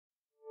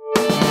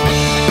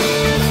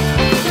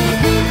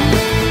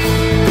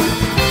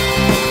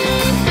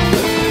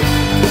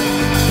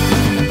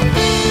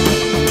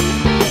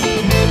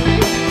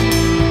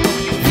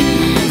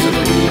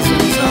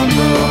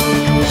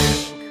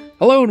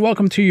Hello and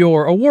welcome to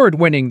your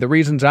award-winning The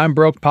Reasons I'm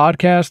Broke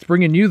podcast,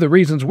 bringing you the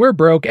reasons we're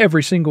broke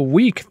every single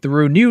week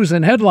through news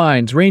and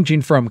headlines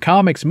ranging from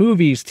comics,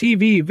 movies,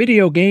 TV,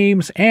 video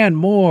games, and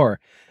more.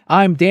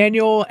 I'm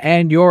Daniel,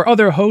 and your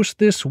other host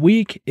this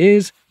week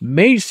is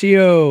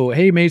Macio.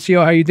 Hey,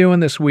 Macio, how you doing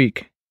this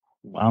week?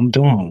 I'm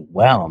doing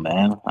well,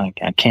 man. I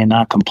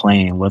cannot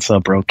complain. What's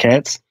up,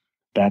 Brokettes?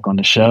 Back on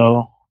the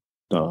show,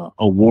 the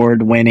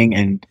award-winning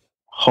and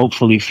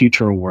hopefully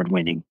future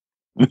award-winning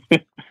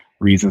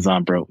Reasons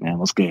I'm Broke, man.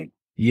 What's good?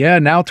 Yeah,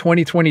 now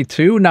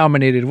 2022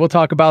 nominated. We'll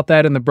talk about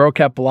that in the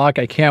Brocat block.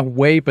 I can't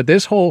wait. But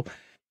this whole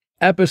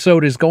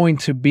episode is going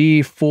to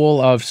be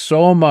full of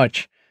so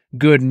much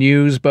good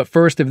news. But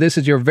first, if this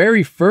is your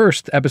very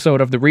first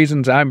episode of The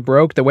Reasons I'm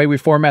Broke, the way we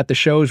format the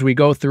show is we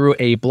go through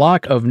a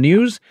block of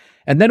news,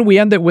 and then we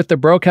end it with the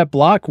Brocat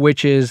block,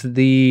 which is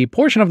the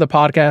portion of the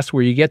podcast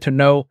where you get to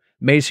know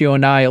Macio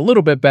and I a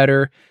little bit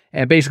better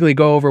and basically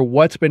go over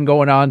what's been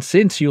going on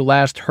since you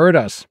last heard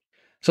us.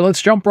 So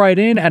let's jump right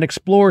in and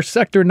explore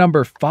sector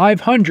number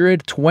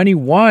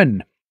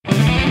 521.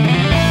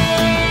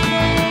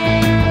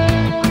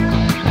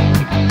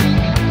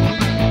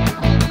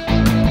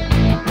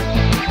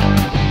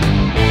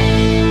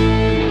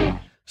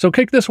 So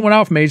kick this one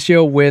off,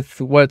 Macio, with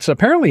what's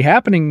apparently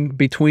happening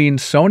between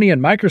Sony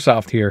and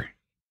Microsoft here.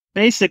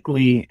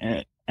 Basically,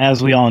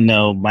 as we all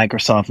know,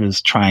 Microsoft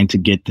is trying to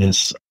get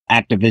this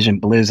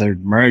Activision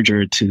Blizzard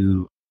merger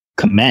to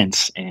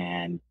commence,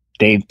 and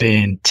they've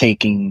been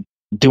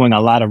doing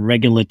a lot of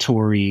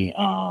regulatory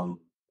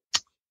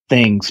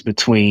things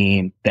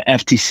between the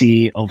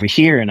FTC over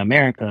here in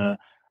America,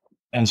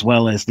 as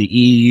well as the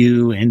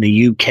EU and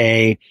the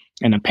UK.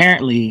 And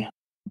apparently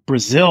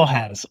Brazil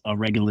has a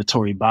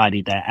regulatory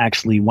body that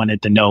actually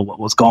wanted to know what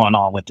was going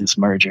on with this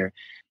merger.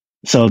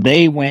 So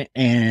they went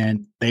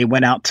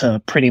out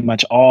to pretty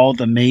much all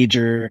the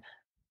major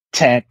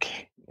tech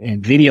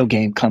and video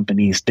game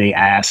companies. They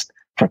asked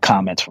for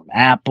comments from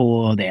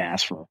Apple. They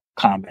asked for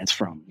comments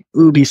from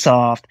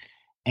Ubisoft.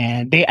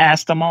 And they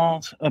asked them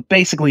all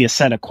basically a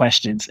set of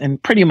questions.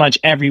 And pretty much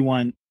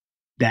everyone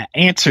that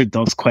answered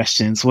those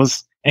questions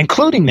was,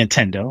 including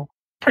Nintendo,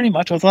 pretty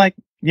much was like,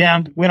 yeah,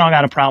 we don't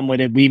got a problem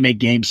with it. We make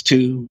games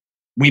too.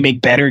 We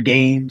make better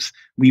games.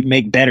 We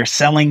make better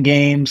selling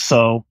games.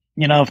 So,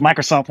 if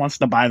Microsoft wants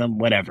to buy them,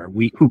 whatever,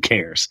 who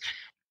cares?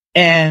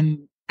 And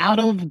out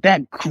of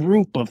that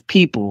group of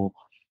people,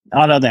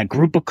 out of that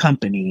group of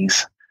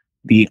companies,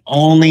 the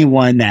only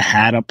one that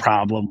had a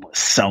problem was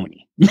Sony.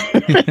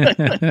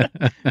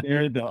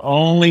 They're the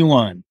only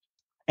one.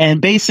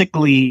 And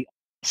basically,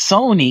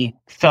 Sony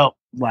felt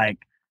like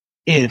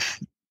if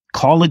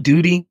Call of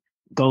Duty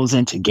goes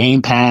into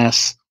Game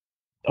Pass,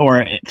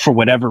 or for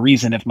whatever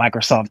reason, if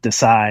Microsoft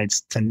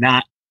decides to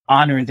not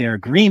honor their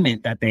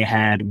agreement that they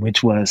had,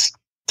 which was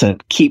to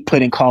keep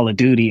putting Call of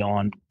Duty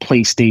on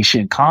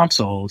PlayStation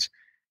consoles,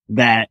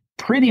 that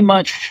pretty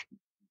much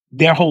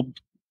their whole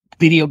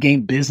video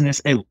game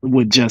business, it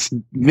would just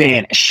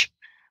vanish.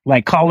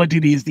 Like, Call of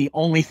Duty is the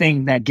only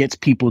thing that gets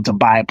people to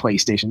buy a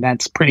PlayStation.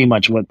 That's pretty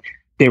much what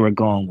they were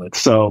going with.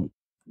 So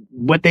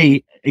what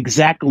they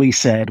exactly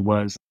said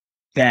was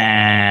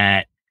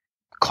that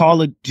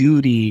Call of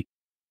Duty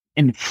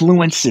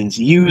influences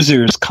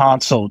users'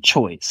 console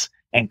choice.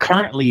 And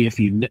currently, if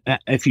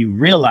you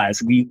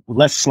realize,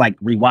 let's like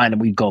rewind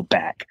and we go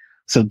back.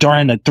 So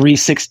during the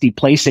 360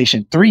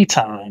 PlayStation 3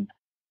 time,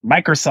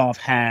 Microsoft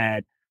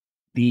had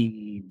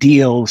the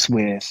deals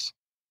with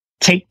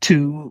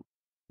Take-Two,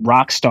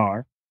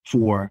 Rockstar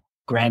for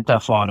Grand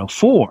Theft Auto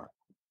 4.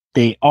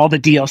 All the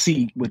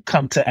DLC would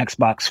come to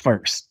Xbox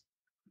first.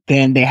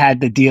 Then they had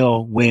the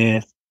deal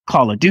with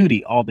Call of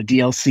Duty, all the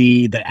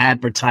DLC, the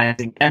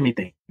advertising,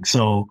 everything.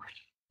 So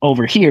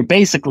over here,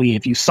 basically,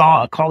 if you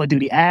saw a Call of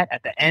Duty ad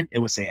at the end, it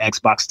would say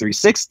Xbox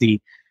 360.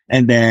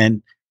 And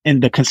then in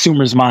the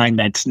consumer's mind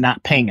that's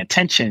not paying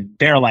attention,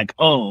 they're like,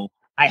 oh,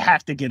 I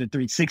have to get a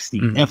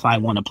 360 if I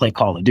want to play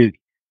Call of Duty.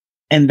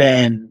 And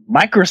then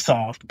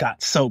Microsoft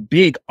got so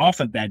big off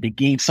of that, they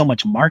gained so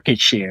much market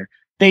share,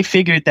 they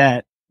figured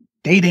that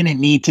they didn't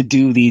need to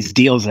do these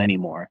deals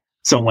anymore.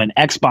 So when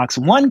Xbox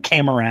One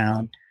came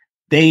around,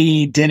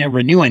 they didn't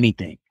renew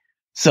anything.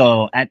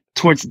 So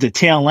towards the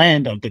tail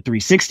end of the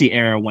 360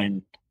 era,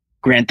 when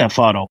Grand Theft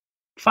Auto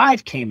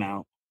 5 came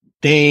out,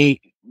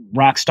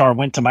 Rockstar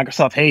went to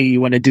Microsoft, hey,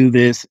 you want to do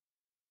this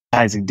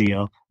advertising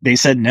deal? They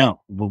said,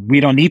 no,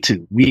 we don't need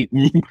to. We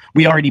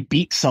already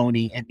beat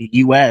Sony in the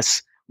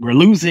US. We're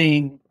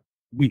losing.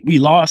 We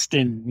lost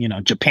in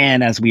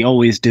Japan, as we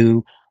always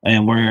do,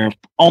 and we're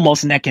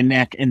almost neck and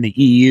neck in the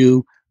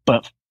EU,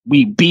 but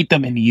we beat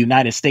them in the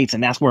United States,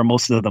 and that's where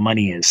most of the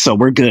money is. So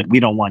we're good. We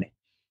don't want it.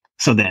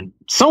 So then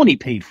Sony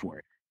paid for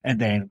it,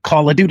 and then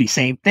Call of Duty,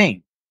 same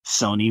thing.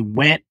 Sony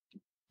went,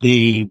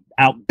 they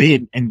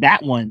outbid, and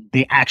that one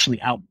they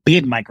actually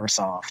outbid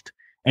Microsoft,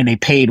 and they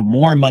paid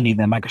more money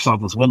than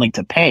Microsoft was willing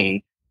to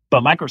pay.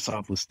 But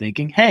Microsoft was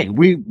thinking, hey,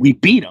 we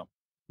beat them.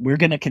 We're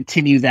going to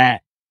continue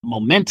that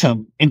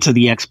momentum into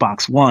the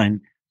Xbox One,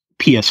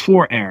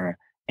 PS4 era.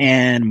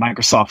 and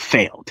Microsoft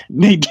failed.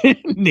 They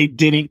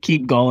didn't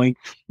keep going.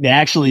 They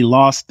actually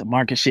lost the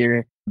market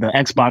share. The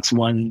Xbox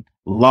One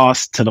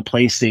lost to the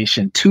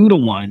PlayStation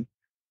 2-1,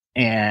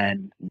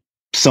 and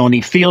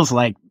Sony feels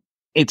like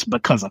it's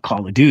because of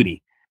Call of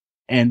Duty.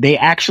 And they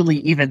actually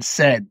even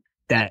said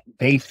that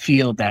they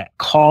feel that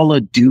Call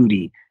of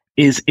Duty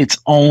is its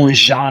own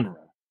genre,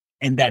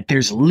 and that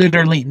there's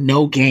literally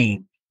no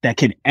game that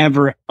can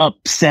ever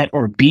upset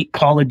or beat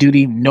Call of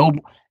Duty. No,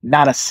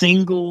 not a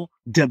single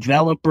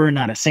developer,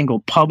 not a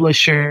single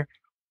publisher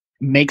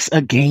makes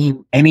a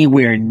game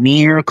anywhere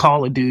near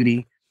Call of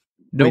Duty.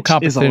 No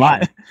competition. Is a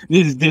lie.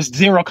 There's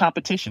zero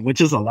competition, which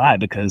is a lie,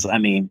 because I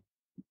mean,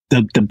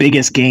 the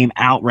biggest game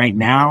out right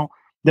now,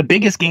 the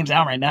biggest games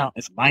out right now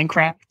is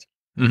Minecraft,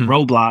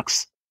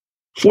 Roblox,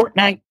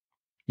 Fortnite,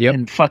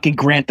 and fucking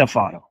Grand Theft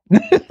Auto.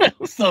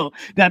 So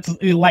that's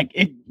like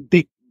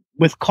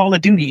with Call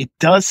of Duty, it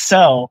does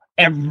sell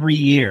every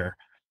year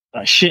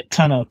a shit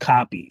ton of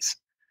copies,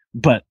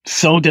 but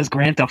so does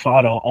Grand Theft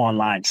Auto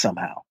online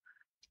somehow.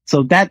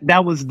 So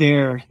that was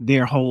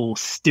their whole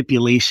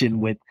stipulation.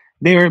 With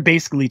they were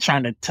basically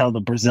trying to tell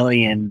the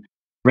Brazilian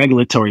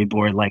regulatory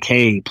board, like,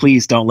 hey,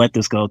 please don't let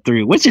this go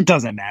through, which it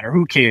doesn't matter.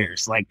 Who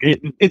cares? Like,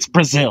 it's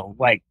Brazil.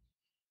 Like,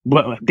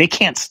 they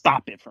can't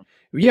stop it from.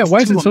 Yeah, why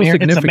is it so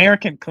significant? It's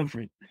American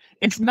coverage.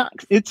 It's not.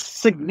 It's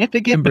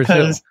significant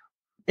because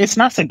it's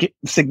not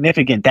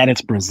significant that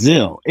it's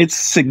Brazil. It's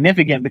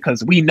significant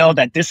because we know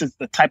that this is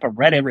the type of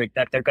rhetoric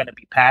that they're going to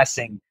be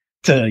passing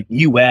to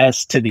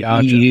US, to the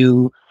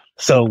EU.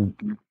 So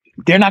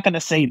they're not going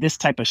to say this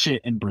type of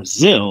shit in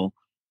Brazil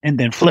and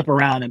then flip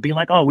around and be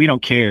like, oh, we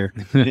don't care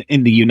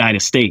in the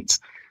United States.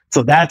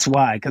 So that's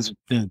why, because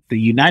the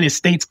United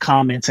States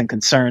comments and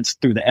concerns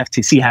through the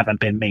FTC haven't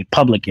been made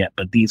public yet,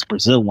 but these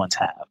Brazil ones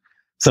have.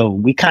 So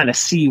we kind of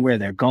see where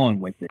they're going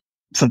with it.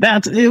 So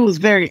it was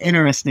very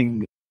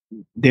interesting,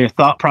 their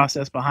thought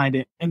process behind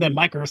it. And then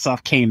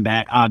Microsoft came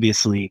back,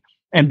 obviously,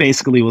 and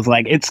basically was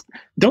like,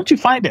 don't you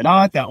find it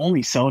odd that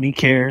only Sony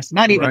cares?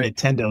 Not even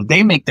Nintendo.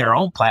 They make their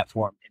own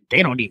platform and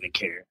they don't even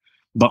care,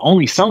 but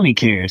only Sony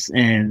cares.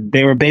 And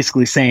they were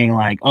basically saying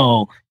like,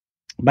 oh,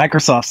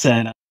 Microsoft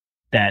said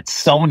that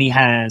Sony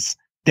has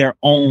their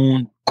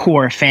own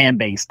core fan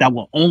base that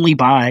will only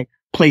buy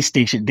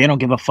PlayStation. They don't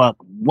give a fuck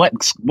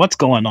what's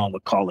going on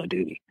with Call of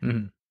Duty,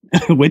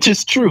 which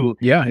is true.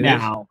 Yeah.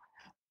 Now,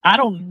 I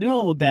don't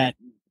know that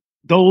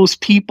those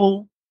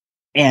people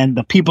and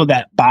the people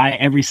that buy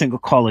every single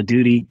Call of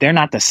Duty, they're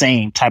not the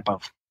same type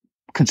of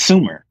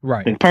consumer.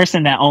 Right. The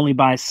person that only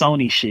buys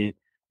Sony shit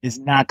is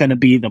not going to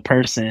be the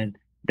person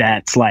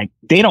that's like,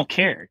 they don't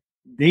care.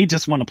 They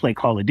just want to play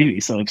Call of Duty.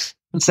 So if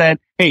someone said,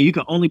 hey, you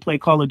can only play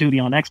Call of Duty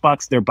on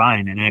Xbox, they're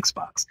buying an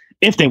Xbox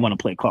if they want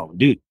to play Call of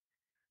Duty.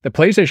 The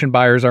PlayStation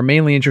buyers are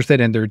mainly interested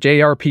in their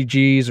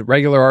JRPGs,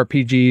 regular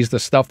RPGs, the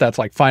stuff that's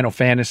like Final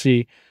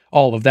Fantasy,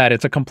 all of that.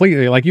 It's a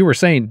completely, like you were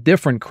saying,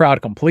 different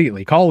crowd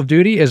completely. Call of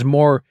Duty is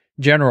more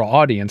general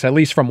audience, at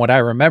least from what I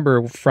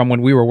remember from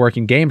when we were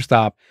working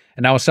GameStop,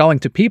 and I was selling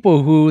to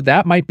people who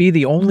that might be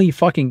the only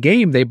fucking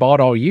game they bought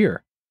all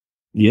year.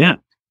 Yeah.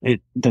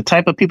 The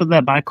type of people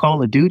that buy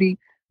Call of Duty,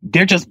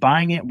 they're just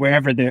buying it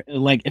wherever they're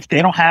like, if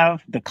they don't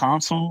have the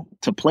console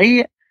to play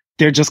it,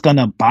 they're just going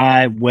to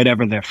buy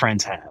whatever their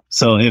friends have.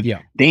 So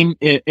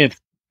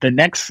if the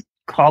next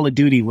Call of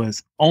Duty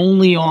was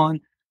only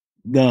on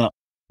the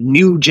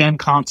new gen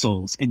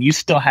consoles and you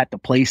still had the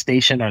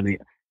PlayStation or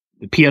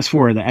the PS4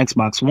 or the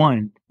Xbox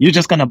One, you're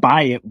just going to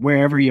buy it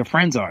wherever your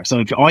friends are. So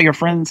if all your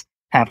friends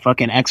have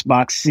fucking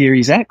Xbox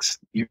Series X,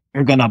 you're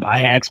going to buy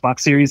an Xbox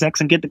Series X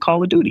and get the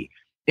Call of Duty.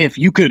 If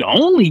you could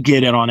only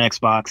get it on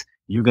Xbox,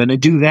 you're going to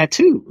do that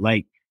too.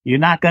 Like, you're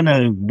not going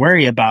to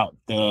worry about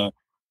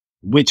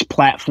which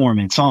platform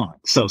it's on.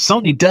 So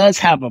Sony does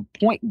have a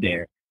point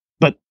there.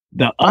 But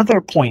the other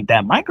point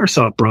that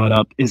Microsoft brought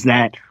up is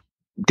that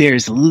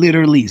there's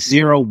literally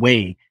zero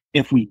way,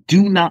 if we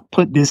do not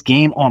put this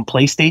game on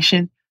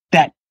PlayStation,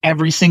 that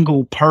every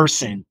single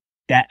person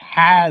that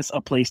has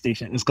a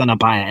PlayStation is going to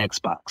buy an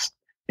Xbox.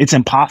 It's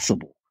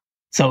impossible.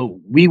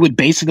 So we would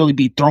basically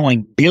be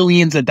throwing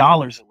billions of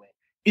dollars away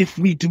if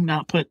we do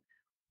not put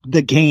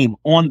the game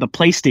on the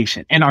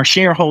PlayStation. And our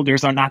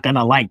shareholders are not going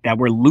to like that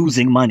we're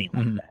losing money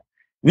like that.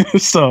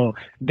 So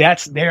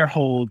that's their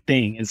whole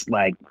thing, is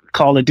like,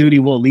 Call of Duty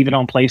will leave it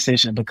on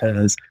PlayStation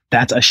because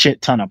that's a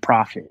shit ton of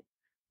profit.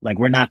 Like,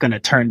 we're not going to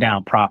turn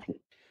down profit.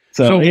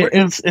 So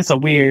it's a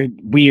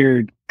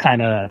weird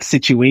kind of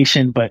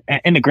situation. But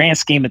in the grand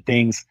scheme of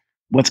things,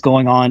 what's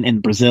going on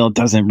in Brazil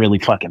doesn't really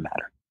fucking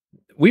matter.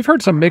 We've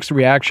heard some mixed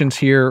reactions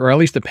here, or at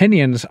least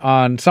opinions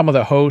on some of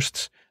the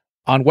hosts,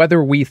 on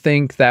whether we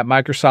think that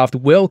Microsoft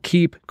will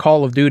keep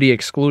Call of Duty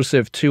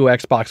exclusive to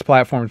Xbox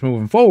platforms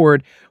moving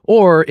forward,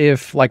 or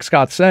if, like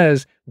Scott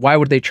says, why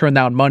would they turn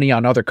down money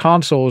on other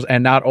consoles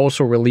and not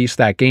also release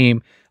that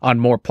game on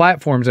more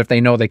platforms if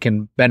they know they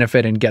can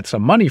benefit and get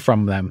some money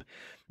from them?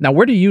 Now,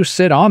 where do you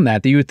sit on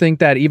that? Do you think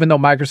that even though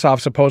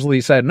Microsoft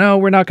supposedly said, no,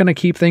 we're not going to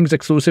keep things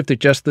exclusive to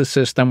just this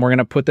system, we're going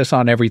to put this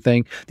on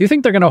everything, do you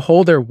think they're going to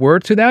hold their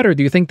word to that, or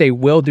do you think they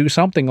will do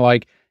something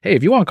like, hey,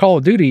 if you want Call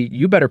of Duty,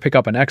 you better pick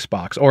up an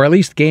Xbox or at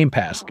least Game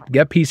Pass.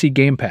 Get PC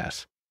Game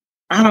Pass.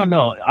 I don't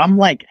know. I'm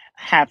like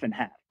half and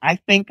half. I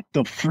think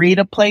the free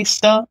to play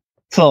stuff,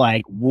 to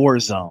like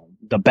Warzone,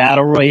 the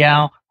Battle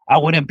Royale, I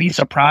wouldn't be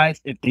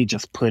surprised if they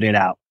just put it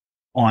out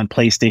on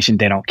PlayStation.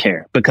 They don't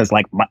care because,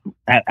 like,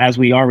 as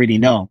we already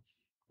know,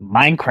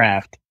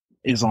 Minecraft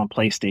is on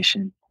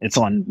PlayStation, it's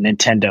on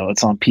Nintendo,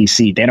 it's on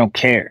PC. They don't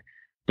care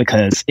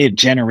because it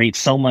generates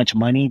so much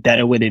money that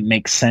it wouldn't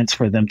make sense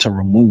for them to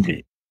remove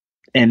it.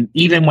 And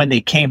even when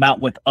they came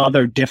out with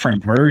other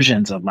different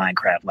versions of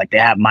Minecraft, like they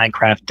have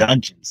Minecraft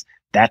Dungeons,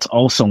 that's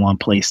also on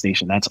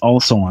PlayStation, that's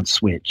also on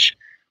Switch.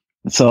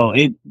 So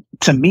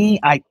to me,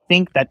 I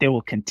think that they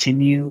will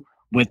continue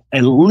with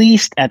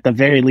at the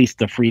very least,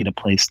 the free to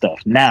play stuff.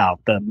 Now,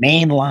 the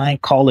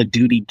mainline Call of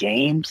Duty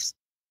games,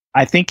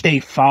 I think they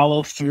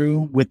follow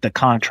through with the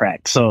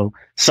contract. So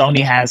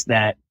Sony has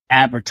that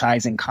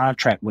advertising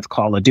contract with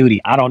Call of Duty.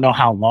 I don't know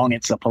how long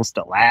it's supposed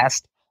to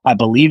last. I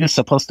believe it's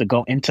supposed to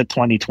go into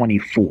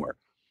 2024.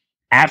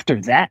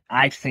 After that,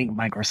 I think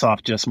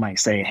Microsoft just might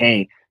say,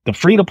 hey, the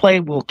free to play,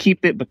 we'll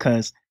keep it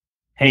because,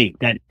 hey,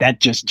 that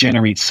just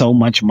generates so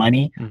much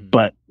money. Mm-hmm.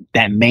 But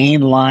that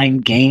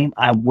mainline game,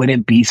 I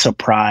wouldn't be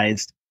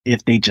surprised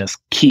if they just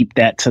keep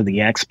that to the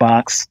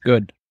Xbox.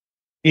 Good.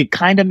 It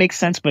kind of makes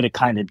sense, but it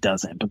kind of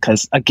doesn't,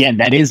 because again,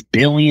 that is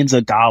billions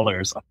of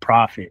dollars of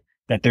profit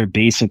that they're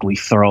basically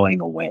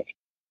throwing away.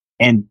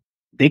 And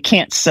they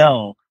can't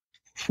sell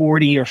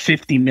 40 or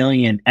 50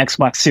 million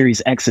Xbox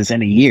Series X's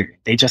in a year.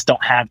 They just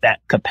don't have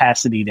that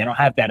capacity. They don't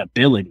have that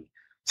ability.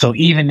 So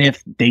even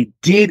if they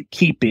did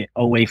keep it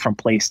away from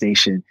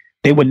PlayStation,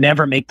 they would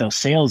never make those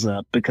sales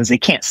up because they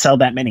can't sell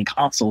that many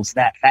consoles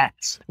that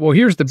fast. Well,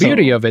 here's the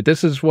beauty of it.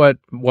 This is what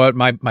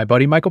my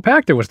buddy Michael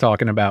Pachter was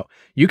talking about.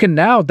 You can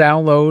now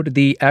download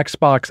the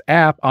Xbox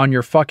app on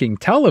your fucking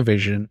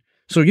television,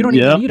 so you don't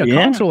even need a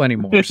console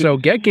anymore. So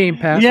get Game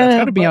Pass. That's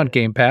got to be on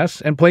Game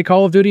Pass, and play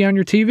Call of Duty on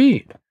your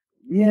TV.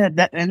 Yeah,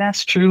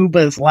 that's true,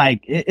 but it's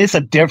like it's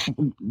a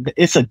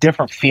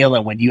different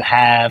feeling when you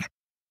have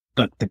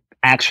the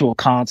actual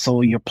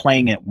console. You're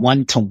playing it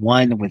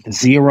 1-to-1 with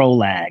zero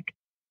lag.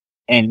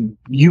 And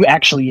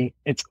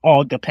it's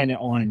all dependent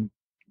on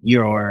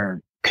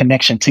your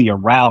connection to your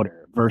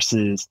router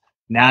versus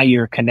now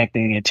you're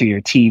connecting it to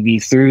your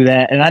TV through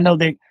that. And I know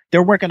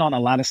they're working on a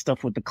lot of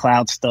stuff with the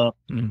cloud stuff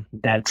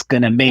that's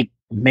going to make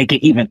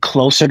it even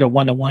closer to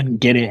 1-to-1,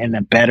 get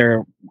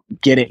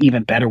it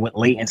even better with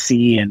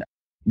latency and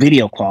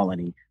video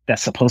quality.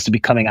 That's supposed to be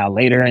coming out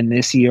later in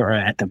this year or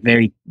at the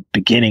very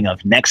beginning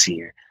of next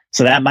year.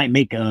 So that might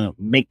make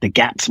the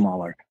gap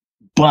smaller.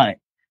 But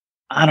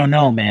I don't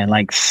know, man.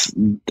 Like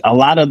a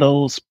lot of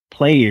those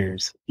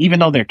players, even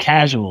though they're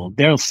casual,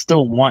 they'll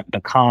still want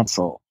the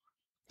console.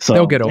 So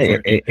they'll get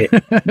over it.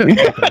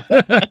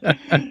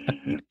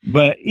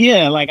 But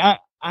yeah, like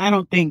I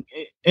don't think,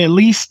 at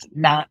least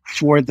not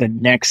for the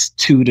next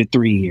 2 to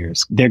 3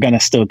 years, they're gonna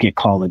still get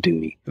Call of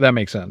Duty. That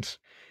makes sense.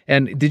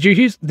 And did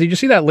you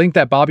see that link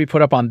that Bobby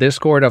put up on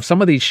Discord of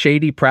some of these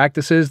shady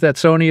practices that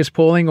Sony is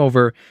pulling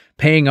over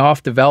paying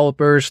off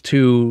developers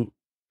to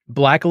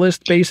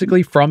blacklist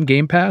basically from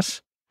Game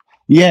Pass?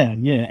 Yeah,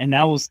 and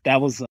that was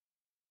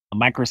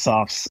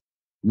Microsoft's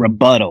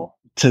rebuttal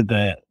to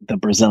the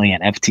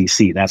Brazilian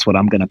FTC. That's what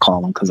I'm going to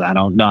call them because I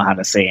don't know how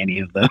to say any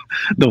of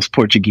those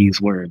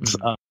Portuguese words.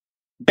 Mm-hmm.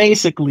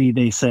 Basically,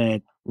 they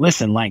said,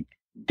 listen, like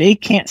they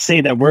can't say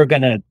that we're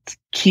going to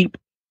keep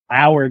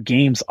our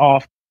games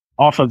off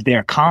of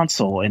their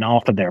console and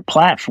off of their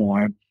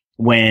platform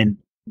when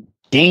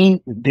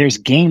there's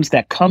games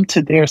that come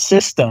to their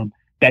system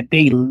that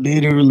they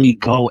literally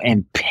go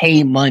and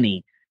pay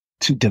money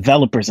to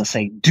developers and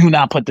say, do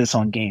not put this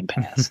on Game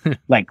Pass.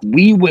 Like,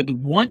 we would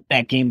want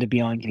that game to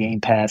be on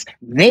Game Pass.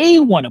 They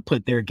want to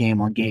put their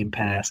game on Game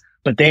Pass,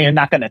 but they are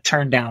not going to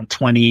turn down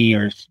 20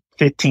 or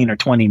 15 or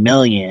 20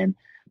 million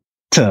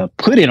to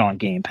put it on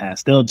Game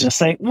Pass. They'll just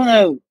say,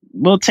 well,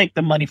 we'll take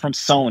the money from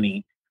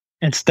Sony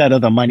instead of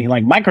the money.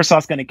 Like,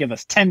 Microsoft's going to give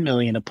us 10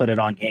 million to put it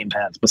on Game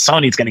Pass, but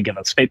Sony's going to give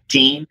us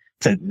 15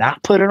 to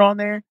not put it on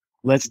there.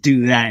 Let's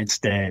do that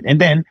instead. And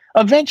then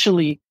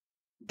eventually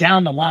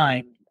down the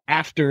line,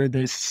 after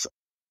this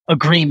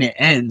agreement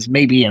ends,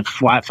 maybe in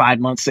 5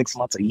 months, 6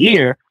 months, a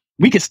year,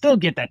 we could still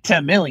get that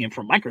 10 million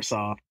from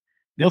Microsoft.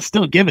 They'll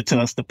still give it to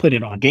us to put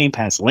it on Game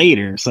Pass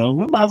later. So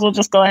we might as well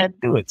just go ahead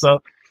and do it.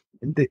 So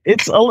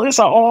it's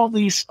all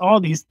these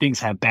things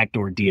have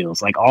backdoor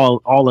deals. Like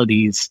all of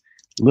these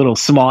little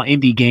small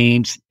indie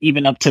games,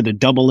 even up to the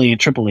AA and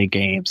AAA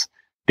games,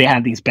 they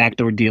have these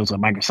backdoor deals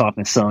with Microsoft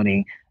and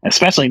Sony,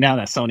 especially now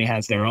that Sony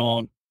has their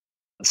own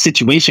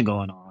situation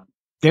going on.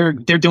 They're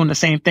doing the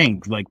same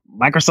thing. Like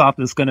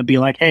Microsoft is going to be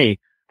like, hey,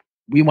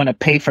 we want to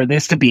pay for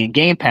this to be in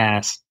Game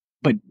Pass,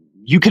 but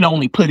you can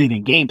only put it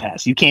in Game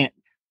Pass. You can't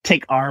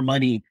take our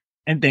money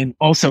and then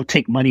also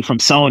take money from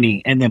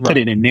Sony and then put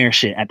it in their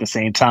shit at the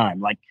same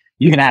time. Like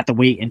you're going to have to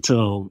wait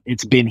until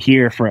it's been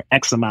here for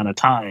X amount of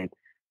time.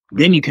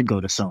 Then you could go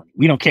to Sony.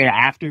 We don't care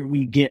after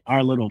we get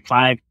our little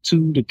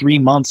 2 to 3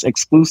 months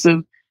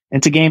exclusive.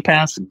 into Game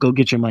Pass, go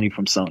get your money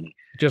from Sony.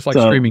 Just like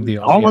streaming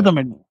deals. All of them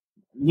are,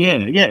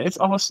 it's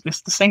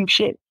the same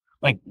shit.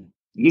 Like,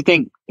 you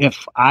think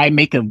if I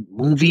make a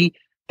movie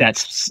that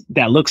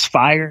looks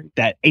fire,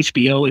 that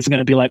HBO is going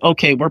to be like,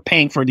 okay, we're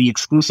paying for the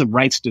exclusive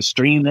rights to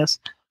stream this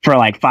for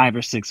like 5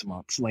 or 6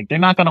 months. Like, they're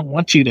not going to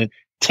want you to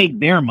take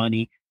their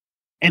money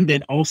and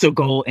then also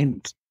go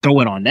and throw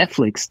it on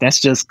Netflix. That's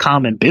just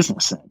common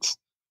business sense.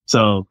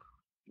 So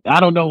I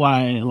don't know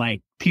why,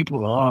 like,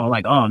 people are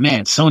like, oh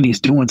man, Sony's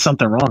doing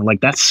something wrong.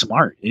 Like, that's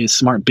smart. It's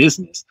smart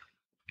business.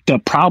 The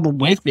problem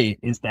with it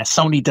is that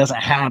Sony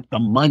doesn't have the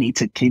money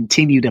to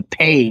continue to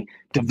pay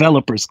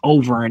developers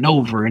over and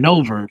over and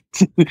over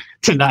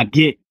to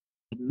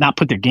not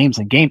put their games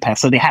in Game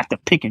Pass. So they have to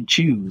pick and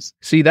choose.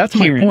 See, that's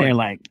my point. They're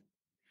like,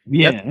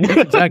 yeah,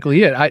 that's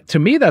exactly it. To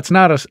me, that's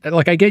not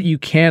I get you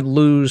can't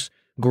lose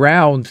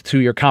ground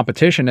to your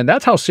competition, and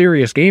that's how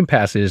serious Game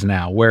Pass is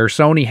now, where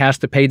Sony has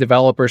to pay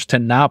developers to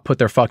not put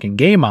their fucking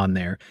game on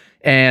there.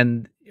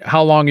 And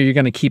how long are you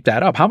going to keep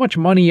that up? How much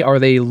money are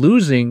they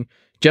losing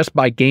just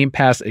by Game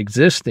Pass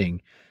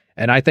existing?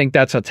 And I think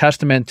that's a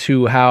testament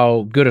to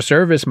how good a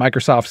service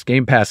Microsoft's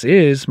Game Pass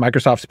is,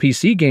 Microsoft's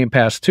PC Game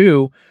Pass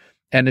too.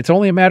 And it's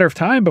only a matter of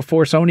time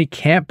before Sony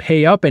can't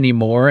pay up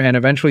anymore. And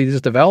eventually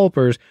these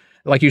developers,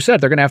 like you said,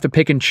 they're going to have to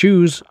pick and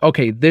choose.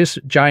 Okay, this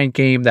giant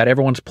game that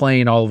everyone's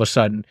playing all of a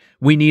sudden,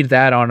 we need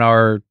that on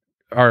our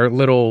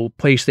little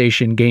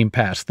PlayStation Game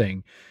Pass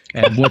thing.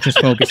 And we'll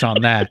just focus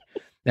on that.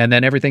 And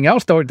then everything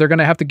else, though, they're going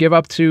to have to give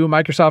up to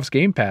Microsoft's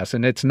Game Pass.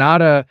 And it's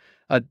not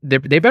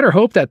they better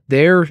hope that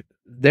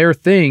their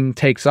thing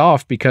takes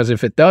off, because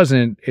if it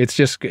doesn't,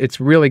 it's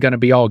really going to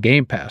be all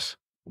Game Pass.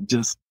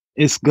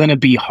 It's going to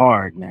be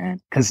hard, man.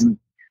 Because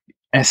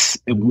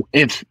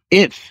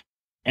if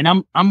and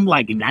I'm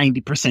like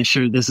 90%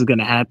 sure this is going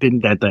to happen,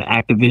 that the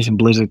Activision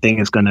Blizzard thing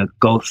is going to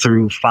go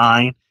through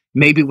fine,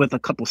 maybe with a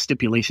couple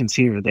stipulations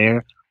here or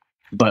there.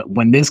 But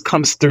when this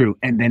comes through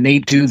and then they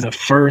do the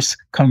first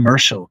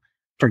commercial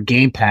for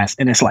Game Pass,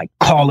 and it's like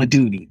Call of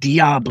Duty,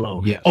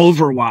 Diablo, yes,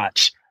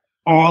 Overwatch,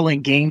 all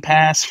in Game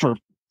Pass for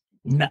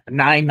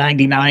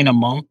 $9.99 a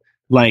month,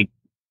 like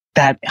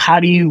that, how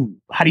do you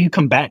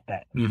combat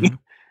that? Mm-hmm.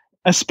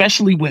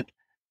 Especially with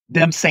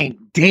them saying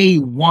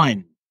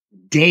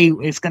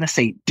it's going to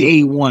say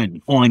day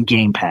one on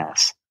Game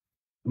Pass.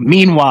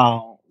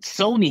 Meanwhile,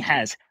 Sony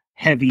has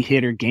heavy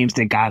hitter games.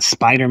 They got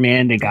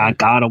Spider-Man, they got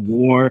God of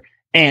War,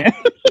 and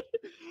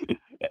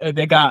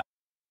they got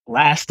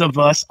Last of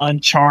Us,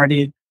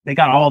 Uncharted. They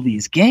got all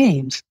these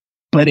games,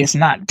 but it's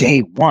not day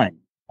one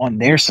on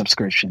their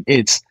subscription.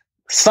 It's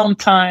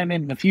sometime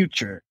in the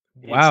future.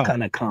 Wow. It's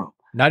going to come.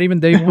 Not even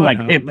day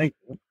one.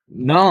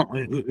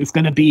 It's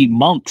going to be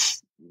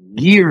months,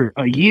 a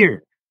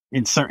year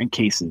in certain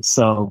cases.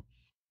 So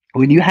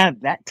when you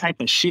have that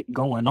type of shit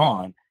going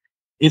on,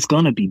 it's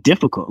going to be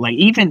difficult. Like,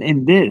 even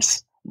in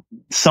this,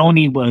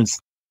 Sony was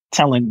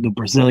telling the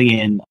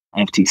Brazilian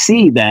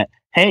FTC that,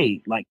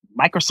 hey, like,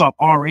 Microsoft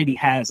already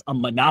has a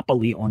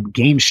monopoly on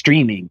game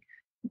streaming,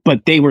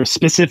 but they were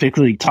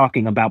specifically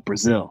talking about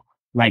Brazil.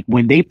 Like,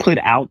 when they put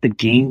out the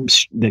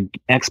games, the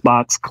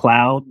Xbox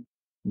Cloud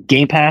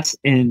Game Pass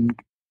in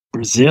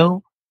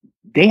Brazil,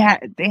 they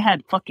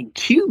had fucking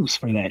queues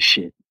for that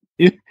shit.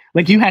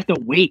 Like, you had to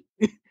wait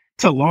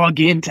to log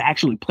in to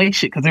actually play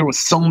shit because there was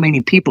so many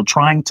people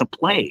trying to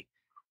play.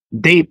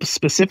 They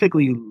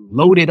specifically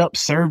loaded up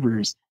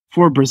servers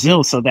for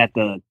Brazil so that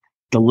the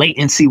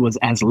latency was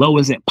as low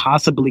as it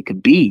possibly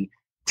could be,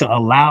 to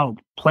allow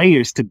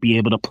players to be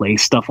able to play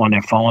stuff on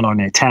their phone, on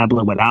their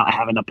tablet, without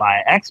having to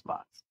buy an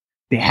Xbox.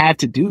 They had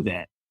to do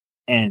that.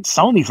 And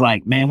Sony's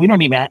like, man,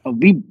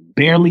 we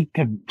barely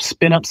could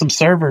spin up some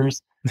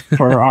servers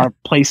for our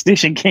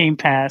PlayStation Game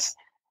Pass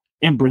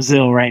in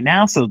Brazil right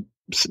now. So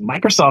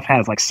Microsoft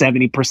has like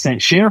 70%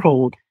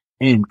 sharehold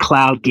in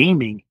cloud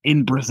gaming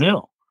in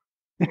Brazil.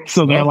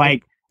 So they're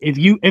like,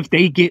 if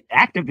they get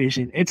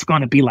Activision, it's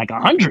going to be like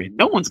 100.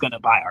 No one's going to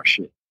buy our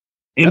shit.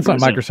 That's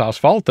Brazil. Not Microsoft's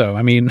fault, though.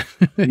 I mean,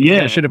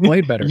 yeah, should have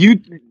played better.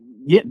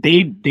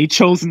 They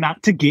chose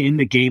not to get in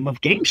the game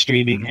of game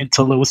streaming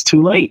until it was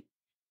too late.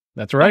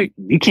 That's right.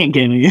 You can't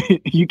get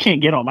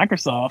on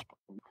Microsoft,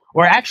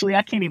 or actually,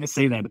 I can't even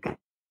say that because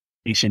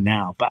PlayStation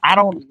Now. But I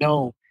don't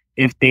know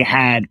if they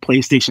had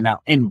PlayStation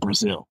Now in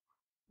Brazil,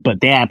 but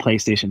they had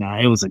PlayStation Now.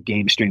 It was a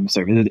game streaming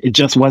service. It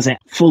just wasn't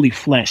fully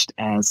fleshed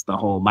as the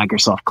whole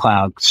Microsoft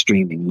cloud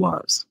streaming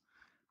was.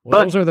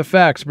 Well, those are the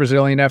facts,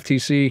 Brazilian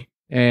FTC,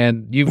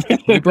 and you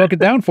broke it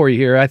down for you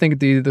here. I think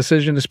the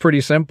decision is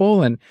pretty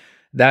simple, and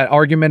that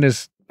argument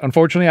is,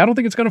 unfortunately, I don't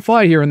think it's going to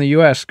fly here in the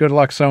U.S. Good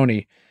luck,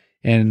 Sony.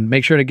 And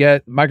make sure to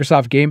get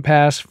Microsoft Game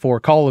Pass for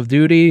Call of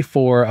Duty,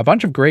 for a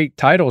bunch of great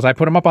titles. I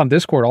put them up on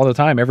Discord all the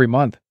time, every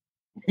month.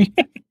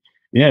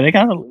 Yeah,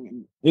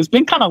 it's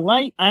been kind of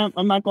light.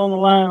 I'm not going to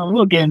lie.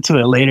 We'll get into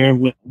it later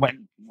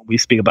when we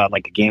speak about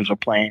like the games we're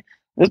playing.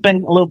 It's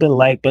been a little bit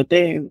light, but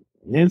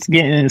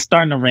it's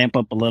starting to ramp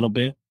up a little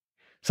bit.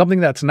 Something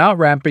that's not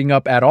ramping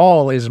up at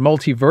all is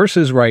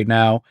Multiverses right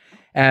now,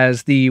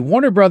 as the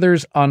Warner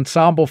Brothers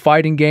ensemble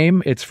fighting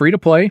game. It's free to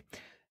play.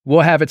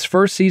 will have its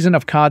first season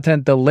of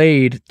content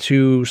delayed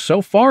to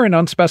so far an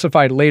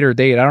unspecified later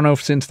date. I don't know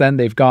if since then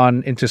they've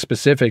gone into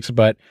specifics,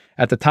 but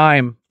at the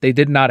time they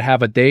did not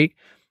have a date.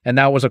 And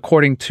that was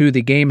according to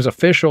the game's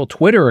official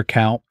Twitter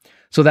account.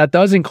 So that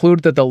does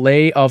include the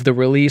delay of the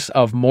release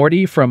of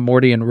Morty from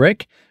Morty and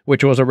Rick,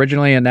 which was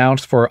originally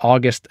announced for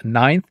August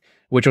 9th,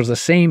 which was the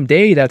same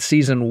day that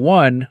season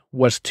 1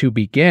 was to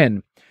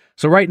begin.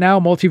 So right now,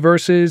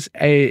 Multiverses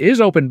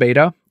is open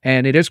beta,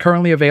 and it is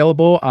currently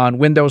available on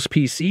Windows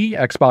PC,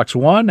 Xbox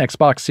One,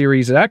 Xbox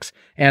Series X,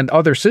 and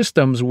other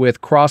systems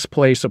with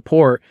cross-play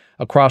support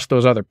across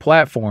those other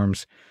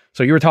platforms.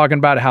 So you were talking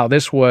about how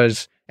this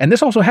was, and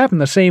this also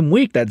happened the same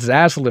week that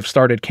Zaslav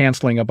started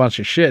canceling a bunch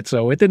of shit,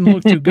 so it didn't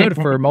look too good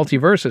for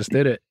Multiverses,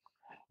 did it?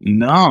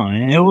 No,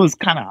 and it was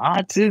kind of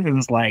odd too. It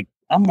was like,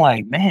 I'm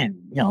like, man,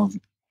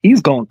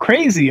 he's going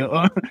crazy.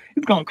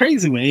 He's going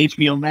crazy with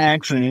HBO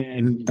Max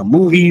and the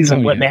movies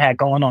and what they had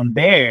going on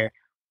there.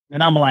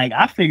 And I'm like,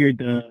 I figured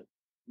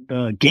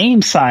the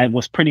game side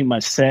was pretty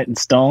much set in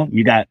stone.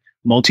 You got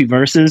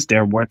Multiverses.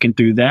 They're working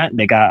through that.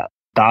 They got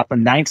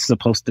Gotham Knights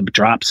supposed to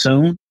drop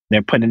soon.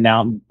 They're putting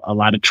out a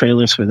lot of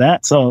trailers for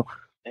that. So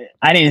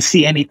I didn't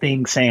see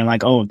anything saying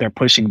like, oh, they're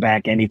pushing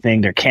back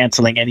anything. They're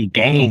canceling any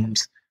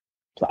games.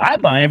 So I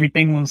thought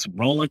everything was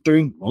rolling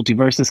through.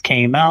 Multiverses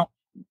came out.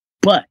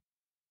 But,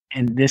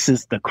 and this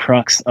is the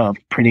crux of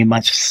pretty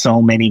much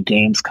so many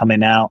games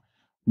coming out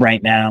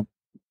right now,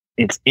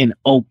 it's in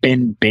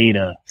open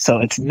beta. So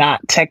it's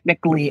not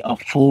technically a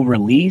full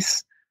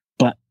release,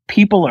 but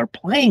people are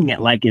playing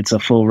it like it's a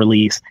full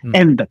release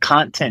and the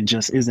content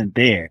just isn't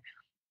there.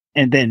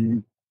 And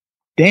then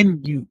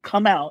you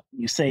come out,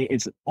 you say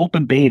it's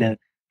open beta.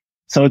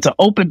 So it's an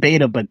open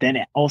beta, but then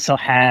it also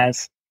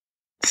has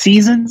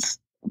seasons.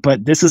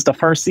 But this is the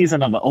first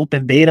season of an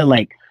open beta.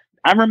 Like,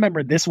 I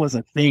remember this was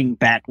a thing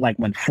back like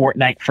when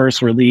Fortnite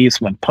first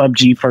released, when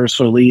PUBG first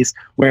released,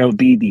 where it would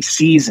be these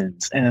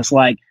seasons. And it's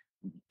like,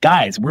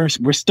 guys, we're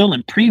still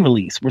in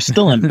pre-release. We're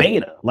still in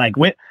beta. Like,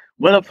 what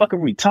the fuck are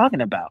we talking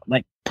about?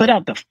 Like,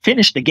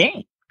 finish the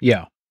game.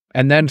 Yeah.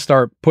 And then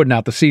start putting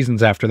out the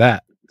seasons after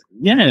that.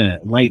 Yeah.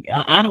 Like,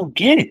 I don't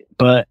get it.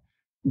 But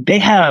they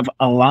have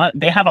a lot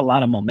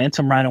of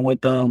momentum riding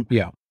with them.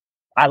 Yeah.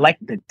 I like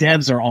the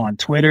devs are on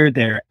Twitter.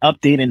 They're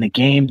updating the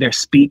game. They're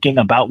speaking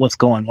about what's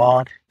going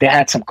on. They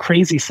had some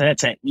crazy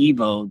sets at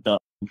EVO, the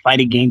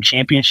fighting game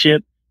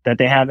championship that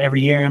they have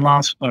every year in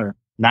or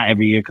not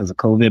every year because of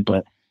COVID,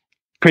 but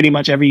pretty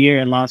much every year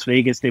in Las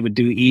Vegas, they would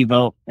do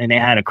EVO, and they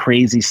had a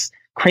crazy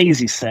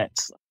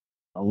sets.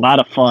 A lot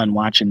of fun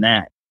watching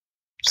that.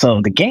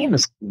 So the game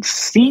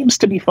seems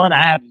to be fun.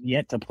 I have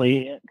yet to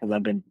play it because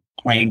I've been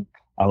playing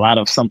a lot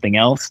of something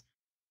else,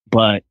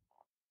 but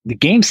the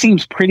game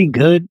seems pretty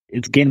good.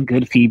 It's getting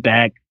good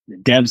feedback. The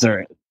devs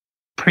are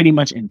pretty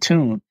much in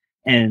tune.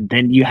 And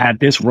then you have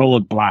this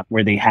roadblock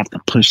where they have to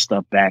push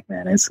stuff back,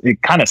 man.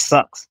 It kind of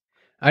sucks.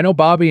 I know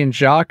Bobby and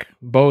Jacques,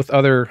 both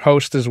other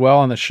hosts as well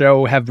on the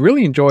show, have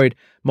really enjoyed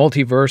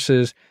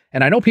Multiverses.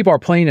 And I know people are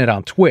playing it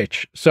on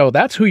Twitch. So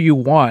that's who you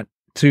want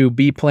to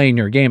be playing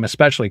your game,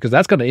 especially because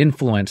that's going to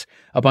influence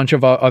a bunch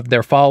of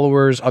their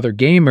followers, other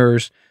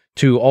gamers,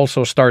 to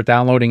also start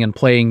downloading and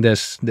playing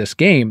this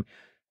game.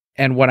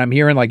 And what I'm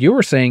hearing, like you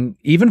were saying,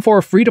 even for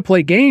a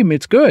free-to-play game,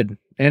 it's good.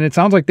 And it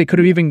sounds like they could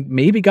have even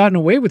maybe gotten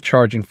away with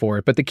charging for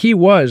it. But the key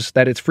was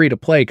that it's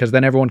free-to-play because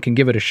then everyone can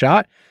give it a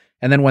shot.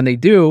 And then when they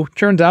do,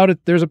 turns out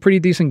there's a pretty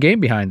decent game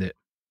behind it.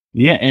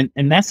 Yeah,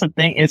 and that's the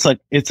thing. It's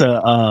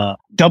a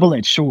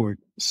double-edged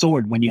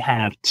sword when you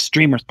have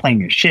streamers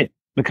playing your shit.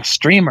 Because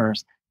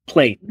streamers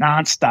play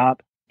nonstop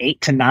 8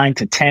 to 9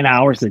 to 10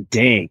 hours a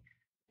day.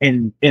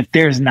 And if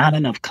there's not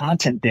enough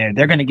content there,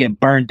 they're going to get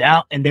burned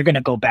out and they're going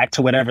to go back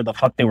to whatever the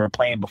fuck they were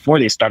playing before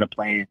they started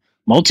playing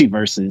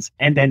Multiverses.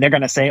 And then they're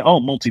going to say,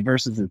 oh,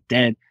 Multiverses is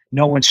dead.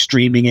 No one's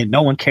streaming it.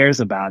 No one cares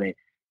about it.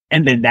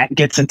 And then that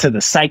gets into the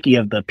psyche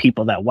of the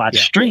people that watch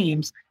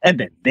streams, and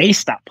then they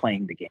stop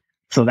playing the game.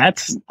 So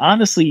that's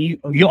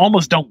honestly, you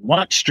almost don't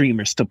want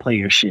streamers to play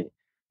your shit.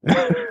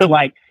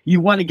 Like,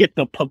 you want to get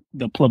the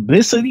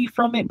publicity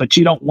from it, but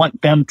you don't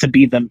want them to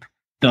be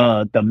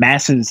the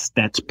masses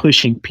that's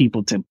pushing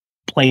people to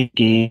play the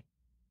game,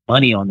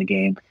 money on the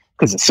game.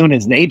 Because as soon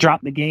as they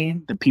drop the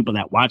game, the people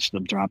that watch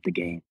them drop the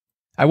game.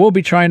 I will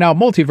be trying out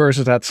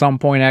Multiverses at some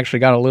point. I actually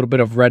got a little bit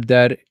of Red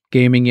Dead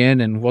gaming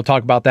in, and we'll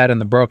talk about that in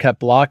the Brocat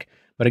block.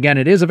 But again,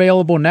 it is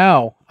available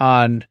now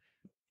on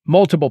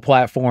multiple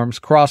platforms,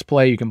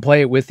 crossplay. You can play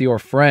it with your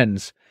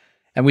friends.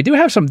 And we do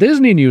have some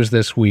Disney news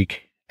this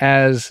week,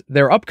 as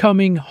their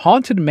upcoming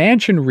Haunted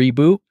Mansion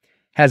reboot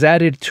has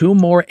added 2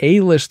 more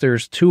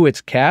A-listers to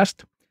its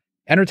cast.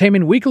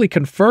 Entertainment Weekly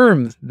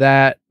confirmed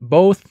that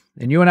both,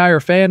 and you and I are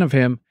a fan of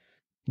him,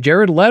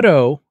 Jared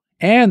Leto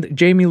and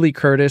Jamie Lee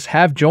Curtis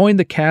have joined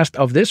the cast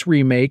of this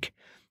remake.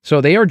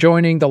 So they are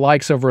joining the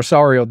likes of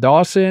Rosario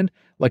Dawson,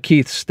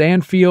 Lakeith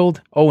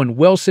Stanfield, Owen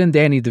Wilson,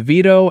 Danny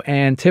DeVito,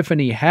 and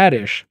Tiffany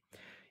Haddish.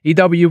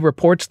 EW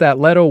reports that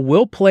Leto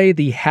will play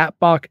the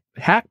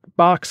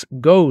Hatbox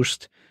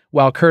Ghost,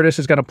 while Curtis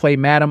is going to play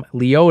Madame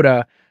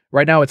Leota,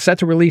 Right now, it's set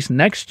to release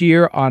next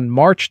year on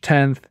March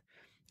 10th.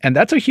 And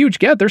that's a huge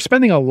get. They're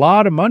spending a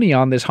lot of money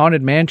on this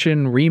Haunted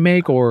Mansion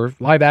remake or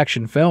live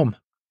action film.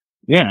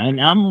 Yeah,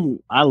 and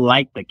I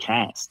like the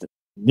cast.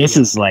 This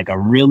is like a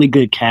really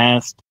good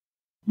cast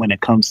when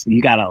it comes to,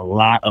 you got a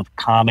lot of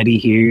comedy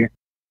here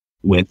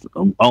with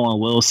Owen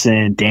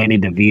Wilson, Danny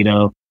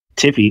DeVito,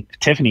 Tiffany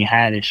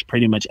Haddish.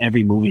 Pretty much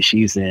every movie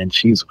she's in,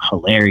 she's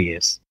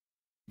hilarious.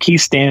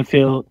 Keith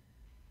Stanfield,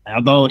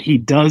 although he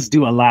does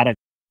do a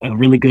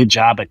really good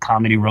job at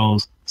comedy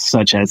roles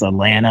such as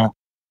Atlanta,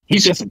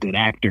 he's just a good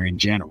actor in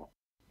general.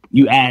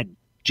 You add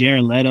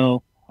Jared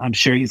Leto, I'm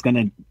sure he's going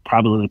to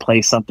probably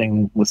play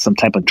something with some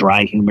type of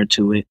dry humor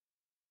to it.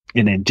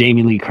 And then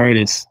Jamie Lee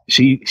Curtis,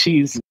 she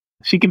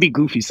can be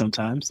goofy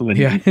sometimes when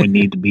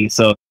need to be.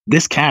 So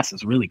this cast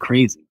is really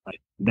crazy.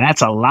 Like,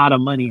 that's a lot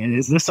of money. And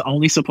is this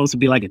only supposed to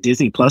be like a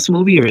Disney Plus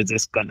movie, or is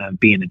this going to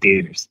be in the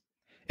theaters?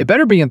 It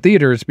better be in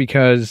theaters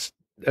because,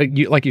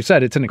 like you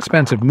said, it's an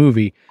expensive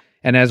movie.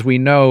 And as we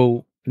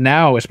know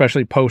now,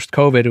 especially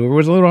post-COVID, we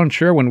was a little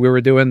unsure when we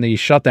were doing the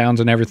shutdowns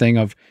and everything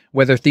of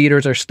whether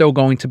theaters are still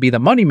going to be the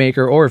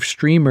moneymaker or if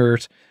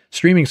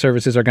streaming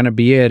services are going to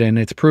be it. And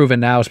it's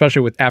proven now,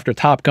 especially after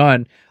Top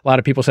Gun, a lot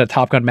of people said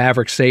Top Gun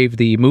Maverick saved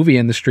the movie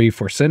industry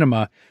for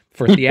cinema,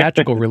 for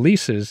theatrical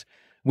releases.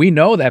 We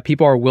know that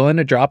people are willing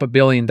to drop $1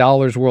 billion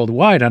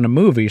worldwide on a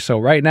movie. So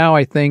right now,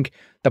 I think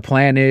the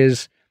plan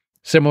is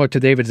similar to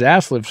David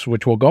Zaslav's,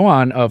 which will go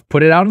on, of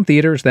put it out in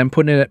theaters, then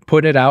put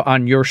it out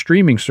on your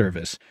streaming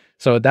service.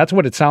 So that's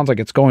what it sounds like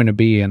it's going to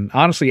be. And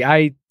honestly,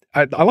 I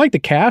like the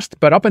cast,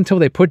 but up until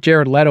they put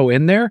Jared Leto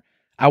in there,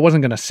 I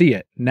wasn't going to see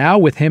it. Now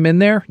with him in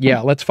there, yeah,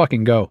 let's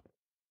fucking go.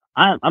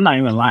 I'm not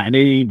even lying. I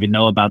didn't even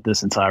know about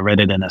this until I read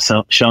it in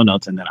the show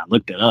notes, and then I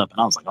looked it up, and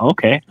I was like,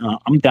 okay,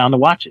 I'm down to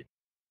watch it.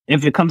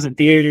 If it comes in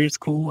theaters,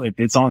 cool. If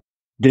it's on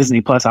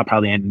Disney Plus, I'll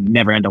probably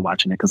never end up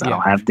watching it because I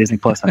don't have Disney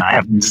Plus, and I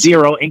have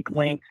zero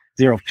inkling,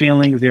 zero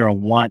feeling, zero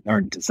want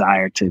or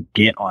desire to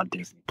get on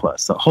Disney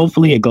Plus. So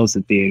hopefully it goes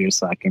to theaters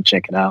so I can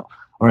check it out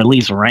or at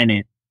least rent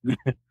it.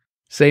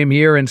 Same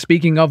here. And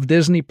speaking of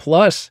Disney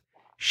Plus,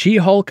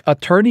 She-Hulk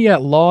attorney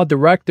at law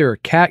director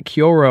Kat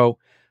Chioro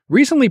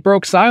recently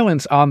broke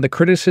silence on the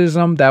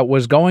criticism that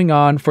was going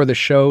on for the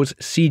show's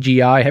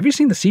CGI. Have you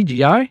seen the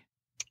CGI?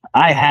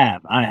 I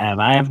have,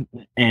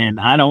 and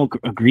I don't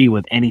agree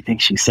with anything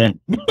she said.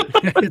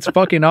 It's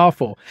fucking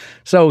awful.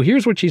 So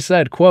here's what she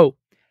said, quote,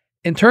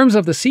 "In terms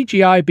of the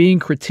CGI being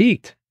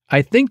critiqued,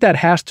 I think that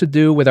has to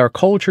do with our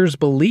culture's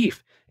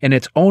belief in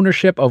its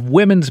ownership of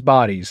women's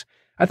bodies.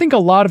 I think a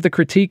lot of the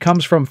critique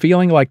comes from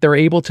feeling like they're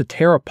able to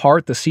tear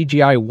apart the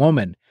CGI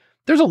woman.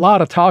 There's a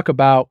lot of talk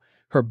about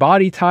her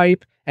body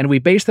type, and we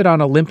based it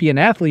on Olympian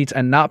athletes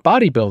and not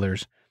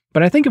bodybuilders.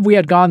 But I think if we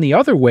had gone the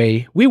other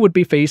way, we would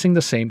be facing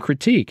the same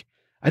critique.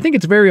 I think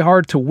it's very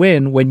hard to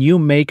win when you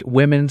make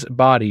women's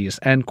bodies,"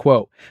 end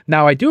quote.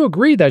 Now, I do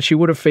agree that they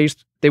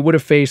would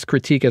have faced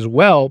critique as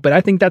well, but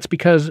I think that's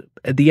because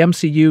the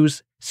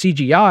MCU's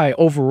CGI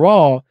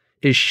overall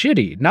is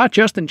shitty, not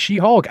just in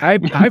She-Hulk.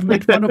 I've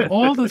made fun of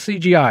all the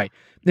CGI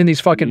in these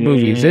fucking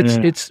movies.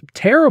 It's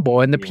terrible,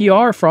 and the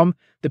PR from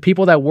the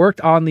people that worked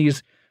on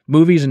these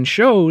movies and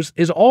shows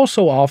is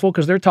also awful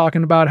because they're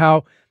talking about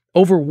how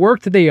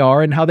overworked they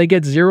are and how they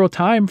get zero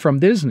time from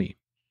Disney.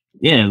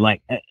 Yeah,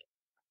 like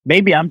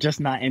maybe I'm just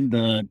not in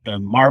the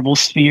Marvel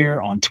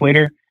sphere on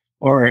Twitter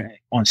or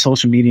on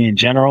social media in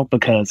general,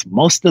 because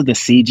most of the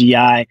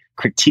CGI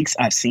critiques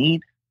I've seen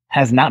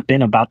has not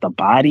been about the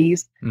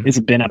bodies. Mm-hmm. It's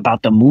been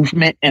about the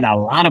movement and a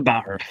lot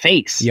about her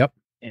face. Yep.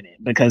 In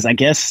it, because I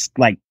guess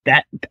like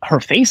that, her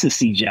face is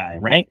CGI,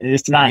 right?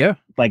 It's not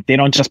like they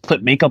don't just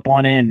put makeup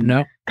on it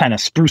and kind of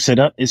spruce it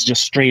up. It's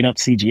just straight up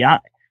CGI.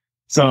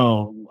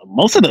 So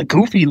most of the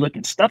goofy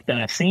looking stuff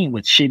that I've seen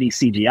with shitty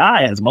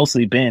CGI has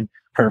mostly been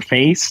her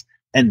face,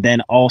 and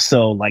then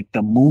also like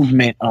the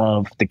movement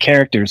of the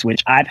characters,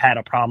 which I've had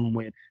a problem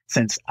with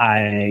since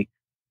I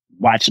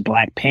watched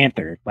Black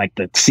Panther. Like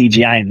the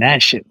CGI in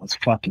that shit was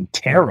fucking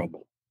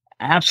terrible,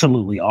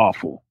 absolutely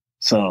awful.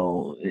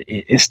 So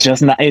it's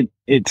just not.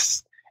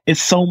 It's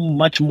so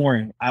much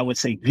more, I would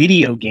say,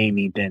 video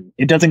gamey than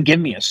it doesn't give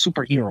me a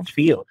superhero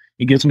feel.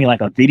 It gives me like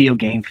a video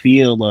game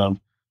feel of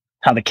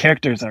how the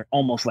characters are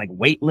almost like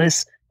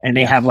weightless and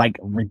they have like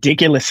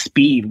ridiculous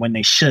speed when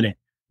they shouldn't.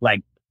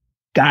 Like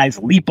guys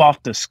leap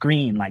off the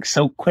screen like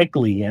so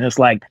quickly, and it's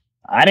like,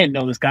 I didn't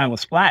know this guy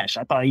was Flash.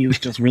 I thought he was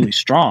just really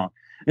strong.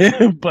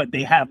 But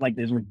they have like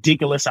this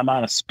ridiculous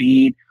amount of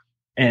speed,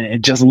 and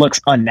it just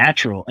looks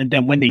unnatural. And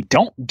then when they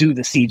don't do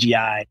the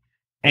CGI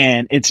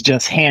and it's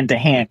just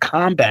hand-to-hand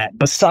combat,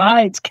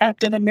 besides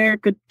Captain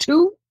America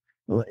 2,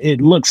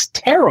 it looks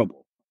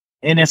terrible.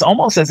 And it's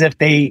almost as if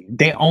they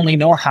only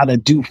know how to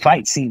do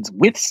fight scenes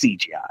with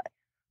CGI.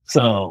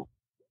 So,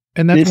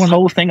 and that's this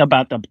whole thing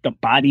about the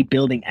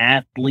bodybuilding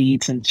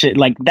athletes and shit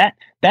like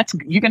that's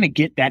you're gonna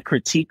get that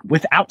critique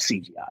without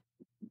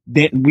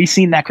CGI. We've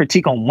seen that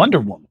critique on Wonder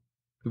Woman.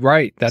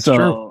 Right, that's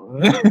true.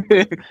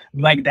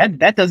 Like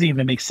that doesn't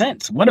even make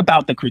sense. What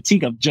about the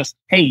critique of just,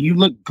 hey, you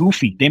look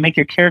goofy? They make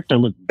your character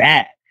look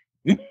bad.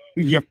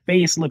 Your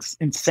face looks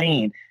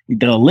insane.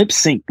 The lip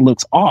sync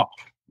looks off.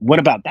 What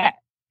about that?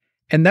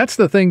 And that's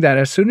the thing, that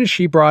as soon as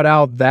she brought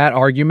out that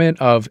argument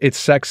of it's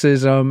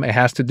sexism, it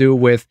has to do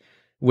with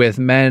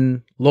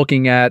men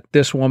looking at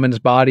this woman's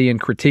body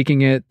and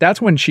critiquing it,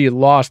 that's when she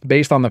lost,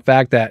 based on the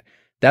fact that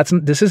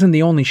this isn't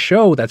the only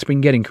show that's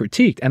been getting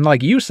critiqued. And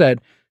like you said,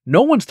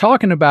 no one's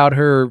talking about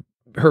her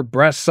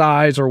breast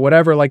size or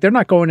whatever. Like, they're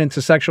not going into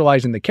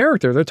sexualizing the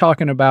character. They're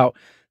talking about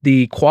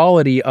the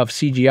quality of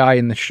CGI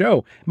in the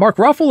show. Mark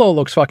Ruffalo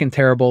looks fucking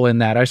terrible in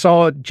that. I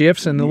saw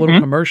GIFs in the little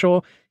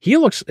commercial. He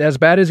looks as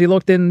bad as he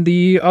looked in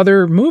the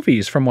other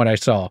movies from what I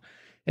saw.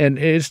 And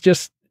it's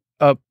just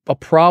a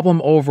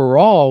problem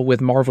overall with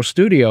Marvel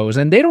Studios.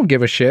 And they don't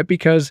give a shit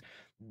because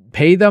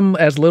pay them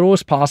as little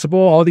as possible.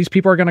 All these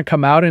people are going to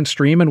come out and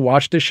stream and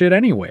watch this shit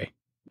anyway.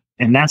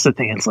 And that's the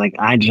thing. It's like,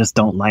 I just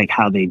don't like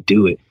how they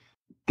do it.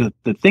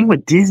 The thing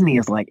with Disney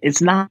is like,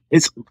 it's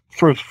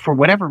for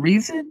whatever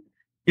reason,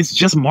 it's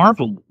just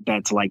Marvel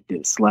that's like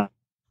this. Like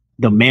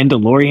The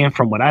Mandalorian,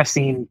 from what I've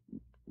seen,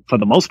 for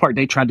the most part,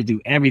 they try to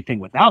do everything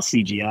without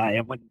CGI.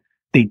 And when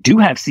they do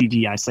have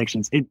CGI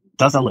sections, it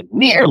doesn't look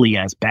nearly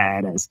as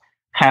bad as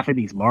half of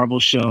these Marvel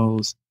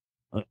shows.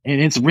 And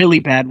it's really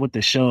bad with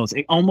the shows.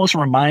 It almost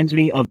reminds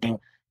me of the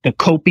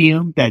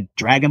copium that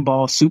Dragon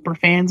Ball Super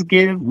fans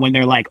give when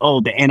they're like,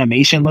 oh, the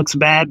animation looks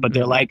bad, but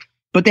they're like,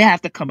 but they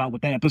have to come out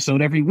with an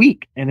episode every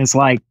week. And it's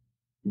like,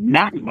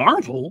 not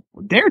Marvel.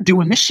 They're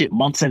doing this shit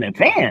months in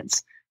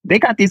advance. They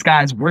got these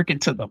guys working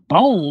to the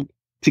bone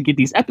to get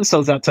these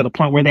episodes out to the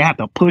point where they have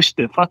to push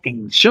the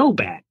fucking show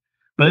back.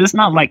 But it's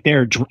not like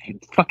they're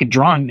fucking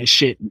drawing this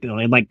shit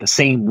in like the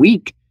same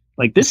week.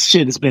 Like, this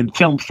shit has been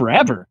filmed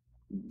forever,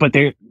 but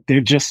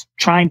they're just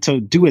trying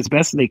to do as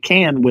best they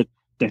can with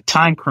the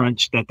time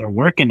crunch that they're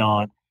working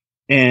on.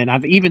 And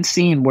I've even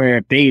seen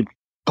where they've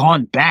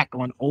gone back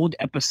on old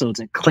episodes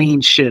and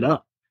cleaned shit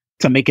up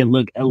to make it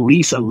look at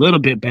least a little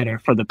bit better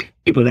for the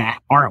people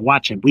that aren't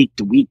watching week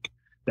to week.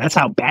 That's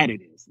how bad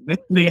it is.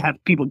 They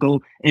have people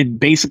go and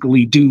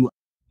basically do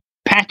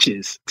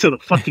patches to the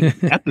fucking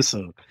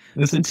episode.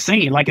 It's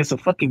insane. Like, it's a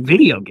fucking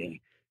video game.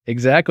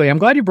 Exactly. I'm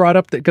glad you brought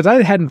up that, because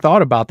I hadn't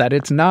thought about that.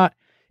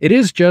 It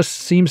is just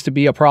seems to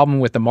be a problem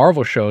with the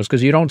Marvel shows,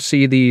 because you don't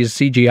see these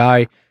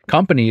CGI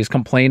companies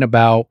complain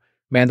about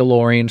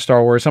Mandalorian,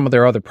 Star Wars, some of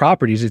their other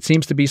properties. It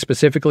seems to be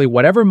specifically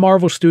whatever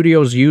Marvel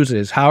Studios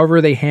uses,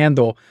 however they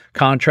handle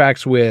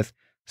contracts with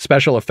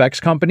special effects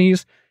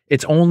companies.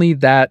 It's only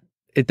that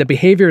the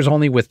behavior is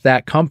only with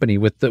that company,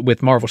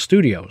 with Marvel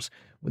Studios.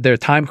 Their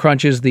time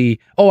crunches,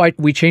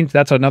 we changed.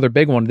 That's another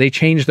big one. They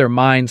change their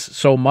minds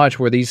so much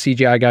where these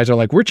CGI guys are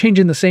like, we're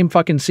changing the same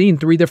fucking scene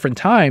 3 different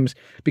times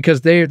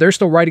because they're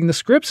still writing the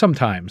script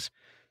sometimes.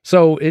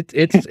 So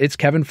it's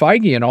Kevin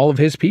Feige and all of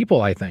his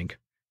people, I think.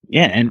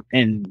 Yeah,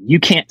 and you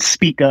can't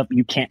speak up.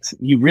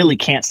 You really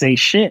can't say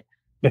shit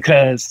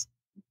because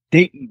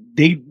they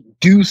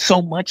do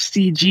so much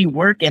CG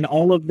work in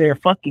all of their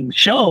fucking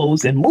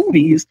shows and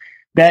movies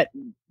that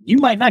you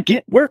might not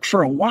get work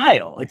for a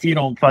while if you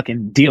don't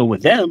fucking deal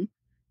with them,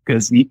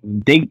 because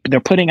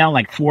they're putting out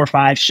like 4 or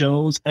 5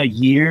 shows a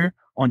year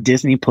on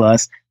Disney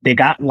Plus. They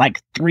got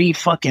like 3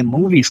 fucking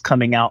movies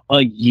coming out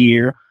a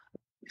year.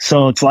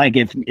 So it's like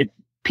if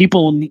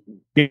people,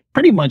 they're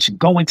pretty much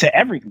going to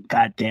every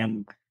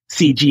goddamn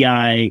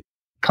CGI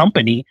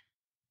company.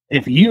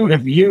 If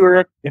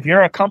you're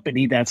a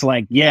company that's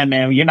like, yeah,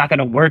 man, you're not going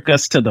to work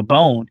us to the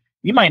bone,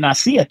 you might not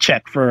see a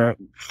check for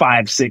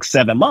 5, 6,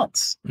 7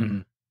 months. Mm-hmm.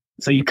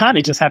 So you kind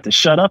of just have to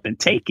shut up and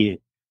take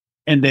it,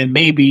 and then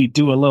maybe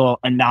do a little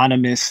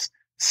anonymous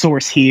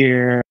source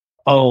here.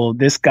 Oh,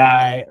 this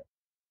guy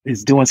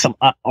is doing some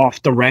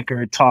off the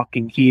record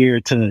talking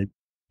here to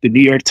the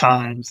New York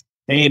Times.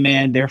 Hey,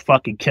 man, they're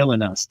fucking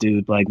killing us,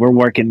 dude. Like, we're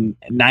working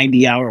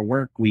 90-hour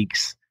work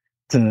weeks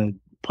to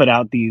put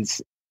out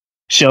these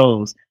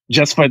shows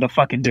just for the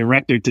fucking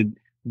director to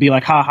be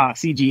like, haha,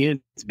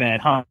 CG is bad,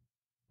 huh?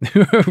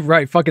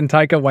 Right, fucking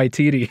Taika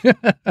Waititi.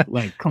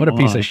 Like, come what a on.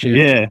 piece of shit.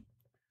 Yeah.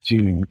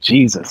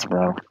 Jesus,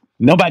 bro.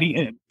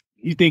 Nobody,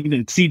 you think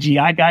the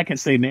CGI guy can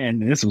say, man,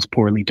 this was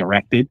poorly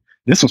directed.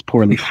 This was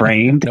poorly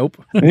framed.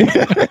 Nope.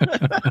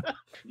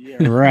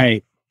 Yeah,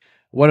 right.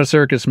 What a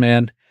circus,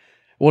 man.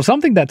 Well,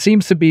 something that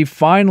seems to be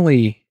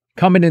finally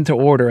coming into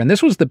order, and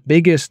this was the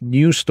biggest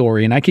news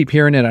story, and I keep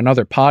hearing it on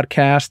other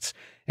podcasts,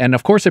 and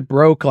of course it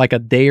broke like a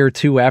day or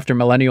 2 after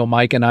Millennial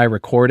Mike and I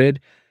recorded,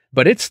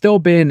 but it's still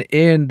been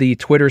in the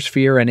Twitter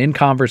sphere and in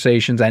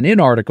conversations and in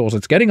articles.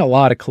 It's getting a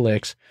lot of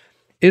clicks.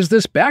 Is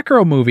this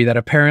Batgirl movie that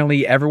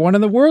apparently everyone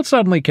in the world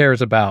suddenly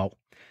cares about.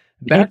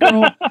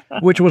 Batgirl,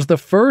 which was the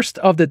first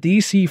of the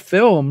DC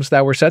films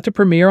that were set to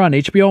premiere on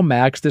HBO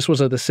Max. This was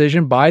a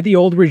decision by the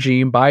old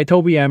regime, by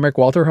Toby Emmerich,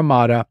 Walter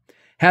Hamada,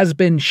 has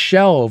been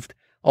shelved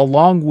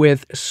along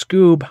with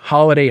Scoob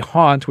Holiday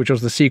Haunt, which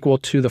was the sequel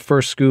to the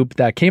first Scoob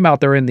that came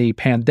out during the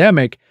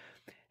pandemic.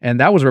 And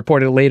that was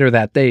reported later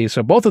that day.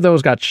 So both of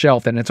those got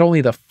shelved, and it's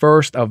only the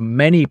first of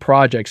many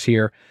projects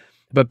here.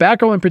 But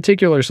Batgirl in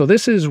particular, so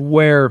this is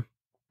where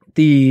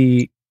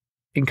the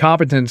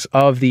incompetence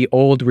of the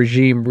old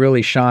regime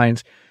really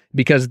shines.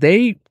 because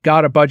they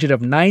got a budget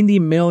of $90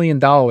 million.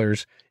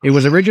 It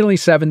was originally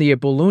 70. It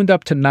ballooned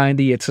up to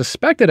 90. It's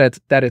suspected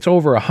that it's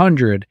over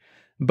 100,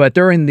 but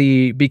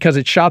because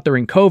it shot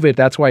during COVID,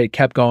 that's why it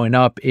kept going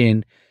up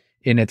in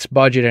its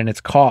budget and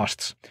its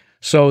costs.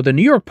 So the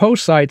New York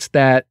Post cites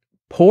that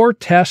poor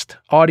test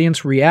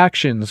audience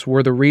reactions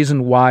were the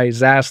reason why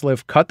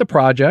Zaslav cut the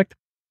project.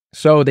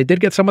 So they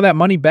did get some of that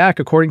money back,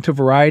 according to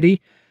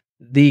Variety.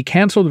 The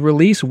canceled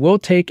release will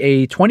take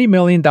a $20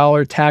 million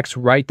tax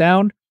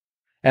write-down,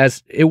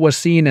 as it was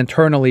seen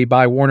internally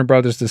by Warner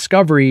Brothers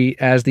Discovery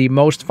as the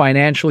most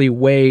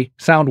financially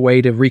sound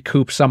way to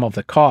recoup some of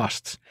the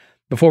costs.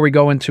 Before we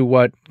go into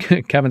what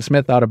Kevin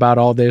Smith thought about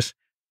all this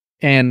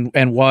and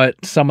what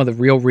some of the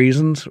real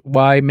reasons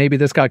why maybe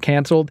this got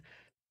canceled,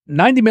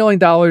 $90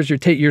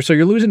 million, so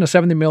you're losing a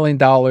 $70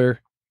 million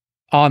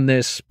on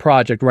this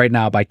project right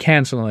now by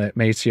canceling it,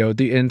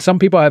 Macio. And some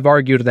people have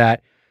argued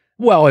that,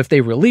 well, if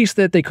they released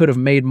it, they could have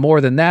made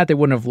more than that. They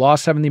wouldn't have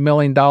lost $70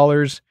 million.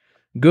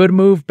 Good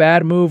move,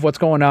 bad move? What's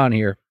going on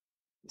here?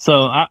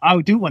 So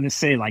I do want to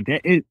say, like,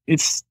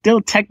 it's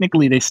still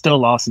technically they still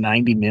lost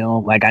 90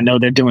 mil. Like, I know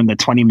they're doing the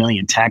 20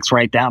 million tax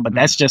write down, but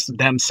that's just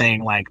them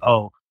saying like,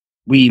 oh,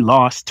 we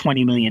lost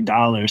 $20 million,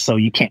 so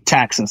you can't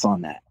tax us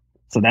on that.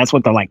 So that's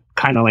what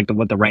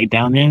what the write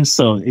down is.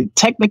 So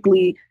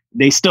technically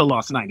they still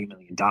lost $90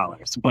 million,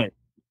 but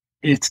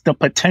it's the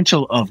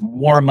potential of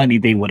more money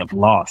they would have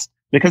lost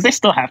because they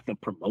still have to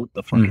promote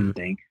the fucking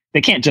thing.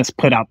 They can't just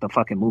put out the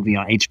fucking movie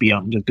on HBO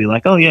and just be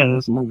like, oh yeah,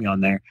 there's a movie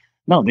on there.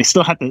 No, they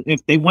still have to,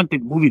 if they want the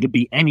movie to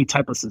be any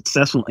type of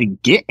successful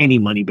and get any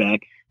money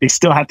back, they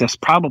still have to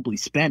probably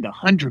spend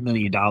 $100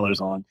 million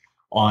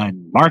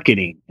on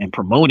marketing and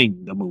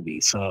promoting the movie.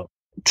 So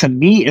to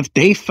me, if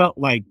they felt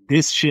like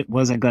this shit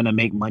wasn't going to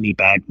make money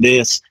back,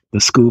 the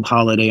Scoob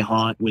Holiday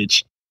Haunt,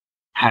 which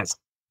has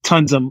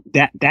tons of,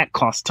 that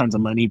costs tons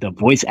of money, the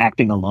voice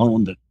acting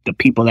alone, the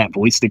people that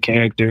voice the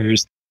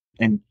characters,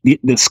 and the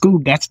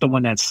Scoob, that's the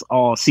one that's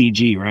all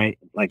CG, right?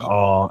 Like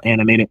all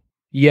animated.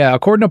 Yeah,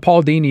 according to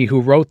Paul Dini,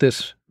 who wrote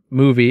this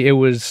movie, it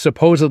was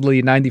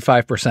supposedly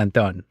 95%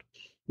 done.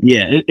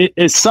 Yeah,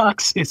 it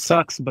sucks. It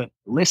sucks, but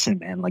listen,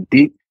 man, like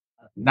the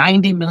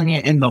 90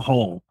 million in the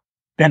hole,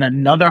 then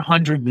another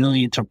 100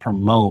 million to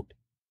promote,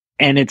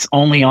 and it's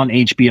only on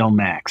HBO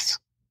Max.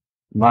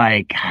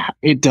 Like,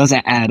 it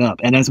doesn't add up.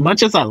 And as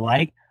much as I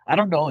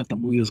don't know if the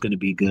movie was going to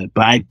be good,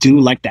 but I do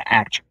like the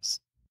actress.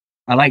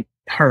 I like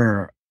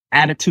her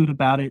attitude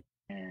about it,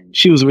 and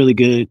she was really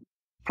good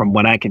from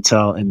what I can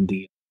tell in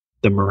the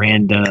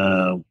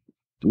Miranda,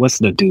 what's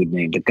the dude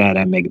name? The guy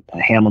that made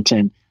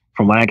Hamilton.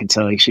 From what I can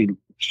tell, she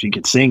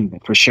could sing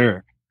for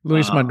sure.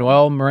 Luis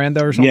Manuel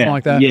Miranda or something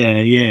like that.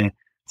 Yeah.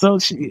 So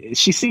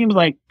she seems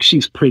like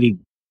she's pretty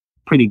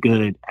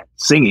good at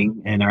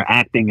singing, and her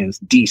acting is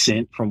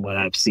decent from what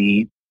I've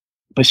seen.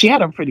 But she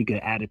had a pretty good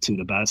attitude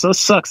about it. So it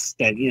sucks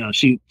that, you know,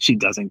 she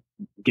doesn't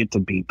get to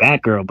be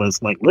Batgirl. But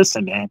it's like,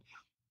 listen, man,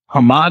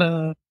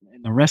 Hamada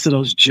and the rest of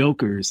those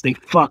jokers, they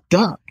fucked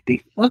up.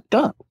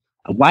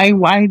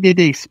 Why did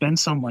they spend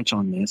so much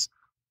on this?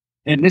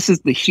 And this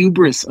is the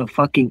hubris of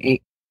fucking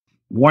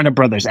Warner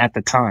Brothers at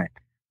the time.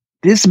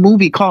 This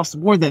movie costs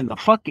more than the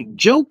fucking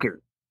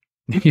Joker.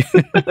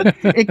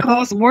 It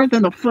costs more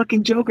than the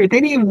fucking Joker. They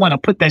didn't even want to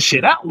put that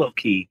shit out low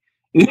key.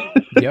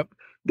 Yep.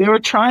 They were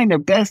trying their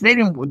best. You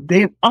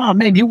can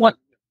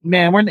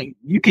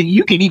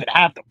even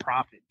have the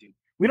profit, dude.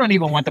 We don't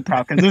even want the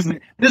profit because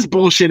this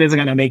bullshit isn't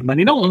gonna make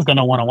money. No one's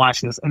gonna want to watch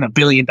this and $1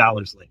 billion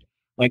later.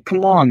 Like,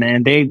 come on,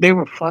 man. They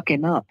were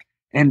fucking up.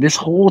 And this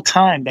whole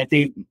time that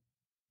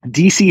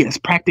DC has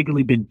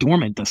practically been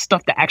dormant, the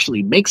stuff that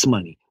actually makes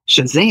money,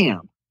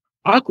 Shazam,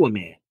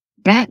 Aquaman,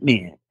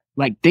 Batman,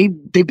 like they've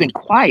been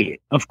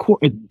quiet. Of course,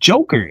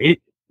 Joker,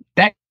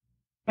 that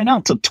went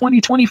out to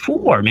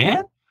 2024,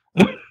 man.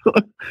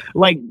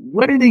 Like,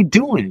 what are they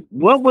doing?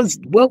 What was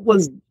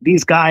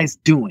these guys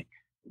doing?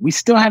 We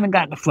still haven't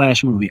gotten a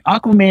Flash movie.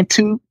 Aquaman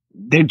 2,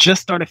 they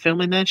just started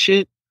filming that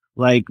shit.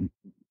 Like,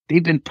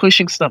 they've been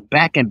pushing stuff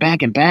back and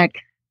back and back,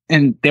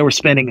 and they were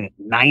spending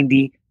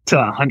 $90 to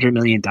 $100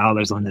 million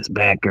on this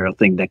Batgirl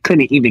thing that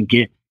couldn't even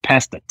get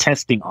past the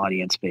testing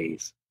audience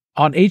phase.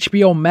 On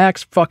HBO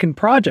Max fucking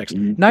projects.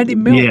 90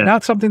 million,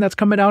 not something that's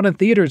coming out in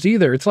theaters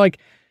either. It's like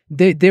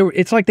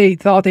it's like they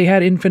thought they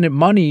had infinite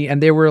money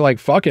and they were like,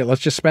 fuck it,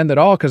 let's just spend it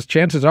all because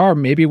chances are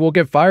maybe we'll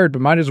get fired,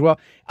 but might as well.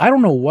 I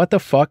don't know what the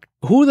fuck.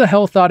 Who the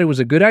hell thought it was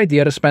a good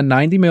idea to spend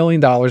 $90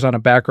 million on a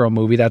Batgirl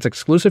movie that's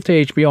exclusive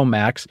to HBO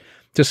Max,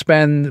 to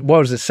spend, what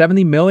was it,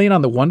 $70 million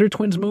on the Wonder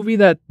Twins movie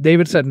that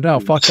David said, no,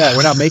 fuck that,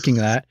 we're not making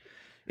that.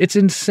 It's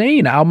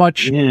insane how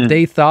much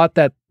they thought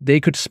that they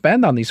could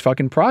spend on these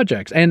fucking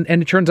projects. And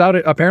it turns out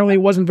apparently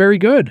it wasn't very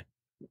good.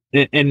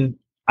 And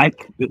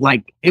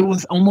it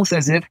was almost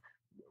as if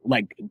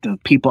like the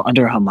people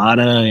under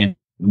Hamada and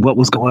what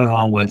was going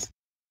on with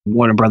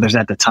Warner Brothers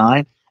at the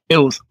time, it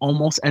was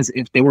almost as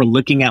if they were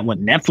looking at what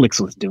Netflix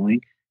was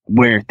doing,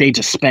 where they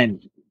just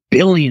spend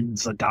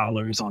billions of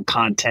dollars on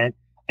content.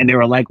 And they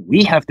were like,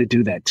 we have to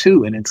do that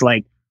too. And it's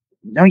like,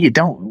 no, you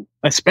don't.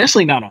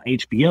 Especially not on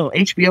HBO.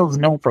 HBO is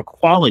known for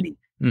quality.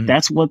 Mhm.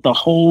 That's what the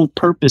whole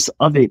purpose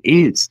of it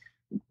is.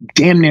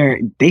 Damn near,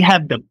 they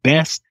have the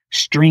best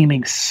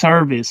streaming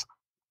service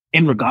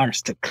in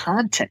regards to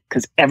content,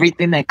 because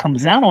everything that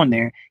comes out on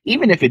there,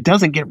 even if it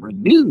doesn't get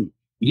renewed,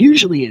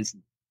 usually is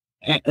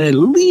at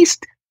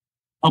least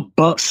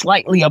above,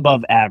 slightly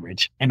above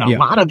average, and a Yeah.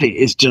 lot of it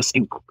is just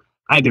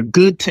either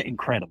good to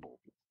incredible.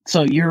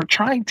 So you're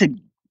trying to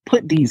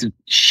put these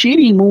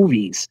shitty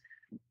movies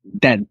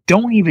that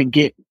don't even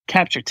get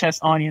capture test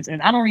audience,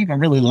 and I don't even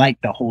really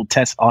like the whole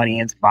test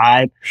audience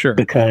vibe, Sure.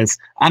 because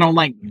I don't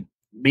like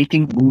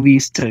making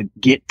movies to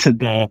get to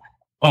the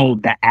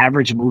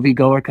average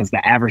moviegoer, because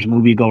the average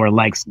moviegoer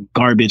likes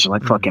garbage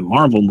like fucking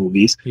Marvel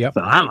movies. Yep.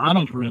 So I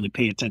don't really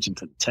pay attention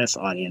to the test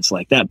audience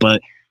like that,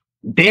 but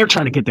they're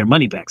trying to get their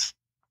money back,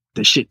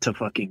 the shit to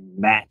fucking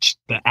match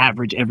the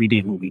average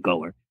everyday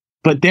moviegoer.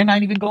 But they're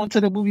not even going to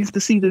the movies to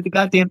see the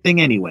goddamn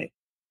thing anyway.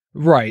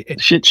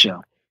 Right. Shit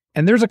show.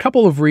 And there's a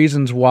couple of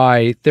reasons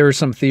why there's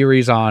some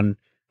theories on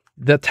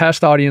the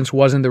test audience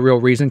wasn't the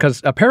real reason,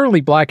 because apparently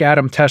Black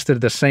Adam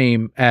tested the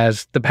same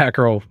as the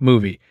Batgirl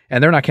movie,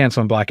 and they're not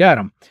canceling Black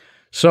Adam.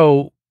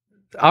 So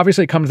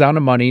obviously it comes down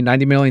to money,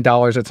 $90 million.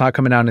 It's not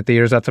coming out in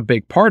theaters. That's a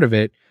big part of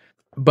it.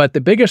 But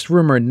the biggest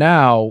rumor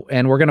now,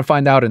 and we're going to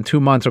find out in 2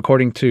 months,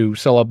 according to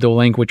Sell Abdul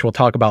Link, which we'll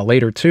talk about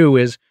later too,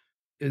 is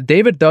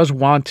David does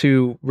want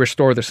to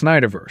restore the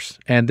Snyderverse.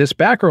 And this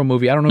Batgirl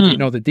movie, I don't know if you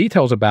know the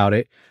details about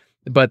it,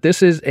 but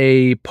this is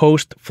a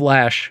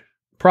post-Flash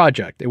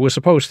project. It was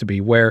supposed to be,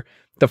 where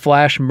the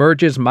Flash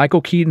merges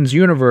Michael Keaton's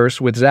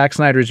universe with Zack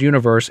Snyder's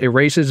universe,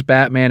 erases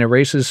Batman,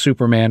 erases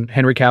Superman,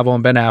 Henry Cavill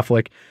and Ben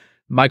Affleck.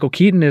 Michael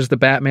Keaton is the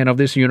Batman of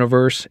this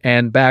universe,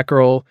 and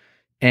Batgirl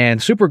and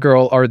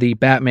Supergirl are the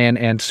Batman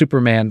and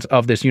Supermans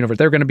of this universe.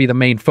 They're going to be the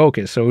main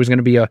focus. So it was going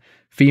to be a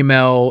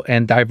female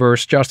and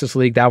diverse Justice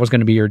League. That was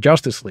going to be your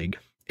Justice League.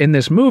 In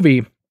this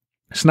movie,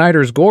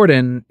 Snyder's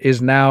Gordon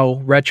is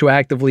now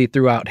retroactively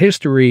throughout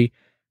history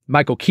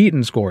Michael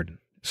Keaton's Gordon.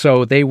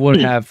 So they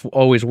would have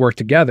always worked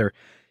together.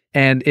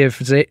 And if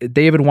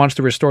David wants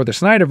to restore the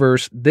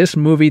Snyderverse, this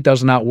movie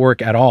does not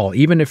work at all.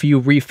 Even if you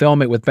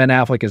refilm it with Ben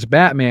Affleck as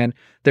Batman,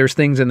 there's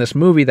things in this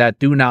movie that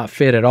do not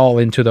fit at all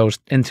into that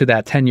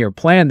 10-year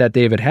plan that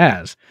David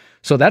has.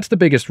 So that's the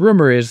biggest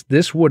rumor, is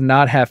this would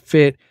not have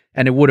fit,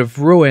 and it would have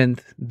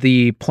ruined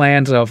the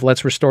plans of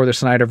let's restore the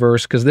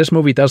Snyderverse, because this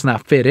movie does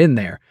not fit in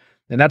there.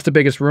 And that's the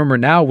biggest rumor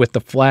now with The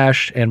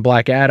Flash and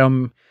Black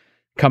Adam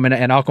coming,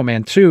 and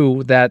Aquaman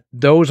 2, that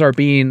those are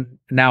being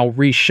now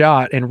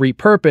reshot and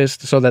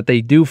repurposed so that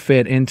they do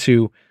fit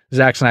into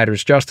Zack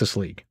Snyder's Justice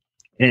League.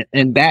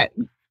 And that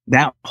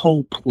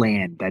whole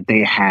plan that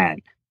they had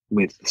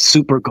with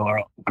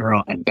Supergirl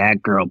and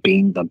Batgirl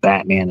being the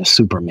Batman and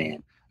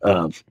Superman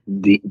of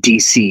the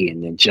DC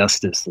and the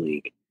Justice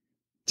League,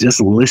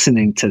 just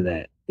listening to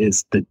that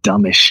is the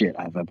dumbest shit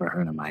I've ever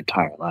heard in my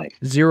entire life.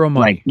 Zero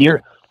money.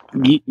 Like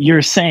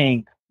you're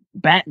saying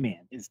Batman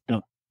is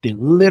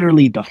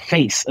literally the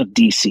face of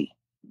DC.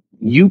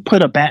 You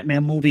put a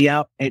Batman movie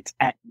out, it's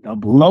at the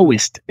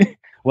lowest.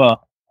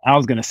 Well, I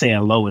was gonna say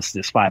at lowest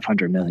is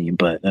 500 million,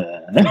 but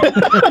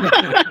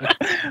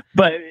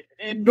but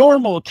in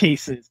normal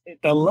cases,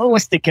 the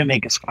lowest it can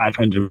make is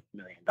 $500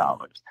 million.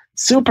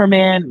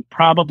 Superman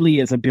probably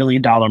is $1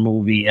 billion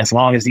movie as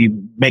long as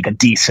you make a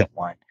decent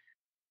one.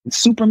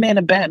 Superman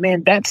and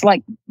Batman, that's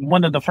like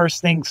one of the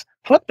first things.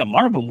 Fuck the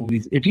Marvel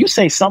movies. If you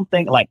say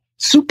something like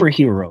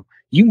superhero,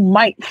 you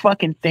might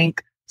fucking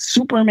think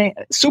Superman,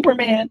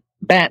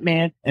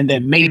 Batman, and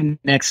then maybe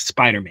next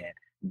Spider-Man.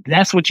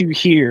 That's what you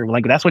hear.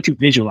 Like, that's what you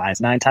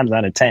visualize 9 times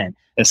out of 10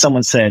 if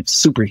someone said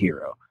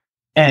superhero.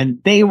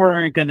 And they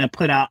weren't going to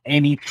put out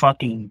any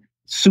fucking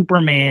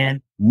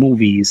Superman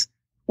movies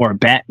or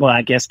well,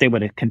 I guess they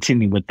would have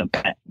continued with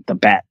the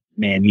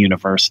Batman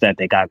universe that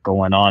they got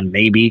going on.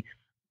 Maybe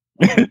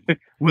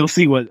we'll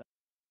see what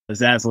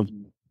Zaslav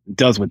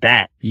does with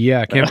that.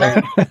 Yeah, I can't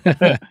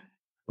wait.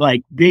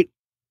 Like,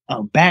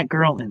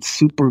 Batgirl and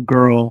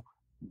Supergirl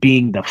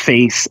being the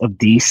face of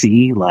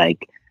DC,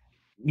 like,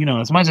 you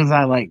know, as much as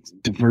I like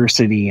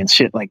diversity and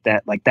shit like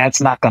that, like, that's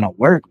not gonna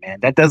work, man.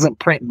 That doesn't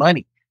print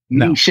money.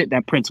 You need shit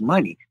that prints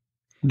money.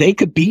 They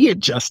could be a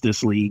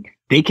Justice League.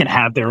 They can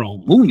have their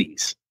own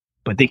movies,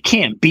 but they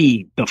can't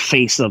be the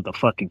face of the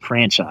fucking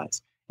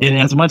franchise. And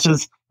as much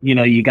as, you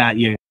know, you got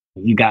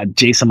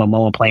Jason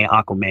Momoa playing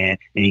Aquaman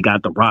and you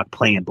got The Rock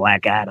playing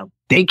Black Adam,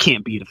 they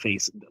can't be the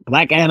face.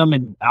 Black Adam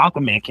and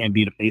Aquaman can't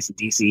be the face of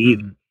DC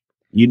either.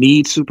 You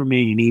need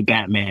Superman, you need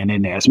Batman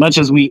in there. As much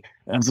as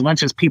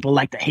people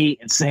like to hate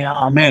and say,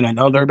 oh man,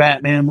 another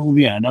Batman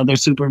movie, another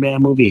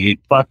Superman movie, it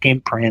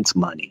fucking prints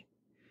money.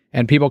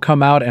 And people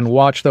come out and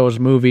watch those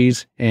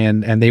movies,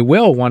 and they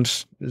will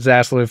once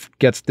Zaslav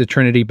gets the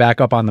Trinity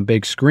back up on the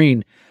big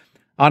screen.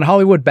 On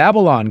Hollywood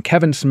Babylon,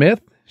 Kevin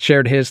Smith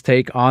shared his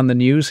take on the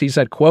news. He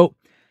said, quote,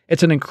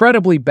 "It's an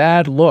incredibly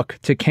bad look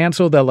to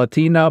cancel the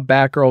Latina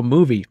Batgirl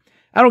movie.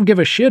 I don't give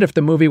a shit if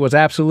the movie was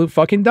absolute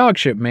fucking dog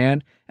shit,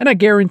 man. And I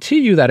guarantee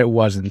you that it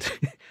wasn't.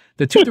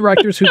 The two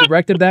directors who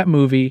directed that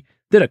movie,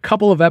 Did a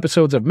couple of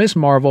episodes of Miss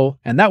Marvel,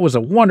 and that was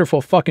a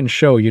wonderful fucking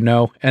show, you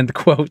know. End the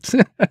quotes.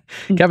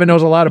 Kevin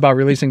knows a lot about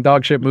releasing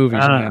dog shit movies,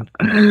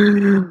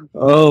 man.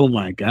 Oh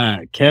my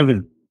God,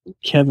 Kevin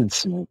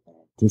Smith,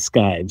 this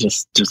guy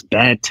just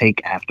bad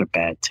take after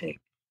bad take.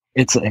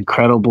 It's an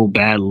incredible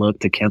bad look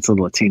to cancel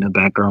the Latina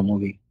Batgirl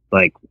movie.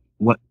 Like,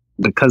 what?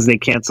 Because they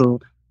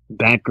canceled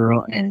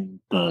Batgirl and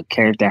the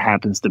character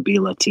happens to be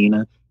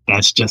Latina,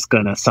 that's just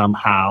gonna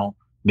somehow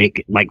make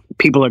it like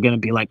people are gonna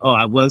be like, oh,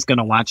 I was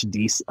gonna watch a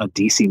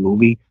DC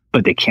movie,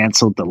 but they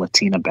canceled the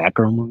Latina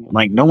Batgirl movie.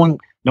 Like, no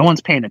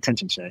one's paying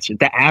attention to that shit.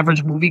 The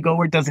average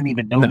moviegoer doesn't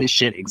even know this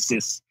shit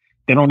exists.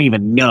 They don't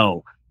even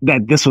know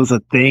that this was a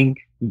thing.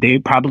 They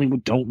probably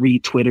don't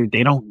read Twitter.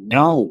 They don't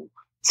know.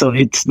 So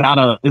it's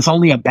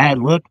only a bad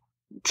look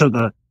to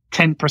the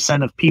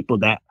 10% of people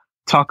that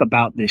talk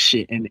about this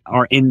shit and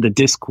are in the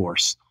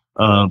discourse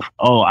of,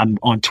 oh, I'm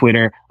on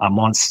Twitter, I'm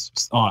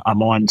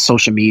on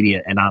social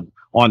media, and I'm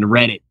on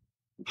Reddit,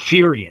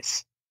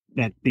 furious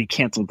that they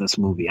canceled this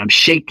movie. I'm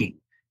shaking.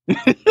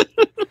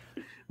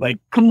 Like,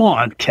 come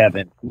on,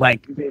 Kevin.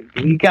 Like,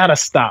 you gotta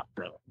stop,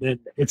 bro.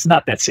 It's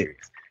not that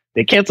serious.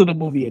 They canceled the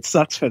movie. It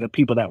sucks for the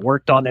people that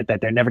worked on it,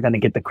 that they're never going to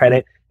get the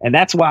credit. And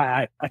that's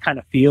why I kind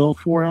of feel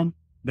for them,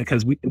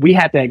 because we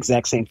had the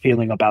exact same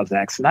feeling about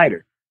Zack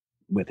Snyder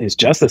with his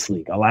Justice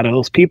League. A lot of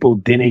those people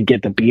didn't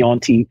get to be on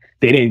TV.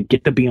 They didn't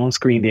get to be on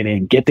screen. They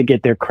didn't get to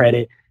get their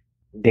credit.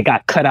 They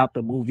got cut out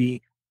the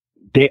movie.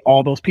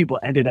 All those people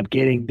ended up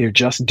getting their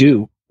just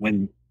due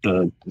when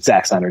the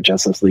Zack Snyder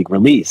Justice League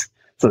released.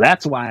 So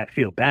that's why I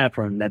feel bad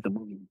for him that the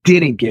movie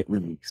didn't get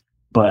released.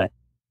 But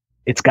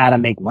it's got to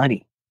make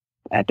money.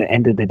 At the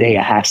end of the day,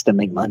 it has to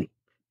make money.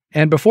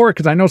 And before,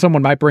 because I know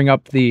someone might bring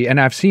up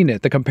and I've seen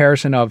it, the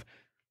comparison of,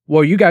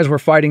 well, you guys were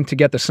fighting to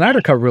get the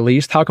Snyder Cut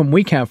released. How come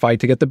we can't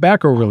fight to get the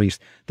Batgirl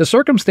released? The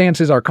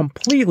circumstances are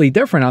completely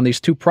different on these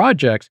two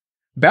projects.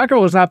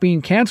 Batgirl is not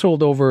being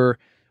canceled over,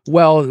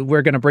 well,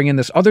 we're going to bring in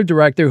this other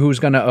director who's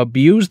going to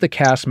abuse the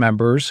cast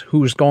members,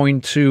 who's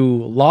going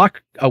to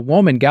lock a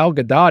woman, Gal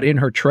Gadot, in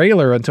her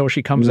trailer until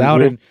she comes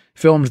out and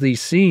films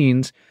these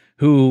scenes,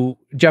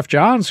 Jeff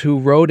Johns, who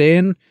wrote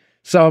in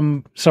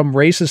some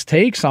racist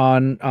takes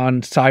on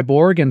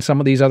Cyborg and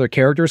some of these other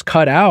characters,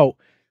 cut out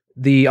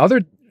the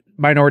other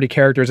minority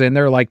characters in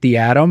there, like the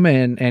Atom,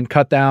 and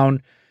cut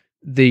down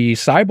the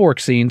Cyborg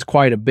scenes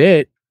quite a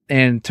bit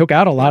and took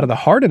out a lot of the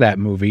heart of that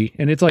movie.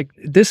 And it's like,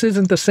 this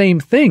isn't the same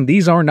thing.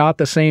 These are not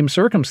the same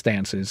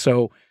circumstances.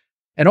 So,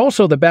 and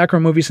also the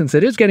Batgirl movie, since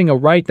it is getting a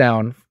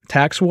write-down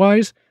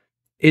tax-wise,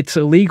 it's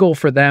illegal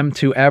for them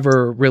to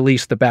ever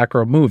release the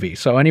Batgirl movie.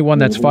 So anyone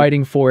that's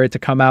fighting for it to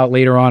come out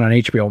later on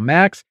HBO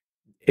Max,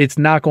 it's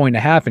not going to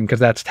happen because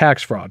that's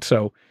tax fraud.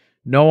 So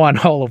no on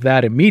all of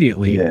that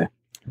immediately. Yeah.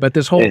 But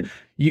this whole,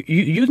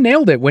 you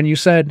nailed it when you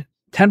said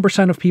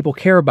 10% of people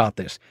care about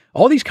this.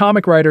 All these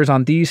comic writers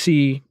on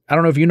DC, I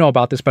don't know if you know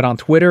about this, but on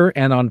Twitter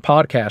and on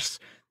podcasts,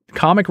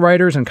 comic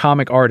writers and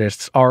comic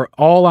artists are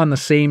all on the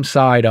same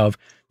side of,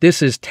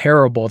 this is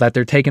terrible that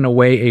they're taking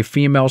away a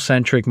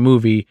female-centric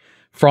movie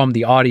from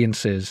the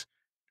audiences.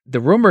 The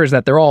rumor is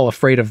that they're all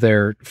afraid of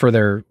their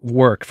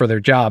work, for their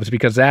jobs,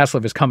 because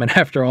Zaslav is coming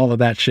after all of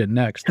that shit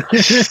next.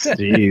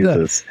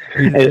 Jesus.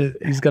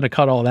 He's going to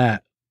cut all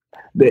that.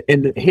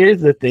 And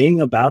here's the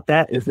thing about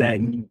that is that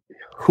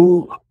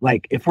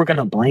if we're going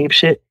to blame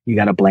shit, you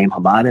got to blame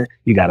Hamada.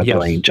 You got to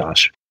blame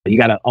Josh. You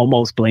got to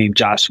almost blame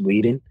Josh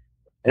Whedon.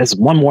 There's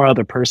one more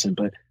other person,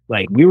 but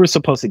like, we were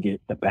supposed to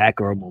get the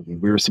Batgirl movie.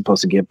 We were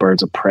supposed to get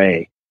Birds of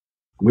Prey.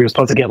 We were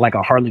supposed to get like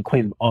a Harley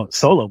Quinn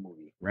solo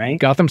movie, right?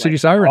 Gotham City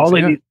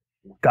Sirens.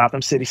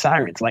 Gotham City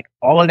Sirens. Like,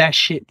 all of that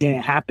shit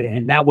didn't happen.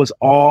 And that was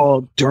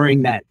all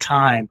during that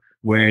time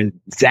where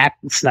Zack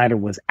Snyder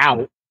was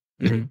out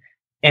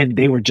and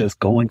they were just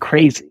going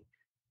crazy.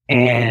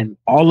 And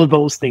all of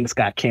those things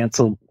got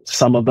canceled.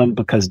 Some of them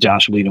because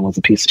Josh Whedon was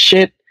a piece of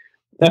shit.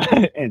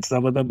 And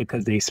some of them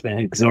because they spent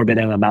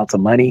exorbitant amounts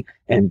of money.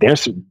 And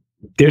there's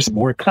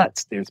more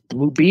cuts. There's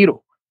Blue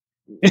Beetle.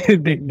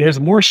 There's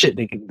more shit.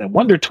 The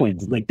Wonder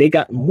Twins, like, they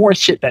got more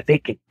shit that they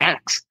can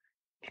axe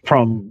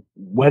from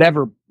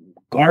whatever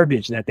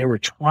garbage that they were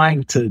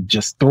trying to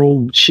just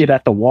throw shit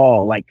at the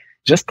wall. Like,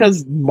 just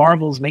because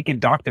Marvel's making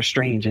Doctor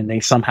Strange and they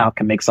somehow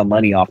can make some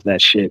money off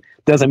that shit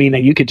doesn't mean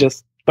that you could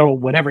just throw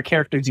whatever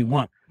characters you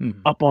want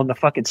up on the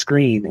fucking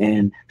screen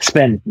and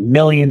spend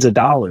millions of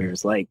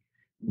dollars. Like,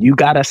 you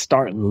gotta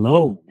start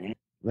low, man.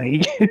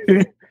 Like,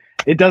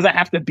 it doesn't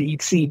have to be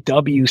CW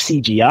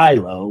CGI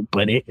low,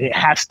 but it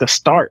has to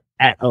start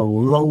at a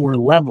lower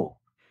level.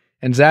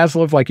 And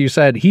Zaslav, like you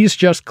said, he's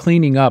just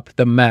cleaning up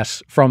the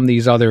mess from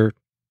these other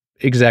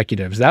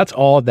executives. That's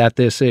all that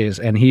this is.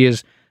 And he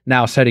is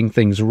now setting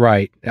things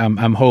right.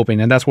 I'm hoping.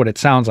 And that's what it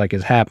sounds like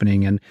is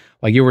happening. And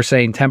like you were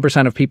saying,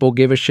 10% of people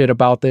give a shit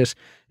about this.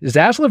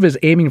 Zaslav is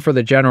aiming for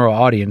the general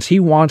audience. He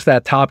wants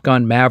that Top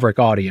Gun Maverick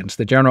audience,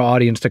 the general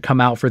audience, to come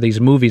out for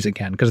these movies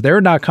again, because they're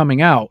not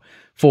coming out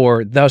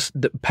for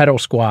the Pedal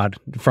Squad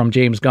from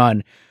James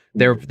Gunn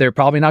They're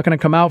probably not going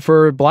to come out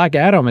for Black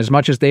Adam. As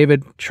much as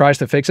David tries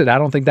to fix it, I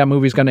don't think that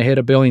movie's going to hit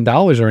 $1 billion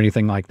or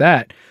anything like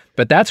that.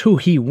 But that's who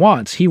he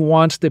wants. He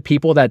wants the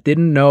people that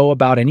didn't know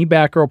about any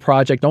Batgirl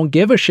project, don't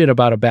give a shit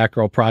about a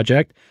Batgirl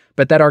project,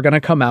 but that are going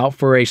to come out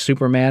for a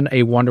Superman,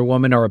 a Wonder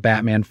Woman, or a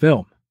Batman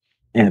film.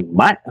 And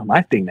my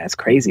thing that's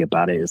crazy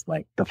about it is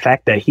like the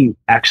fact that he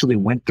actually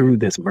went through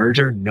this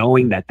merger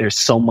knowing that there's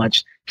so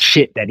much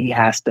shit that he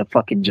has to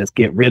fucking just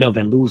get rid of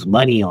and lose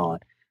money on,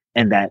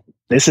 and that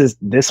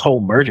this whole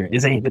merger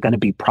isn't even going to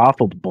be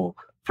profitable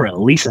for at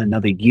least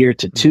another year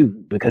to two,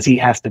 because he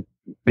has to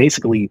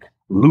basically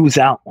lose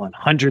out on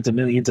hundreds of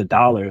millions of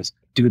dollars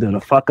due to the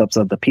fuck ups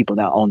of the people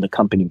that own the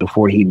company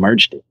before he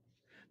merged it.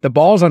 The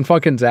ball's on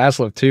fucking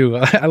Zaslav too.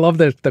 I love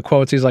the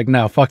quotes. He's like,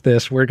 no, fuck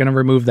this. We're going to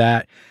remove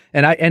that.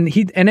 And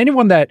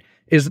anyone that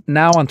is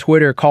now on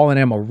Twitter calling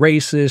him a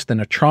racist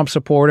and a Trump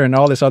supporter and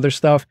all this other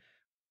stuff,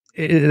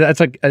 that's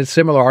like a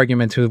similar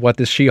argument to what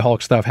this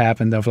She-Hulk stuff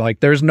happened of like,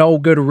 there's no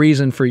good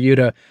reason for you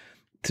to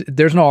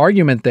there's no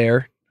argument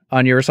there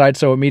on your side.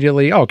 So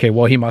immediately, okay,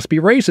 well, he must be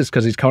racist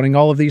because he's cutting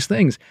all of these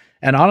things.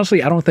 And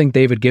honestly, I don't think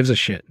David gives a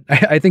shit.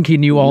 I think he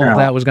knew all of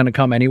that was going to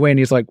come anyway. And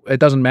he's like, it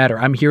doesn't matter.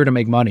 I'm here to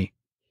make money.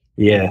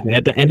 Yeah.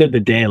 At the end of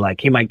the day,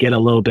 like he might get a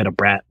little bit of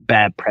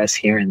bad press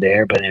here and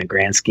there, but in the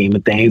grand scheme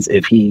of things,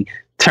 if he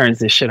turns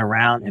this shit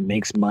around and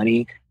makes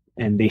money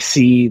and they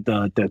see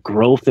the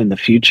growth in the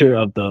future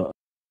of the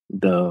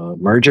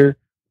merger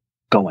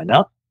going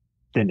up,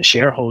 then the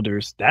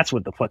shareholders, that's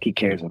what the fuck he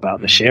cares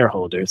about. The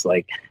shareholders,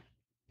 like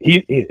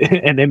he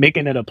and they're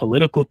making it a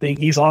political thing.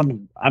 He's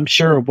on, I'm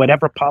sure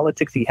whatever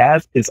politics he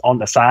has is on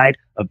the side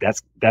of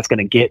that's going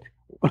to get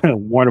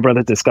Warner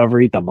Brothers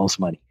Discovery the most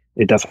money.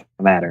 It doesn't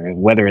matter.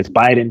 And whether it's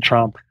Biden,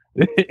 Trump,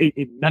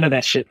 none of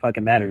that shit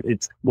fucking matters.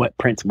 It's what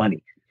prints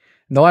money.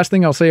 And the last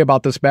thing I'll say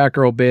about this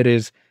Batgirl bit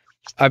is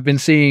I've been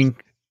seeing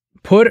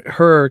put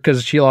her,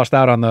 because she lost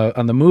out on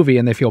the movie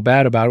and they feel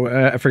bad about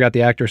it. I forgot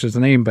the actress's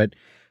name, but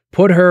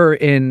put her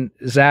in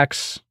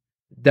Zack's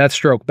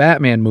Deathstroke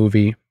Batman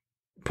movie,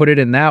 put it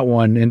in that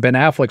one, in Ben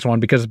Affleck's one,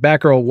 because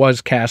Batgirl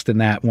was cast in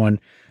that one.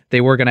 They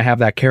were going to have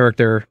that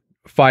character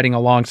fighting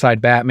alongside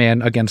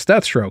Batman against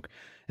Deathstroke.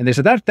 And they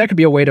said that could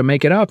be a way to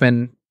make it up.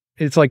 And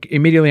it's like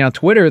immediately on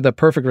Twitter, the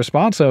perfect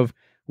response of,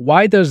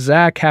 why does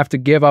Zack have to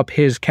give up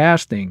his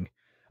casting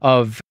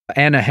of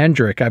Anna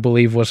Kendrick, I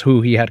believe was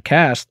who he had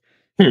cast,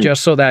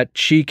 just so that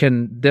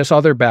this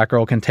other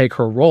Batgirl can take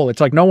her role?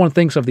 It's like no one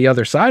thinks of the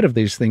other side of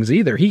these things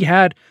either. He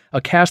had a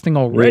casting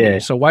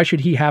already, so why should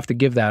he have to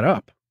give that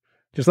up?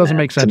 Just doesn't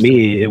make sense. To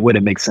me, it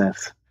wouldn't make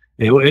sense.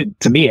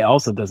 To me, it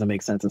also doesn't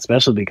make sense,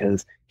 especially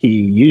because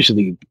he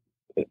usually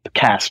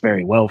casts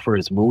very well for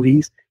his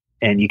movies,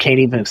 and you can't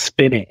even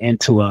spin it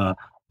into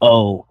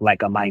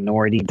like a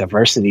minority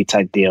diversity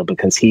type deal,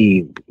 because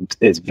he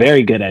is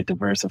very good at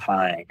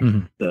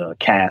diversifying the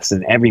cast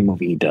in every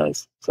movie he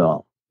does.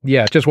 So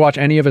yeah, just watch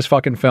any of his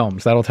fucking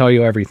films. That'll tell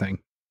you everything.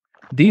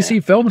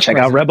 DC Films. Check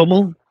out Rebel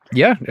Moon.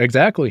 Yeah,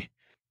 exactly.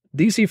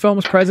 DC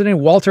Films president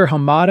Walter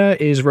Hamada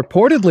is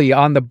reportedly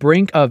on the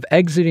brink of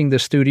exiting the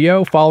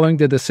studio following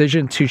the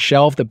decision to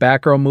shelve the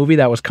Batgirl movie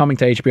that was coming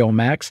to HBO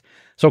Max.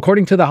 So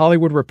according to The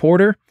Hollywood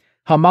Reporter,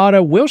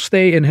 Hamada will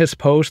stay in his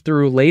post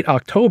through late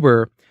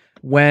October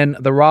when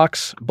The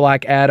Rock's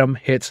Black Adam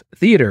hits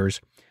theaters.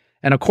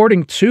 And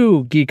according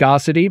to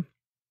Geekosity,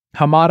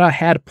 Hamada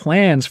had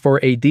plans for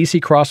a DC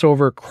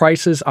crossover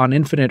Crisis on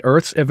Infinite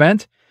Earths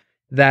event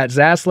that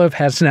Zaslav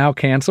has now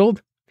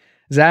canceled.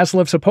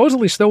 Zaslav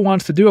supposedly still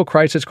wants to do a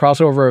Crisis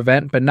crossover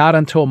event, but not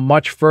until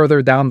much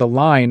further down the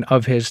line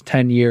of his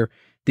 10-year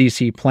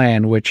DC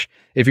plan, which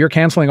if you're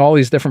canceling all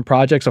these different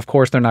projects, of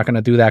course, they're not going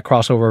to do that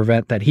crossover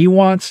event that he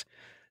wants.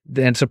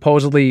 Then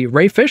supposedly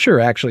Ray Fisher,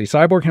 actually,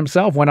 Cyborg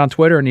himself, went on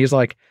Twitter and he's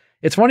like,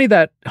 it's funny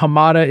that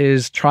Hamada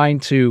is trying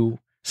to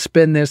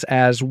spin this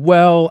as,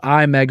 well,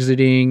 I'm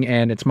exiting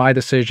and it's my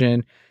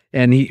decision.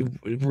 And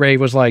Ray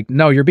was like,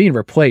 no, you're being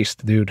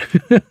replaced, dude.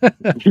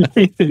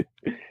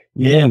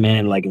 Yeah,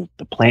 man, like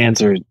the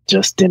plans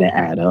just didn't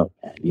add up.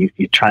 You're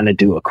trying to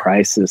do a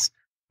Crisis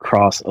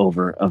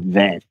crossover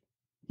event.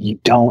 You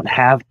don't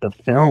have the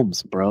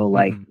films, bro.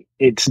 Like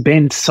it's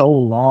been so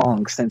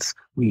long since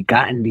we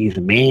gotten these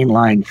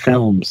mainline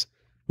films.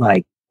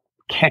 Like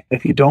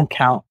if you don't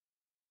count,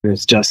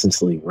 there's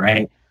Justice League,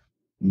 right?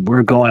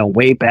 We're going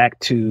way back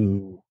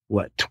to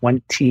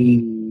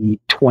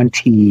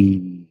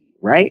 2020,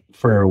 right?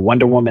 For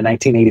Wonder Woman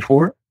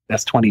 1984.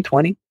 That's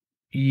 2020.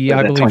 Yeah,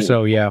 I believe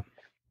so. Yeah.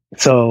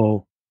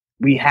 So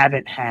we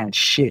haven't had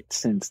shit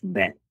since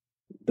then.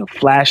 The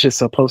Flash is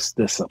supposed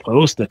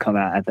to come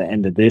out at the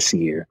end of this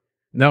year.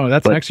 No,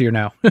 that's next year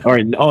now. Yeah,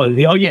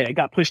 it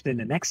got pushed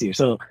into next year.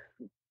 So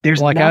there's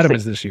Black Adam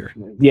is this year.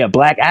 Yeah,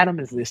 Black Adam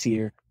is this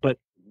year, but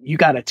you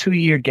got a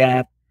 2-year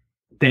gap.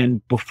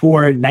 Then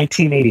before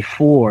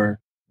 1984,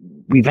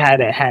 we've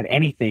had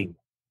anything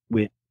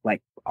with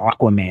like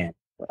Aquaman.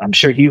 I'm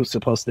sure he was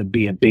supposed to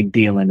be a big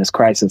deal in this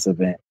Crisis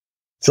event.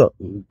 So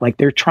like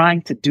they're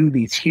trying to do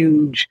these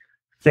huge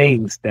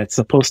things that's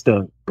supposed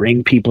to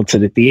bring people to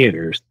the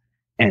theaters.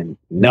 And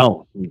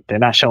no, they're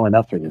not showing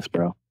up for this,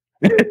 bro.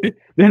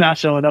 They're not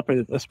showing up,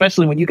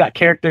 especially when you got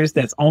characters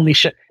that's only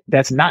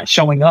that's not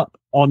showing up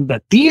on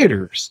the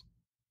theaters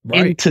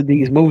into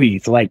these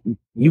movies. Like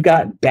you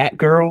got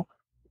Batgirl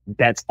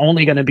that's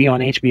only going to be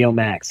on HBO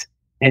Max,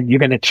 and you're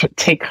going to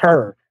take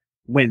her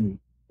when,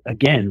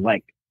 again,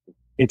 like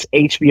it's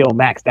HBO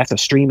Max. That's a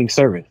streaming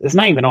service. It's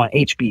not even on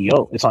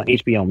HBO. It's on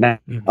HBO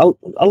Max.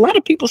 A lot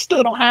of people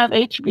still don't have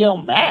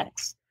HBO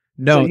Max.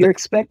 No, so you're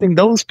expecting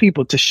those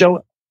people to show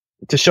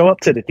up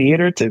to the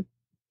theater to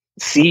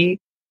see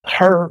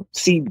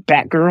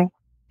Batgirl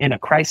in a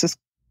crisis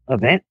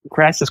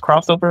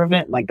crossover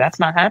event. Like that's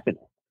not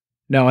happening.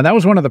 No, and that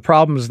was one of the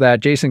problems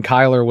that Jason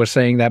Kyler was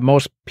saying, that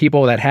most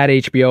people that had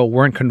HBO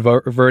weren't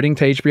converting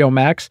to HBO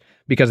Max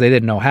because they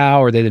didn't know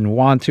how, or they didn't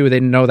want to. They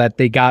didn't know that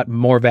they got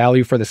more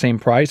value for the same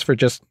price for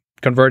just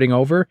converting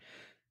over.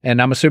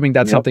 And I'm assuming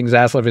that's something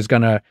Zaslav is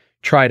going to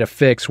try to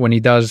fix when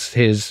he does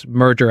his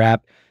merger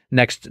app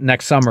next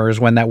summer, is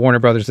when that Warner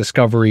Brothers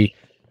Discovery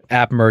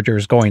app merger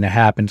is going to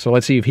happen. So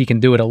let's see if he can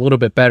do it a little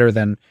bit better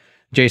than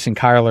Jason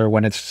Kyler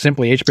when it's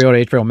simply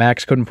HBO to HBO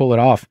Max. Couldn't pull it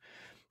off.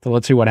 So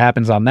let's see what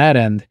happens on that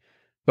end.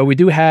 But we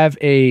do have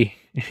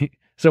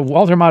so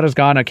Walter Hamada's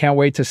gone. I can't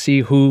wait to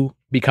see who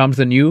becomes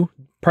the new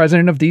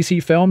president of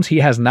DC Films. He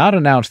has not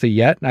announced it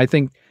yet. I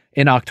think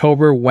in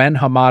October, when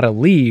Hamada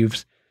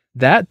leaves,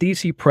 that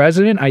DC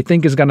president, I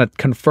think, is going to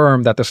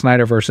confirm that the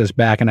Snyderverse is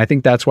back. And I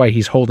think that's why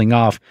he's holding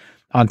off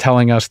on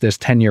telling us this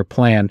 10-year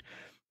plan.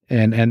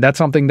 And that's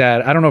something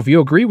that, I don't know if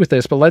you agree with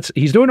this, but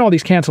he's doing all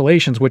these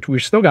cancellations, which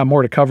we've still got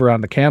more to cover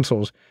on the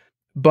cancels.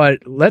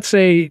 But let's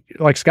say,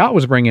 like Scott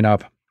was bringing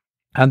up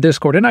on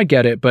Discord, and I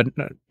get it, but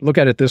look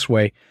at it this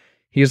way.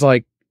 He's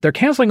like, they're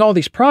canceling all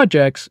these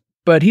projects,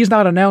 but he's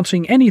not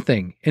announcing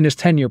anything in his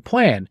 10-year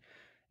plan.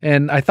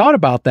 And I thought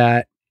about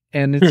that,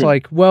 and it's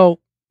like, well,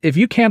 if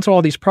you cancel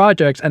all these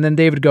projects and then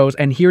David goes,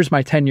 and here's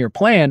my 10-year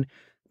plan,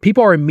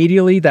 people are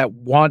immediately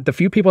the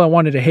few people that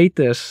wanted to hate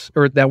this,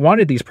 or that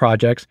wanted these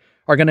projects,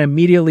 are going to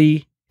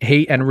immediately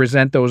hate and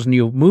resent those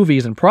new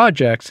movies and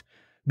projects,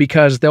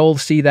 because they'll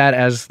see that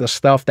as the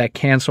stuff that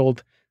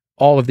canceled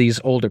all of these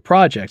older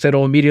projects.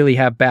 It'll immediately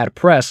have bad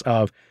press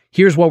of,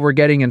 here's what we're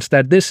getting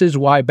instead. This is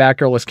why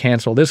Batgirl is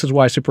canceled. This is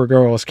why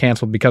Supergirl is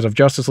canceled, because of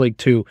Justice League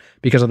 2,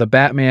 because of the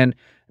Batman,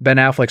 Ben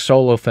Affleck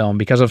solo film,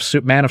 because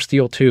of Man of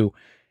Steel 2.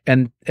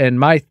 And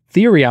my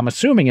theory, I'm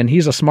assuming, and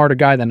he's a smarter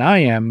guy than I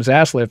am,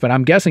 Zaslav, but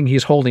I'm guessing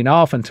he's holding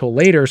off until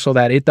later so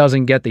that it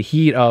doesn't get the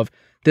heat of,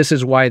 this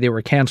is why they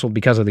were canceled,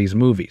 because of these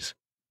movies.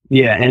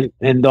 Yeah,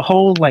 and the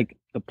whole, like,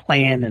 the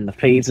plan and the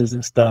phases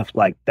and stuff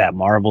like that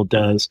Marvel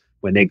does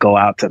when they go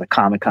out to the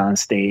Comic-Con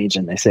stage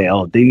and they say,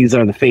 oh, these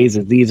are the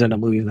phases, these are the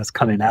movies that's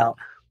coming out.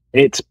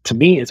 To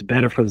me, it's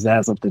better for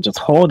Zaslav to just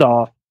hold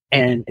off.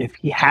 And if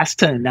he has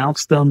to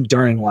announce them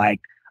during,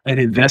 like, an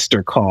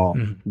investor call,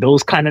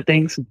 those kind of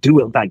things, do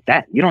it like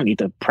that. You don't need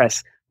to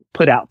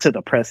put out to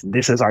the press,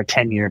 this is our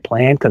 10-year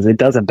plan, because it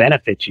doesn't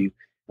benefit you.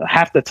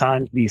 Half the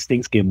time, these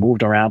things get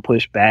moved around,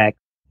 pushed back,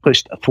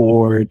 pushed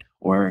forward,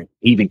 or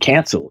even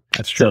canceled.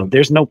 That's true. So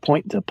there's no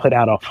point to put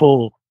out a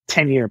full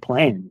 10-year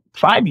plan.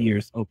 5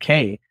 years,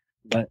 okay,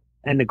 but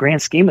in the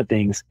grand scheme of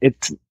things,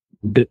 it's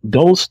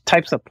those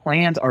types of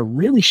plans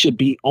should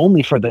be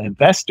only for the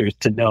investors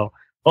to know,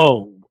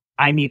 oh,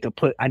 I need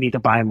to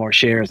buy more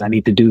shares. I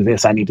need to do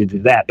this. I need to do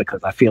that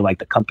because I feel like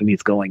the company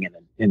is going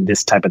in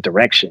this type of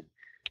direction.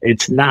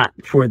 It's not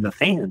for the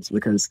fans,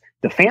 because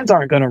the fans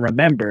aren't going to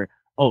remember,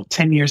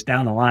 10 years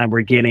down the line,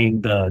 we're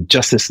getting the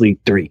Justice League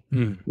 3.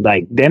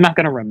 Like, they're not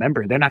going to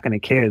remember. They're not going to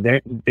care.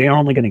 They're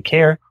only going to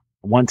care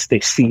once they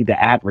see the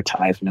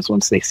advertisements,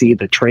 once they see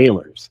the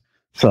trailers.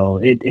 So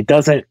it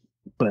doesn't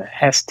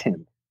behest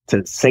him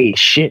to say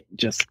shit.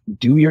 Just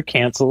do your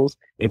cancels.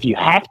 If you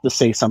have to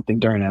say something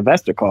during an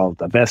investor call,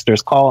 the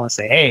investors call and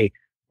say, hey,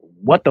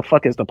 what the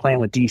fuck is the plan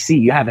with DC?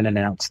 You haven't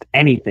announced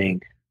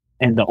anything.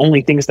 And the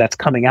only things that's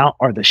coming out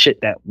are the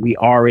shit that we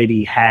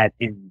already had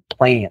in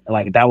plan.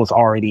 Like, that was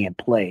already in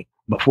play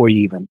before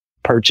you even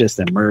purchased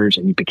and merged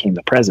and you became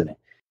the president.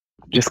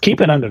 Just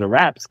keep it under the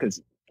wraps,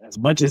 because as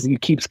much as he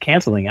keeps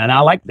canceling, and I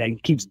like that he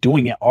keeps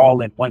doing it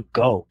all in one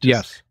go.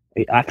 Yes.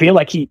 I feel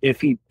like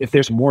if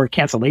there's more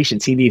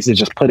cancellations, he needs to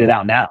just put it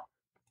out now.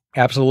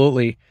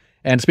 Absolutely.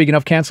 And speaking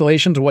of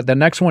cancellations, what the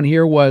next one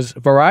here was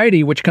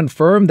Variety, which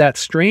confirmed that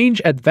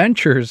Strange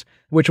Adventures,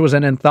 which was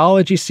an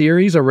anthology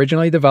series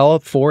originally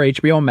developed for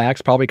HBO Max,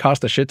 probably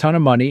cost a shit ton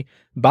of money,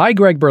 by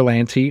Greg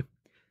Berlanti,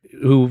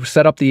 who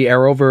set up the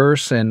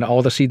Arrowverse and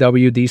all the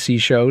CW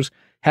DC shows,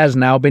 has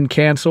now been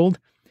canceled.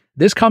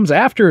 This comes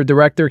after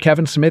director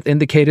Kevin Smith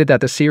indicated that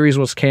the series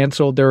was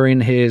canceled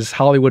during his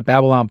Hollywood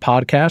Babylon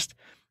podcast,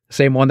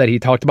 same one that he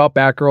talked about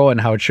Batgirl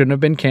and how it shouldn't have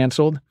been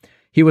canceled.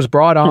 He was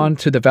brought on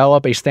to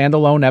develop a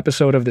standalone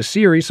episode of the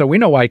series, so we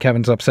know why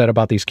Kevin's upset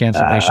about these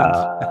cancellations.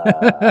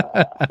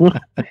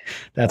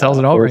 That tells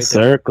it all right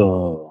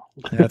circle.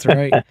 That's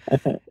right.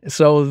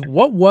 So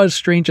what was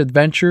Strange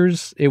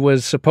Adventures? It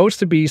was supposed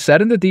to be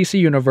set in the DC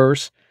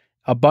universe,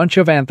 a bunch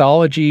of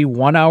anthology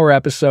 1-hour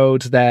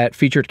episodes that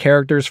featured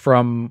characters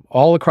from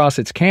all across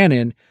its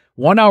canon,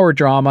 1-hour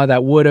drama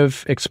that would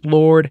have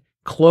explored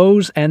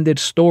close-ended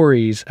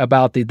stories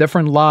about the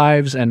different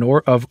lives and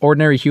of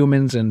ordinary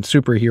humans and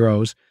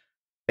superheroes.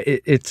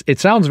 It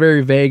sounds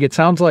very vague. It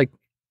sounds like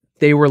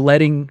they were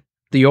letting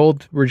the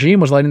old regime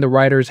was letting the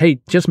writers, hey,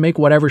 just make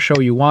whatever show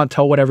you want,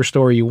 tell whatever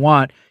story you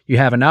want. You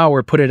have an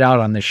hour, put it out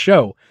on this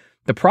show.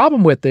 The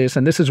problem with this,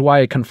 and this is why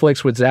it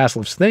conflicts with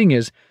Zaslav's thing,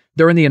 is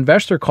during the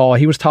investor call,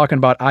 he was talking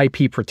about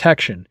IP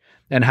protection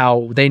and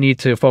how they need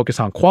to focus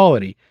on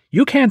quality.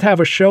 You can't have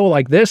a show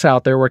like this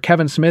out there where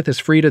Kevin Smith is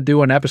free to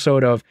do an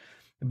episode of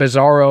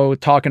Bizarro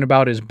talking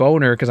about his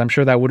boner, because I'm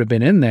sure that would have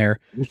been in there,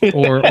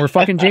 or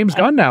fucking James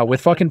Gunn now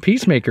with fucking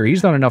Peacemaker.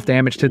 He's done enough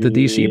damage to the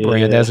DC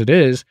brand as it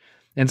is.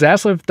 And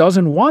Zaslav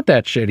doesn't want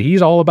that shit.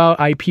 He's all about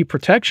IP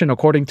protection,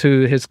 according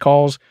to his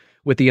calls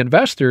with the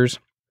investors.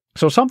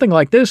 So something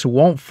like this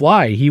won't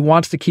fly. He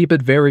wants to keep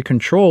it very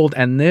controlled,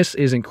 and this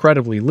is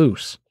incredibly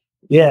loose.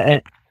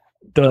 Yeah, and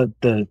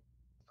the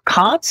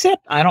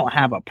concept I don't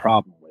have a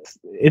problem with.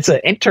 It's an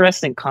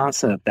interesting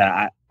concept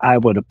that I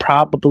would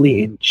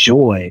probably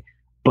enjoy,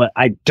 but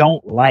I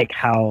don't like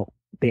how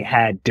they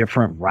had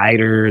different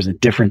writers and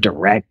different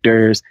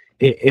directors.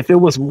 If it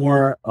was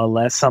more or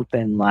less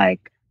something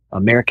like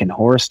American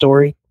Horror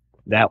Story,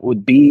 that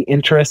would be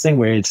interesting,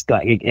 where it's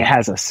like it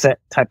has a set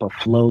type of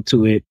flow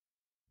to it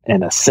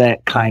and a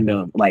set kind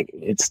of like,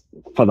 it's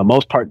for the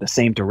most part the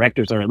same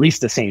directors or at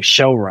least the same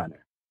showrunner.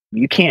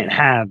 You can't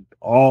have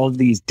all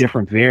these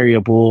different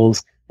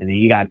variables, and then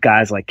you got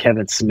guys like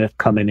Kevin Smith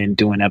coming in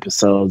doing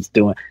episodes,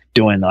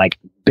 doing like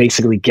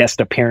basically guest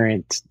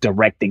appearance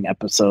directing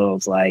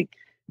episodes. Like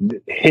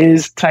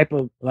his type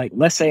of, like,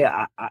 let's say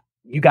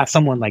you got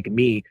someone like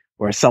me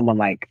or someone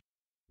like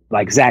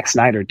Zack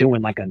Snyder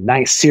doing like a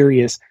nice,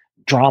 serious,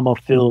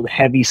 drama-filled,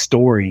 heavy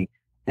story,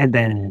 and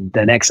then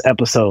the next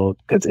episode,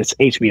 because it's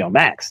HBO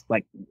Max,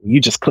 like you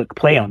just click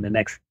play on the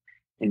next,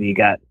 and you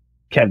got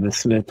Kevin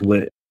Smith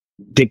with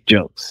dick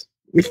jokes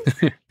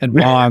and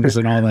bongs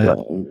and all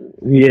that.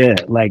 Yeah,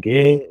 like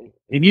it,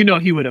 and you know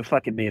he would have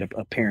fucking made an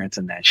appearance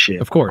in that shit.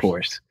 Of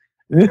course.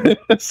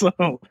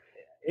 So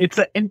it's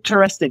an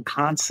interesting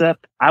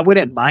concept. I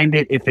wouldn't mind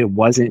it if it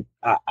wasn't.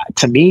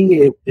 To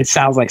me, it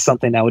sounds like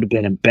something that would have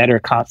been a better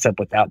concept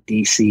without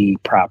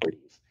DC properties.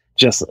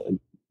 Just,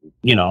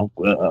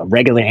 a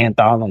regular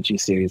anthology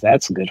series.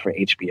 That's good for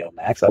HBO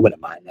Max. I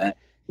wouldn't mind that.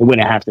 It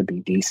wouldn't have to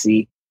be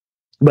DC.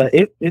 But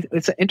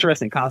it's an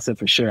interesting concept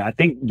for sure. I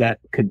think that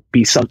could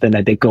be something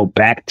that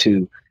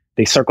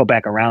they circle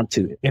back around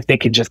to, if they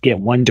could just get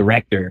one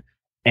director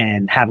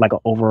and have like an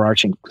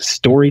overarching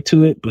story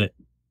to it, but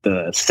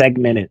the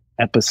segmented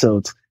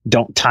episodes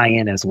don't tie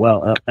in as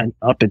well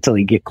up until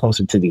you get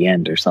closer to the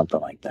end or something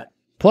like that.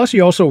 Plus,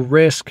 you also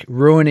risk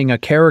ruining a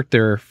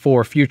character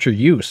for future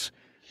use,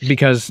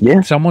 because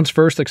someone's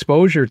first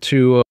exposure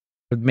to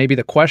maybe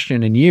the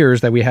Question in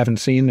years that we haven't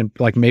seen,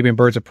 like maybe in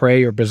Birds of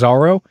Prey or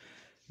Bizarro,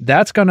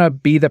 that's going to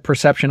be the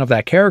perception of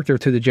that character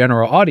to the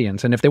general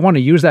audience. And if they want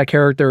to use that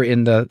character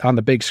on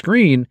the big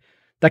screen,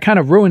 that kind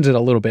of ruins it a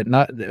little bit.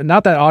 Not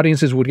that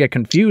audiences would get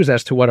confused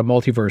as to what a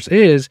multiverse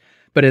is,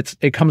 but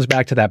it comes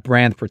back to that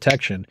brand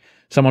protection.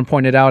 Someone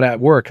pointed out at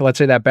work, let's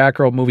say that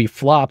Batgirl movie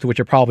flopped, which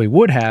it probably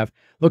would have.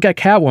 Look at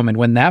Catwoman.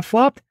 When that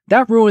flopped,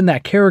 that ruined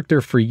that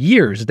character for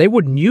years. They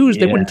wouldn't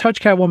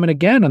touch Catwoman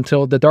again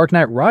until The Dark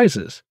Knight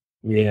Rises.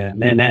 Yeah,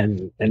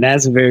 and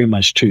that's very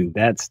much true.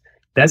 That's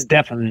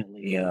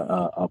definitely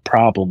a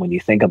problem when you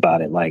think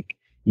about it. Like,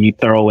 you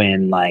throw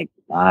in, like,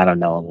 I don't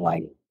know,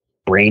 like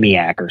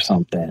Brainiac or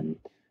something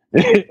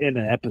in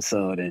an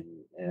episode, and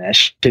that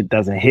shit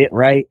doesn't hit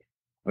right,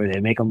 or they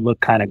make him look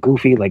kind of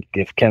goofy. Like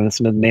if Kevin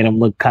Smith made him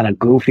look kind of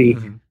goofy,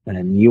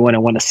 and you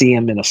wouldn't want to see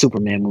him in a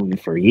Superman movie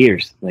for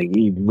years. Like,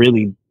 you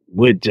really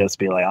would just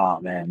be like, oh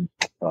man.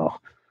 Oh.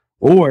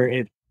 Or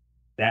if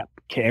that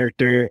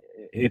character,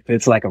 if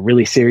it's like a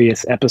really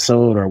serious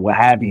episode or what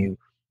have you,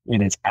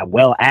 and it's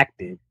well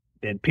acted,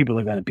 then people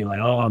are going to be like,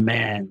 oh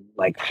man,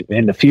 like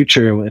in the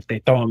future, if they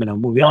throw him in a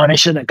movie, oh, they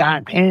should have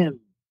got him.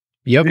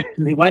 Yep.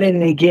 Why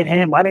didn't they get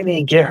him? Why didn't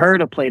they get her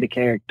to play the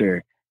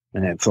character?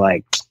 And it's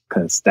like,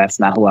 because that's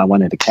not who I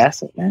wanted to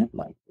cast it, man.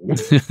 Like,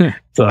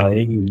 so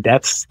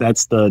that's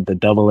the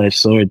double-edged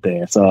sword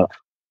there. So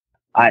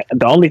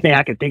the only thing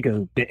I could think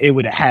of, it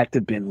would have had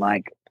to been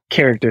like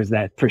characters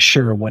that for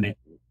sure wouldn't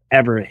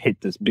ever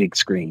hit this big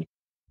screen.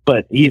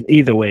 But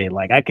either way,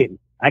 like I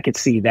could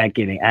see that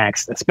getting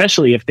axed,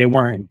 especially if they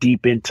weren't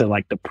deep into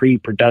like the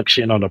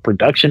pre-production or the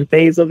production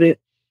phase of it.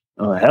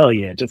 Oh, hell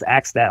yeah. Just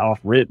axe that off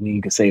rip and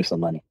you can save some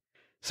money.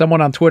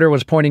 Someone on Twitter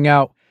was pointing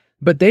out,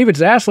 but David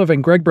Zaslav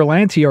and Greg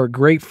Berlanti are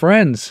great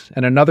friends.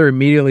 And another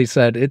immediately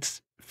said,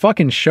 it's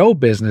fucking show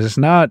business. It's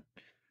not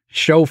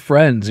show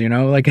friends,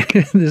 like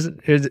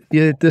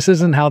this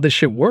isn't how this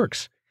shit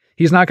works.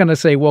 He's not going to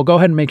say, well, go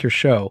ahead and make your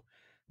show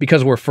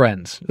because we're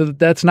friends.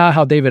 That's not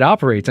how David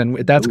operates. And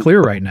that's clear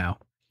right now.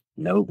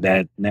 Nope,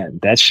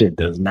 that shit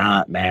does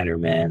not matter,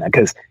 man.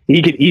 Because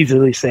he could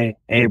easily say,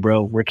 "Hey,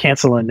 bro, we're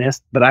canceling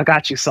this, but I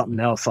got you something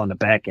else on the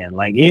back end.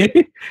 Like,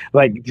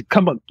 like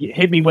come up,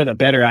 hit me with a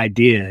better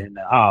idea, and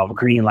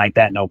green like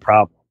that, no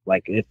problem.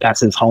 Like, if that's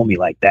his homie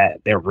like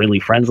that, they're really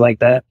friends like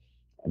that.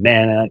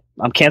 man,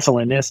 I'm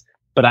canceling this,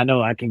 but I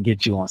know I can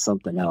get you on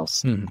something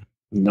else.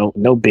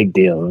 No big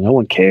deal. No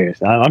one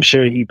cares. I'm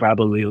sure he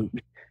probably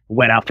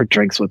went out for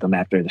drinks with them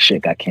after the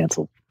shit got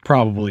canceled.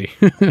 Probably.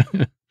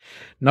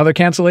 Another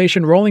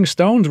cancellation. Rolling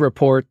Stone,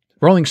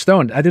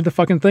 I did the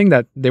fucking thing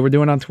that they were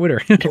doing on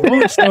Twitter.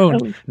 Rolling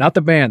Stone, not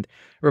the band,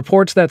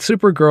 reports that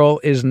Supergirl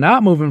is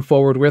not moving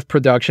forward with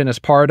production as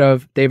part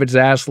of David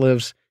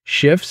Zaslav's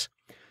shifts.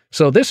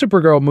 So this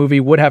Supergirl movie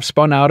would have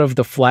spun out of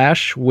The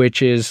Flash,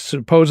 which is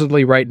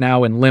supposedly right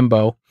now in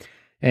limbo.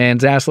 And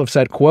Zaslav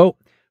said, quote,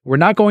 "We're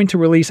not going to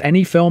release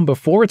any film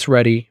before it's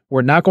ready.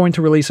 We're not going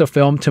to release a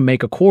film to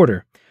make a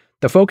quarter.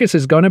 The focus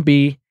is going to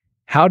be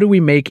how do we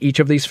make each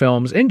of these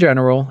films in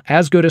general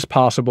as good as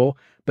possible,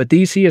 but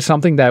DC is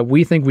something that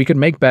we think we could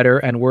make better,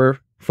 and we're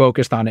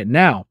focused on it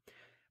now.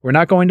 We're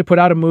not going to put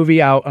out a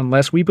movie out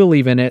unless we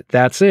believe in it.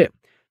 That's it.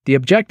 The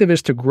objective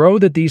is to grow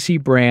the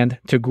DC brand,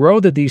 to grow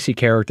the DC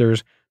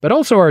characters, but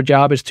also our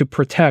job is to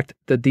protect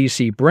the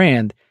DC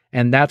brand,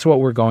 and that's what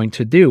we're going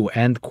to do."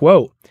 End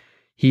quote.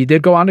 He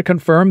did go on to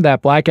confirm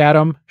that Black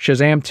Adam,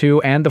 Shazam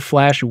 2, and The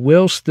Flash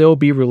will still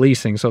be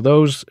releasing. So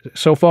those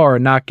so far are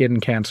not getting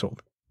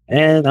canceled.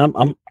 And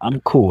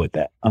I'm cool with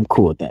that. I'm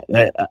cool with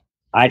that.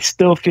 I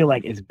still feel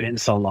like it's been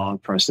so long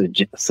for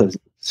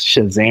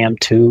Shazam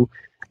 2.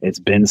 It's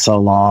been so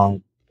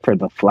long for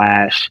The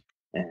Flash,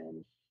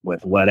 and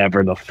with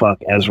whatever the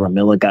fuck Ezra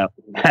Miller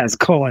has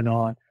going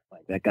on,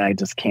 like that guy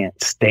just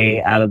can't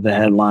stay out of the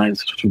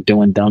headlines for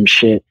doing dumb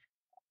shit.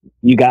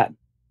 You got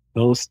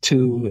those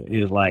two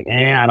is like,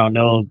 I don't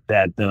know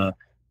that the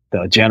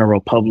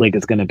general public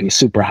is going to be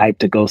super hyped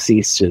to go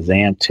see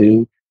Shazam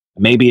 2.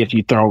 Maybe if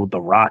you throw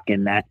The Rock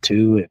in that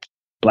too, if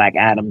Black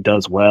Adam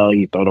does well,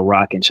 you throw The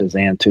Rock in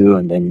Shazam 2,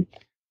 and then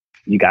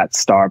you got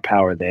star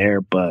power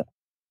there. But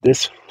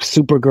this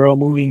Supergirl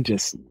movie,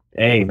 just,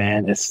 hey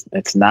man,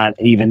 it's not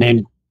even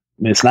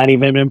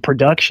in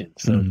production.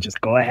 So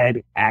just go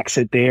ahead, axe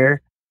it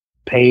there,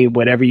 pay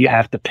whatever you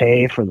have to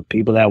pay for the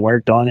people that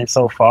worked on it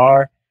so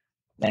far,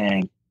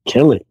 and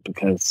kill it.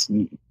 Because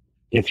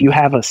if you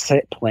have a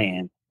set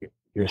plan,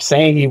 you're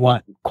saying you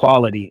want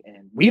quality, and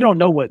we don't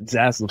know what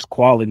Zaslav's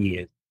quality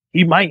is.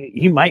 He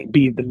might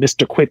be the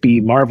Mr.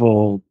 Quippy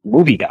Marvel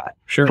movie guy,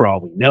 sure, for all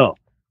we know.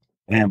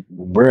 And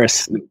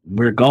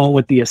we're going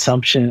with the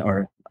assumption,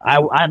 or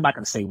I'm not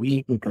going to say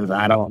we, because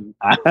I'm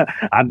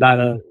not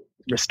a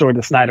Restore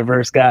the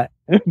Snyderverse guy,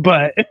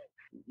 but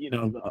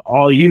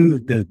all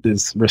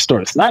this Restore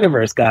the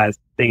Snyderverse guys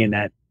thinking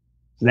that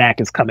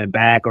Zack is coming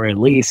back, or at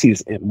least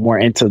he's more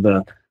into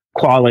the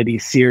quality,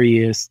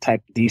 serious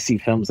type DC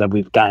films that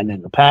we've gotten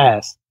in the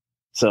past.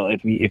 So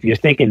if you're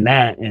thinking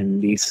that,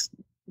 and these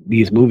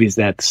movies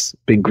that's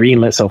been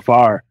greenlit so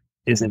far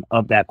isn't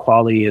of that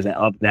quality, isn't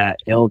of that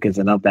ilk,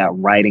 isn't of that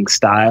writing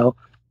style,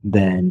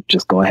 then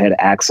just go ahead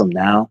and axe them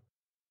now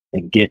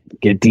and get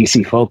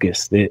DC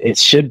focused. It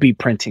should be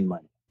printing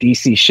money.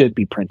 DC should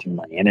be printing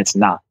money, and it's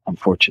not,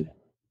 unfortunately.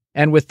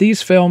 And with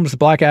these films,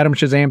 Black Adam,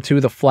 Shazam 2,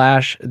 The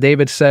Flash,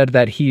 David said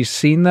that he's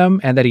seen them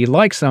and that he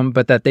likes them,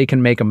 but that they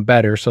can make them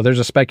better. So there's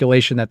a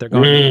speculation that they're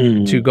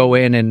going to go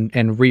in and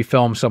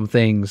refilm some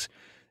things.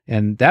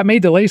 And that may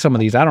delay some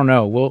of these. I don't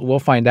know. We'll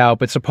find out.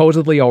 But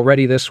supposedly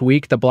already this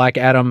week, the Black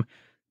Adam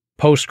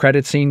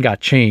post-credit scene got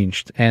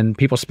changed. And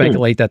people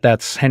speculate that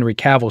that's Henry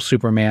Cavill's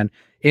Superman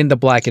in the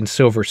black and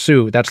silver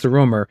suit. That's the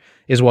rumor,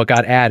 is what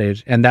got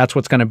added. And that's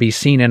what's going to be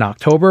seen in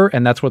October.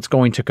 And that's what's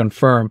going to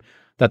confirm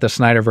that the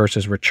Snyderverse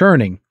is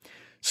returning.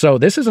 So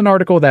this is an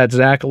article that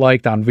Zach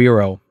liked on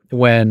Vero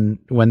when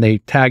they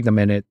tagged him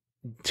in it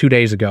 2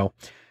 days ago.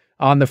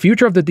 On the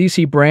future of the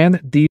DC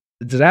brand,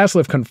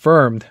 Zaslav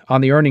confirmed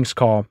on the earnings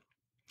call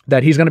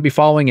that he's going to be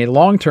following a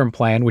long-term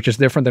plan, which is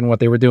different than what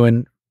they were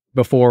doing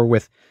before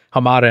with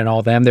Hamada and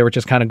all them. They were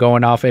just kind of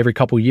going off every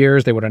couple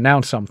years. They would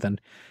announce something.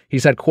 He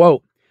said,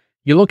 quote,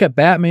 "You look at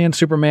Batman,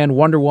 Superman,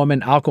 Wonder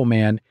Woman,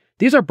 Aquaman.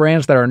 These are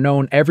brands that are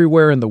known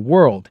everywhere in the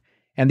world.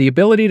 And the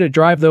ability to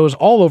drive those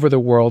all over the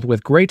world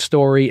with great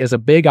story is a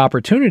big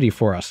opportunity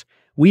for us.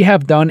 We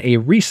have done a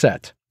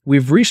reset.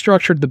 We've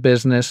restructured the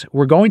business.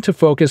 We're going to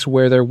focus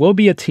where there will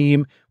be a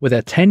team with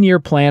a 10-year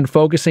plan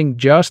focusing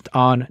just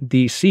on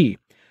DC.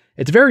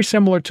 It's very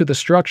similar to the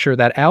structure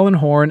that Alan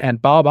Horn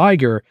and Bob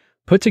Iger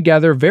put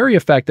together very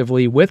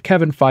effectively with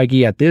Kevin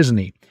Feige at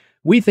Disney.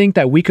 We think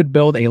that we could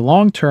build a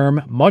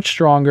long-term, much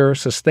stronger,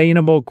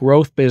 sustainable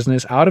growth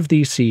business out of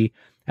DC,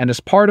 and as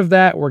part of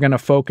that, we're going to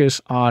focus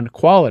on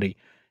quality."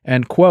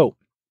 End quote.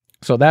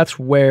 So that's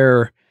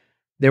where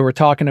they were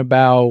talking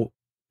about,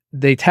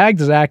 they tagged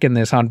Zach in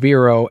this on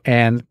Vero,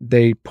 and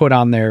they put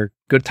on their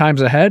good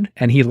times ahead,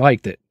 and he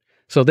liked it.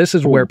 So this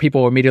is where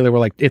people immediately were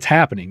like, it's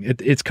happening.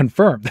 It's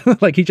confirmed.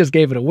 Like he just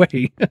gave it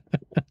away.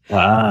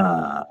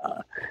 But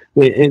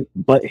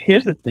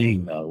here's the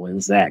thing though,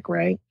 with Zach,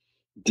 right?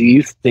 Do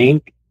you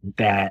think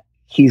that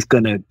he's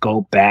going to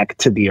go back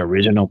to the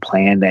original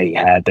plan that he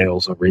had,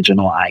 those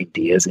original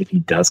ideas, if he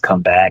does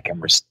come back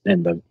and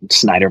the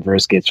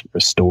Snyderverse gets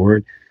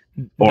restored?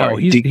 Or no,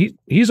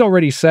 he's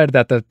already said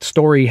that the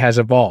story has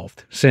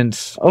evolved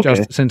since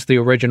the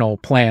original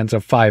plans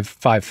of five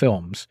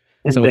films.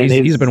 And So then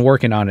he's been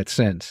working on it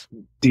since.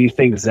 Do you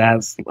think is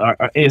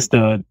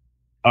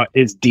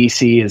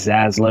DC, is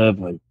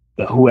Zaslav,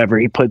 whoever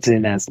he puts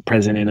in as the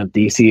president of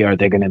DC, are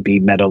they going to be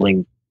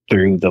meddling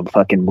through the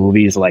fucking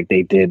movies like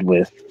they did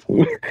with,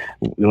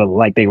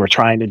 like they were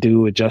trying to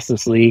do with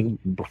Justice League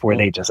before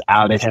they just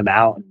outed him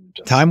out and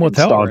just Time will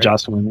tell, right?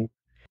 Joss Whedon?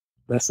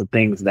 That's the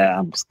things that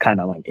I'm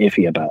kind of like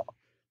iffy about.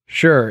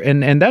 Sure,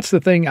 and that's the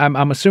thing.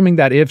 I'm assuming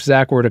that if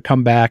Zach were to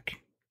come back,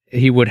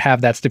 he would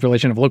have that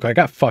stipulation of, look, I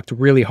got fucked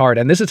really hard,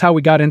 and this is how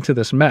we got into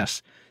this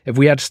mess. If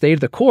we had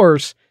stayed the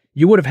course,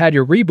 you would have had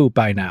your reboot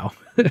by now,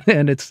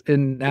 and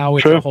now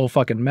it's True. a whole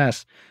fucking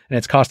mess, and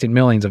it's costing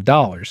millions of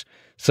dollars.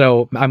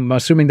 So I'm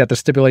assuming that the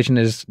stipulation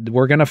is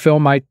we're gonna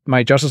film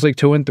my Justice League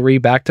 2 and 3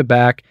 back to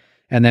back,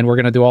 and then we're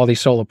gonna do all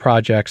these solo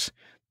projects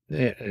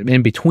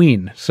in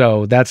between.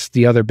 So that's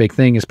the other big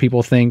thing, is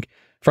people think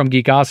from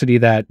Geekosity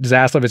that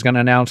Zaslav is gonna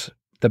announce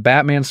the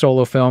Batman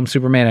solo film,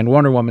 Superman and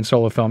Wonder Woman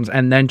solo films,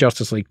 and then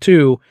Justice League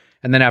 2.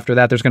 And then after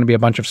that, there's going to be a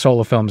bunch of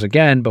solo films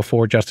again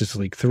before Justice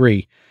League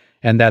 3.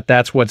 And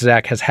that's what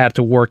Zach has had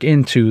to work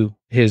into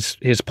his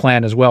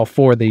plan as well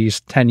for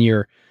these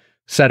 10-year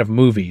set of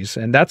movies.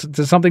 And that's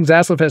something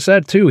Zaslav has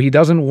said too. He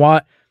doesn't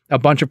want a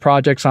bunch of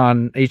projects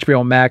on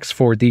HBO Max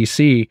for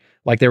DC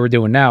like they were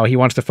doing now. He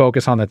wants to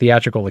focus on the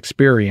theatrical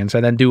experience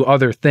and then do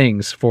other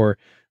things for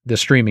the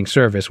streaming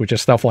service, which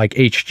is stuff like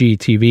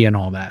HGTV and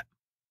all that.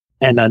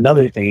 And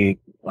another thing,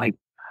 like,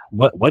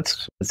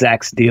 what's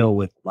Zach's deal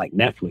with like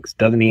Netflix?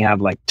 Doesn't he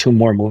have like 2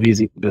 more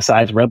movies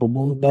besides Rebel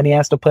Moon that he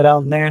has to put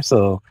out in there?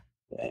 So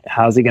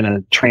how's he going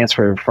to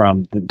transfer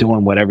from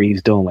doing whatever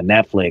he's doing with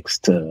Netflix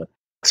to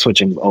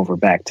switching over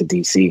back to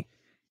DC?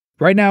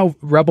 Right now,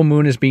 Rebel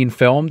Moon is being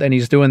filmed, and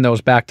he's doing those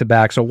back to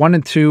back. So 1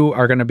 and 2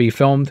 are going to be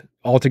filmed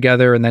all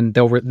together, and then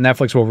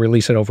Netflix will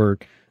release it over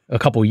a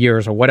couple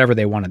years or whatever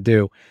they want to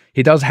do.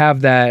 He does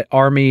have that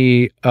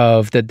Army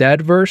of the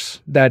Dead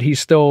verse that he's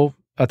still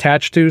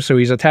attached to. So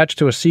he's attached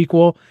to a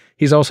sequel.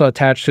 He's also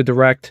attached to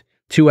direct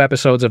 2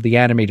 episodes of the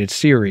animated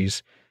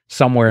series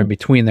somewhere in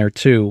between there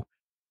too.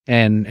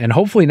 And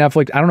hopefully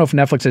Netflix, I don't know if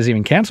Netflix has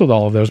even canceled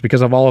all of those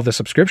because of all of the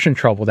subscription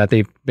trouble that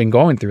they've been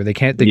going through. They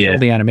killed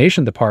the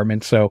animation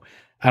department. So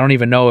I don't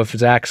even know if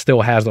Zach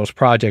still has those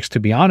projects, to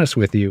be honest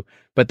with you.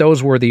 But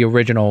those were the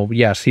original.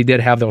 Yes, he did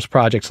have those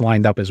projects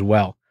lined up as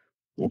well.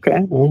 Okay.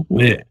 Well,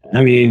 yeah.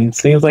 I mean,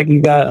 seems like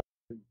you got a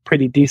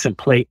pretty decent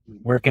plate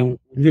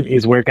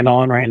he's working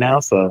on right now.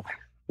 So,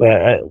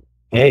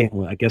 hey,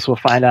 well, I guess we'll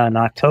find out in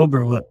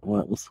October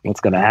what's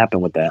going to happen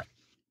with that.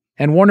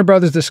 And Warner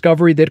Brothers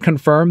Discovery did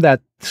confirm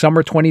that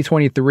summer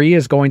 2023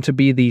 is going to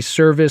be the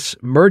service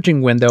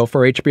merging window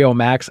for HBO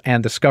Max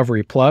and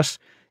Discovery Plus.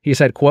 He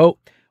said, quote,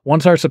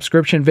 "Once our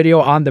subscription video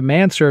on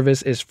demand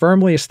service is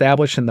firmly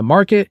established in the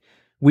market,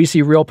 we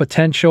see real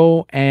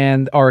potential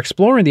and are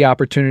exploring the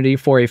opportunity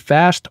for a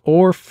fast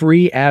or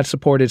free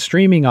ad-supported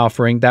streaming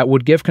offering that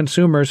would give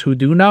consumers who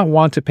do not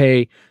want to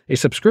pay a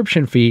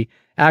subscription fee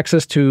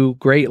access to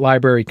great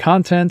library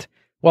content,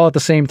 while at the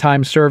same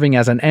time serving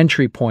as an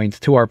entry point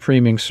to our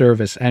premium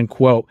service," end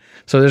quote.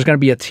 So there's going to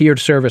be a tiered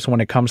service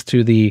when it comes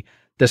to the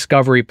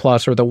Discovery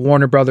Plus or the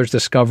Warner Brothers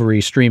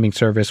Discovery streaming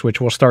service, which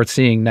we'll start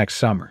seeing next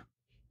summer.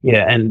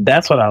 Yeah, and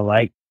that's what I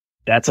like.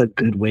 That's a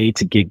good way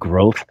to get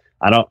growth.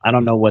 I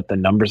don't know what the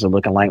numbers are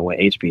looking like with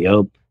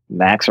HBO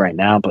Max right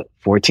now, but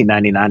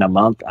 $14.99 a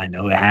month, I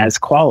know it has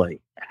quality.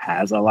 It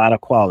has a lot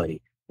of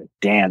quality. But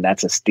damn,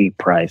 that's a steep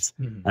price.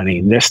 Mm-hmm. I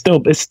mean,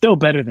 it's still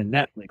better than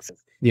Netflix.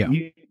 Yeah.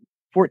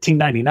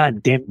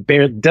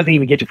 $14.99 doesn't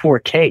even get you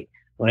 4K.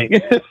 Like,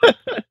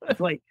 it's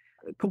like,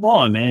 come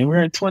on, man.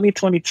 We're in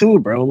 2022,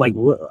 bro. Like,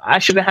 I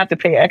shouldn't have to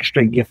pay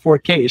extra to get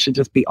 4K. It should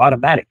just be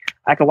automatic.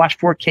 I can watch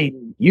 4K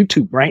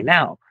YouTube right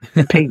now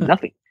and pay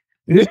nothing.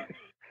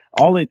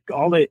 All it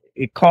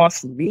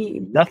costs me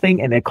nothing,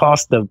 and it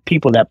costs the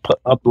people that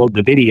upload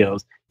the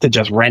videos to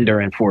just render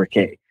in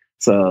 4K.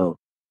 So,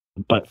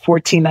 but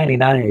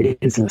 $14.99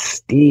 is a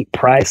steep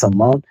price a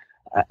month.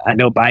 I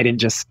know Biden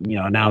just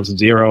announced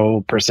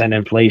 0%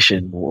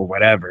 inflation or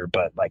whatever,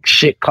 but like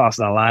shit costs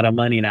a lot of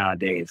money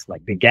nowadays.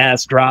 Like the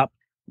gas dropped,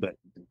 but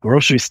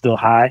groceries still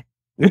high,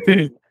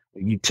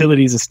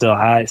 utilities are still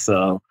high.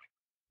 So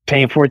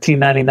paying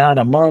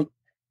 $14.99 a month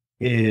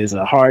is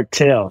a hard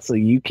tell. So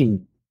you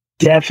can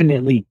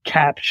definitely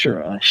capture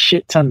a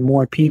shit ton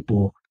more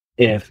people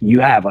if you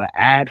have an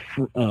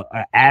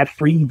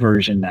ad-free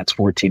version that's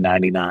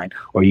 $14.99,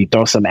 or you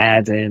throw some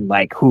ads in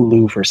like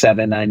Hulu for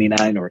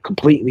 $7.99, or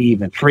completely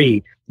even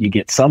free. You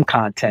get some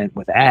content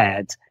with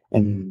ads,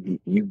 and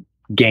you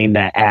gain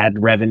that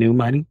ad revenue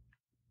money.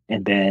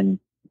 And then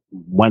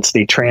once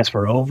they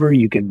transfer over,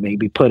 you can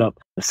maybe put up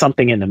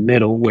something in the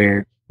middle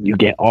where you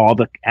get all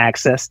the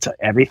access to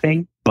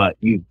everything, but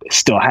you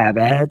still have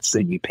ads,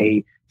 and you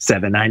pay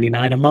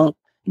 $7.99 a month.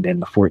 And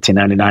then the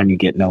 $14.99, you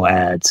get no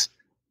ads,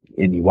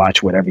 and you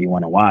watch whatever you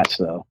want to watch.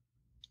 So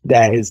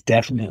that is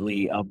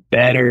definitely a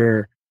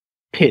better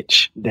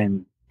pitch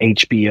than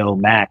HBO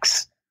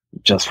Max,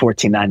 just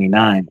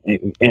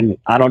 $14.99. And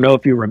I don't know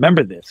if you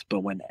remember this, but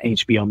when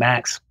HBO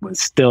Max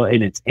was still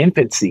in its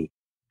infancy,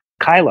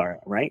 Kylar,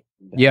 right?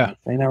 Yeah. Am I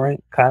saying that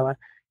right? Kylar.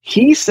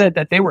 He said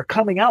that they were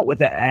coming out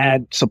with an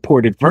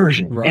ad-supported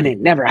version, Right. and it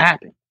never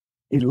happened.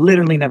 It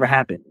literally never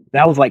happened.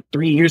 That was like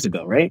 3 years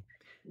ago, right?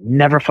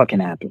 Never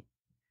fucking happened.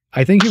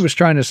 I think he was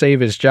trying to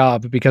save his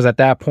job because at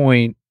that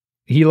point,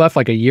 he left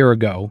like a year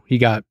ago. He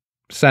got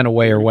sent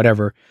away or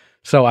whatever.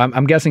 So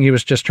I'm guessing he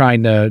was just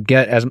trying to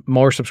get as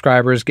more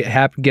subscribers,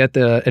 get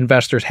the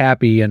investors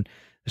happy, and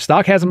the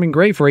stock hasn't been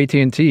great for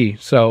AT&T.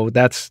 So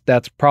that's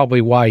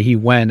probably why he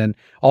went, and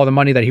all the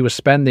money that he was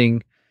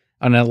spending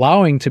and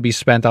allowing to be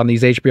spent on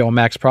these HBO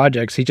Max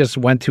projects, he just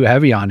went too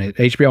heavy on it.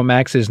 HBO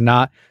Max is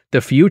not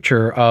the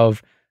future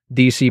of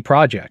DC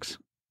projects.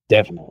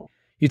 Definitely.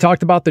 You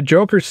talked about the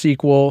Joker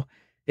sequel.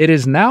 It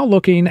is now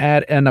looking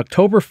at an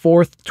October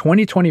 4th,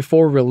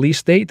 2024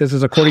 release date. This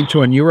is according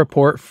to a new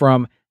report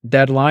from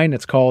Deadline.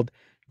 It's called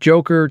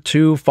Joker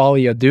 2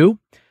 Folie à Deux.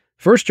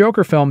 First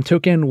Joker film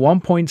took in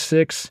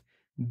 $1.6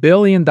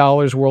 billion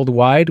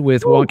worldwide,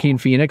 with Joaquin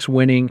Phoenix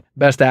winning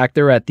Best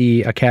Actor at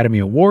the Academy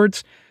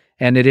Awards.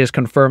 And it is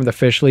confirmed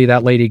officially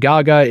that Lady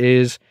Gaga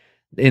is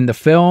in the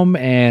film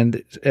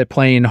and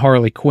playing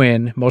Harley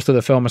Quinn. Most of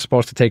the film is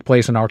supposed to take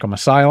place in Arkham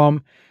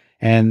Asylum.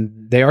 And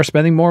they are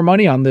spending more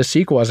money on this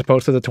sequel as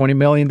opposed to the $20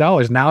 million.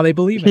 Now they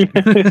believe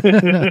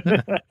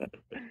it.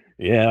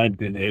 Yeah,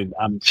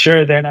 I'm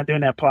sure they're not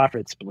doing that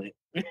profit split.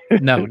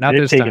 No, not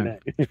this time.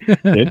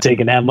 They're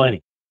taking that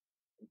money.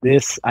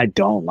 I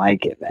don't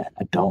like it, man.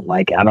 I don't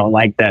like it. I don't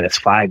like that it's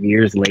 5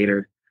 years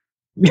later.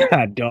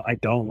 I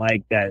don't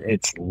like that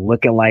it's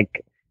looking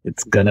like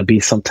it's gonna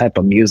be some type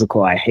of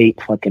musical. I hate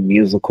fucking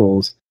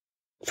musicals.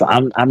 So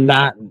I'm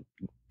not,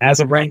 as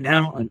of right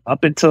now, and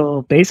up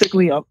until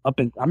basically I'm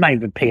not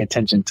even paying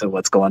attention to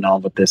what's going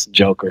on with this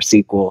Joker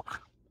sequel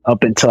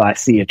up until I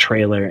see a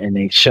trailer and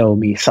they show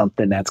me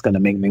something that's going to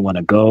make me want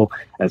to go.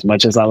 As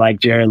much as I like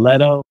Jared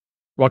Leto,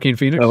 Joaquin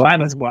Phoenix.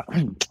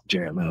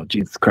 Jared Leto,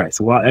 Jesus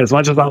Christ. As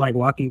much as I like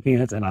Joaquin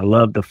Phoenix and I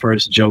love the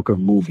first Joker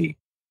movie,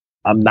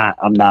 I'm not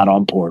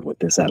on board with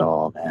this at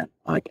all, man.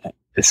 Like,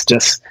 it's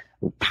just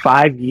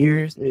 5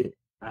 years.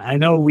 I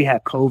know we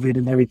had COVID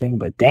and everything,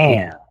 but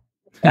damn.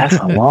 That's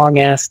a long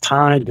ass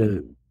time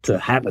to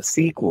have a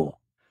sequel.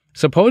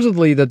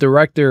 Supposedly, the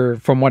director,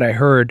 from what I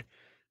heard,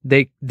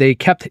 they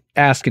kept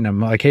asking him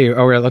like, "Hey,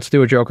 all right, let's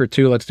do a Joker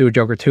 2, let's do a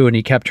Joker 2," and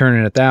he kept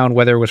turning it down,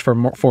 whether it was for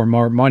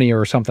more money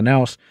or something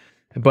else.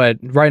 But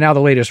right now, the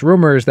latest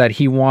rumor is that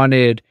he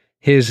wanted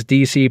his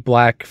DC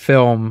Black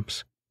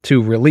films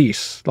to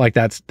release, like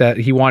that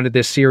he wanted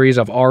this series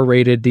of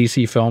R-rated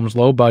DC films,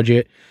 low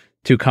budget,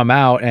 to come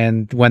out.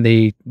 And when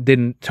they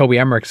didn't, Toby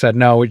Emmerich said,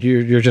 "No,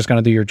 you're just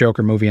going to do your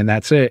Joker movie and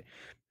that's it."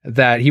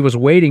 That he was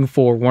waiting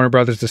for Warner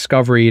Brothers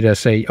Discovery to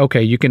say,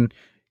 "Okay, you can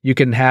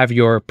have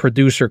your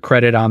producer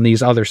credit on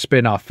these other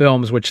spin-off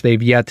films," which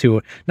they've yet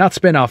to, not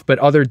spin-off, but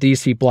other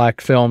DC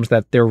Black films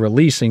that they're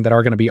releasing that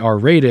are going to be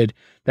R-rated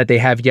that they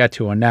have yet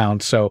to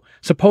announce. So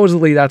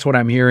supposedly that's what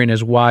I'm hearing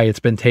is why it's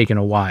been taking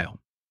a while.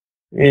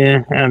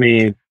 Yeah, I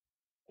mean,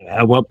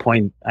 at what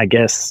point, I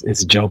guess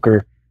it's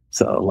Joker.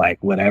 So, like,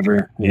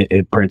 whatever,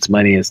 it prints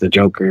money as the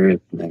Joker.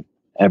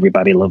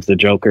 Everybody loves the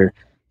Joker.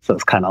 So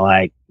it's kind of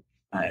like,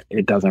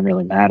 it doesn't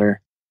really matter.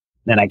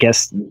 Then I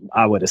guess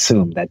I would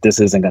assume that this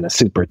isn't going to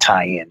super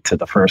tie into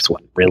the first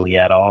one really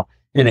at all.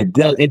 And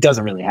it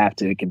doesn't really have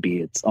to. It can be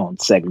its own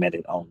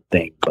segmented own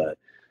thing. But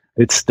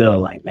it's still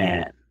like,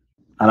 man,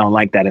 I don't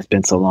like that it's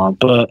been so long.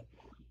 But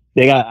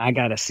I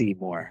got to see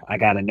more. I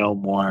got to know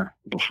more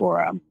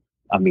before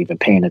I'm even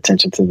paying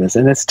attention to this.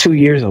 And it's 2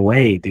 years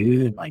away,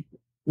 dude. Like,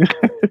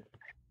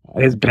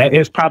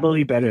 it's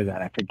probably better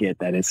that I forget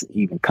that it's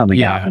even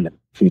coming out in the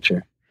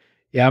future.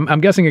 Yeah,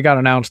 I'm guessing it got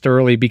announced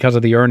early because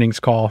of the earnings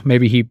call.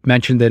 Maybe he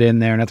mentioned it in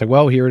there, and it's like,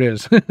 well, here it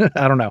is.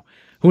 I don't know.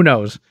 Who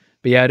knows?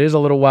 But yeah, it is a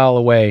little while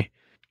away.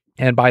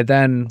 And by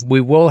then,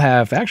 we will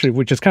have, actually,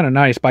 which is kind of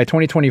nice, by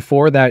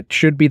 2024, that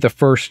should be the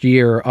first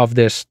year of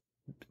this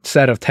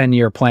set of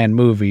 10-year plan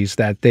movies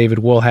that David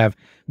will have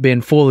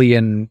been fully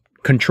in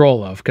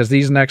control of. Because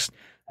these next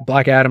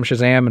Black Adam,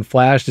 Shazam, and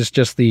Flash is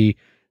just the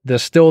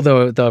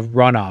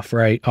runoff,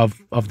 right,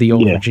 of the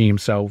old regime.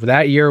 So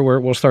that year,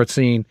 we'll start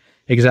seeing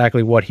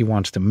exactly what he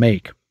wants to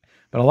make.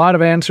 But a lot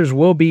of answers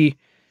will be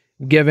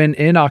given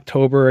in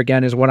October,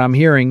 again, is what I'm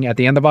hearing, at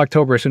the end of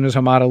October, as soon as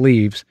Hamada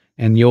leaves,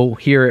 and you'll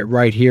hear it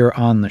right here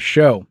on the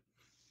show.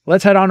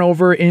 Let's head on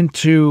over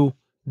into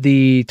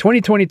the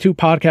 2022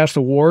 Podcast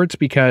Awards,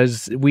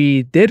 because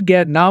we did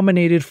get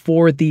nominated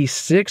for the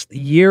 6th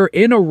year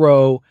in a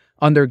row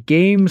under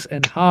Games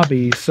and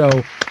Hobbies. So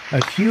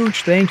a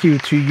huge thank you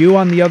to you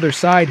on the other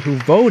side who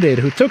voted,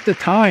 who took the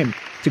time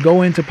to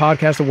go into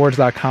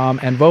podcastawards.com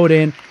and vote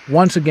in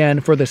once again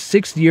for the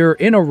 6th year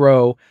in a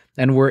row.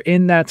 And we're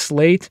in that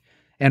slate.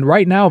 And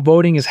right now,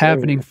 voting is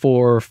happening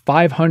for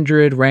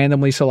 500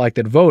 randomly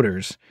selected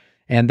voters.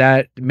 And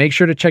that, make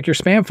sure to check your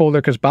spam folder,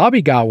 because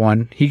Bobby got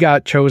one. He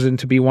got chosen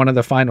to be one of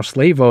the final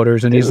slate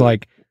voters. And he's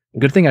like,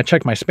 good thing I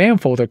checked my spam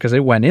folder because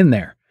it went in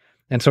there.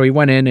 And so he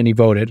went in and he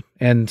voted.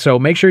 And so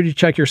make sure you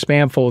check your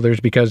spam folders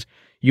because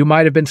you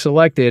might have been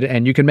selected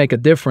and you can make a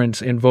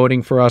difference in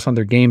voting for us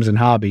under Games and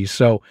Hobbies.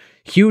 So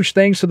huge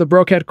thanks to the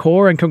Brokehead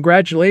Core and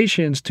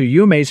congratulations to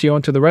you, Macio,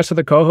 and to the rest of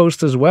the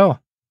co-hosts as well.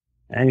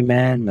 Hey,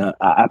 man,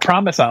 I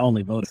promise I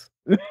only voted.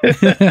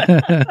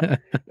 I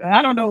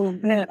don't know,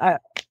 man.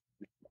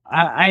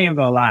 I ain't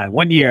gonna lie.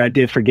 1 year I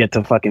did forget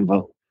to fucking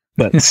vote.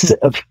 But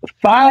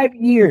 5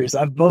 years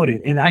I've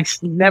voted and I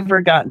never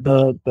got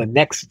the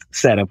next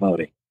set of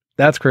voting.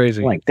 That's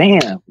crazy. I'm like,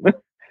 damn,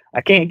 I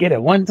can't get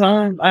it one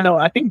time.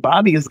 I think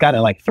Bobby has got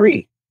it like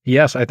 3.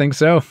 Yes, I think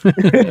so.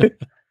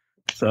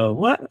 So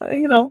what,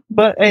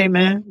 but hey,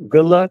 man,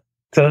 good luck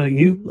to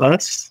you,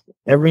 us,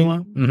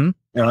 everyone.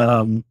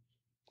 Mm-hmm.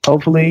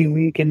 Hopefully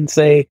we can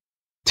say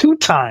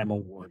 2-time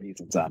award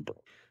reasons on board.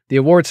 The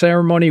award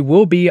ceremony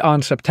will be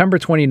on September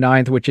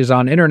 29th, which is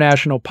on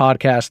International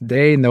Podcast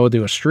Day, and they'll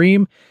do a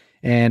stream,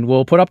 and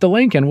we'll put up the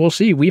link, and we'll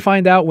see. We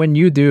find out when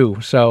you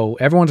do. So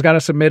everyone's got to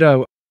submit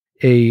an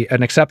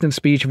acceptance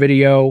speech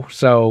video,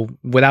 so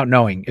without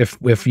knowing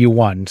if you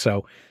won.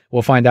 So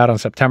we'll find out on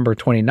September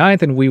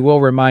 29th, and we will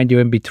remind you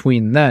in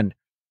between then.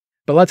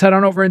 But let's head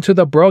on over into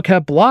the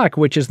Brokehead block,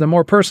 which is the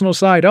more personal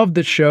side of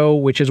the show,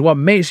 which is what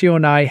Macio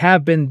and I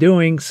have been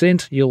doing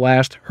since you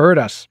last heard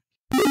us.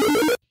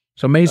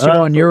 So Macio,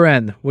 on your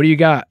end, what do you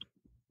got?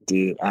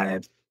 Dude,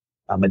 I'm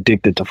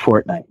addicted to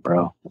Fortnite,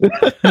 bro.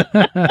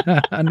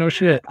 No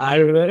shit.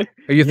 Are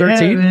you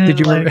 13? Man, did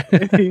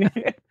you?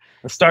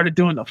 I started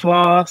doing the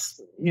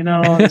floss,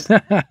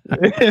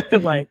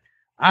 like,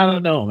 I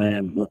don't know,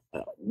 man.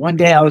 One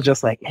day I was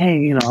just like,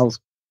 hey, I was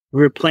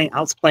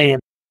playing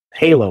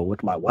Halo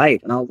with my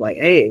wife, and I was like,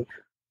 hey,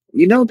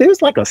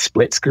 there's like a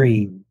split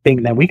screen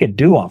thing that we could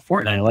do on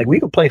Fortnite. Like, we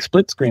could play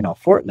split screen on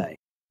Fortnite.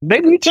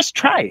 Maybe we just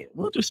try it.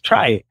 We'll just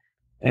try it.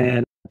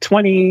 And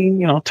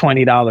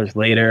 $20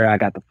 later, I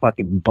got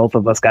both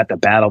of us got the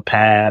battle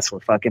pass. We're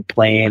fucking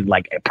playing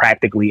like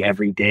practically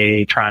every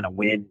day, trying to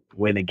win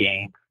a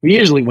game. We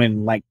usually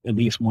win like at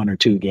least 1 or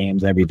 2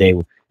 games every day,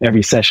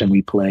 every session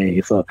we play.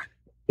 So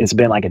it's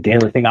been like a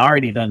daily thing. I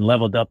already done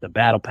leveled up the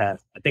battle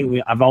pass. I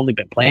think I've only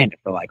been playing it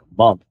for like a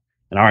month,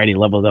 and I already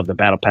leveled up the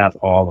battle pass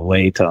all the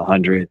way to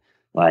 100.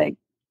 Like,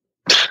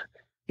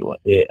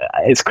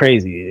 it's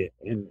crazy.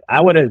 And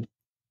I would have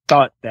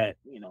thought that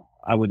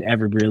I would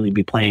ever really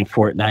be playing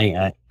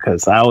Fortnite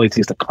because I always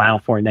used to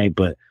clown Fortnite,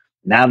 but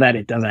now that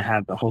it doesn't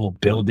have the whole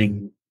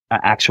building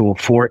actual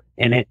fort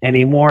in it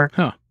anymore,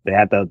 they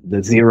have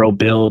the 0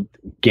 build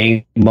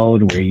game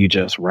mode where you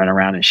just run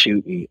around and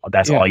shoot.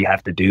 That's all you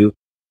have to do.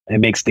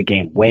 It makes the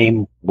game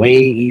way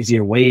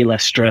easier, way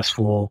less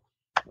stressful,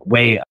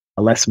 way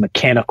less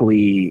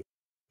mechanically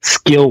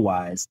skill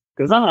wise.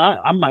 Because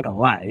I'm not gonna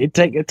lie,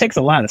 it takes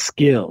a lot of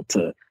skill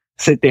to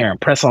sit there and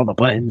press all the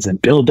buttons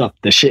and build up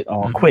the shit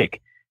all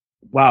quick,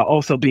 while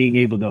also being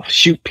able to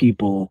shoot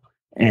people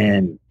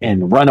and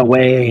run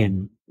away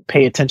and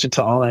pay attention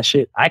to all that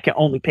shit. I can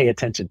only pay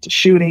attention to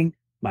shooting,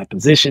 my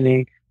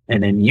positioning,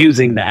 and then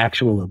using the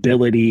actual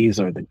abilities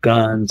or the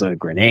guns or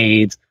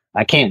grenades.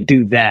 I can't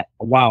do that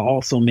while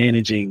also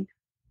managing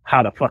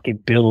how to fucking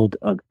build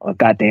a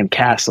goddamn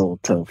castle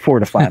to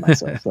fortify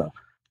myself. So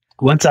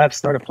once I've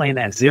started playing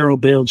that 0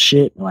 build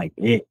shit, like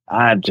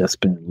I've just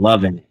been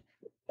loving it.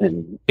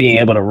 And being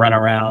able to run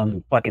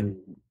around, fucking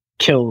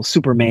kill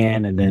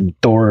Superman, and then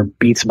Thor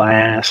beats my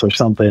ass or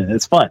something.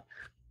 It's fun.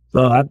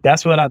 So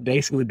that's what I've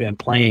basically been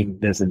playing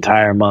this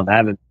entire month. I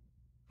haven't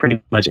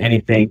pretty much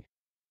anything.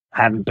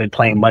 I haven't been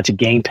playing much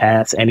Game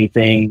Pass,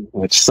 anything,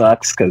 which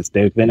sucks because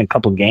there's been a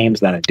couple games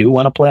that I do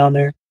want to play on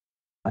there.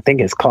 I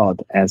think it's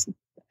called As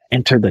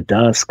Enter the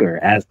Dusk or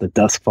As the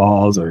Dusk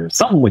Falls or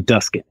something with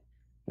dusk in it.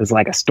 It's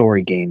like a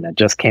story game that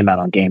just came out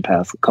on Game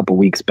Pass a couple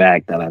weeks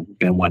back that I've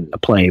been wanting to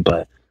play,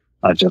 but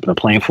I've just been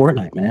playing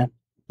Fortnite, man.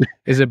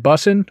 Is it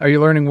bussin'? Are you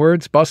learning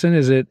words? Bussin'?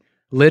 Is it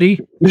Liddy?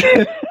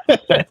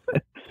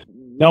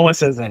 No one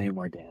says that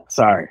anymore, Dan.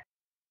 Sorry.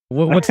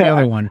 What's the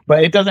other one?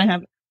 But it doesn't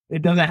have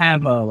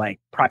like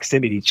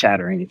proximity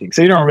chat or anything,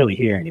 so you don't really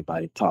hear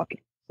anybody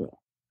talking. So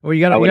well, you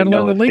gotta learn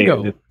the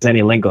lingo. There's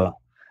any lingo.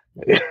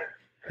 The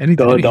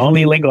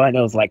only lingo I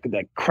know is like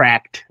the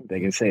cracked. They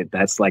can say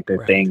that's like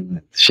their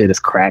thing. Shit is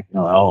cracked.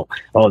 Oh,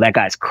 that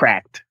guy's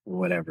cracked or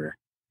whatever.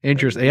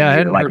 Interesting. Yeah, I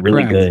hadn't like heard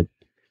really cracked. good.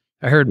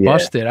 I heard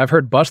busted. I've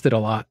heard busted a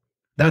lot.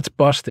 That's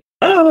busted.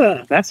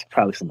 That's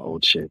probably some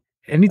old shit.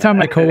 Anytime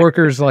my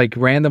coworkers like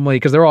randomly,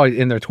 because they're all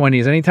in their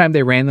 20s, anytime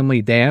they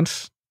randomly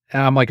dance,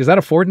 I'm like, is that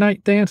a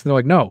Fortnite dance? And they're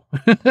like, no.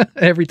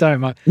 Every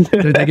time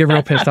they get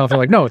real pissed off. They're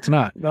like, no, it's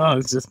not. No,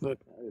 it's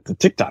a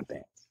TikTok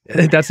dance.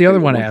 That's the other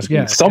one I ask.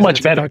 Yeah. So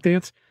much better. TikTok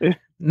dance?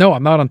 No,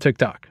 I'm not on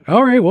TikTok.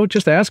 All right. Well,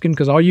 just asking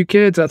because all you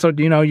kids, that's what,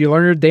 you learn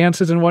your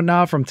dances and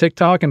whatnot from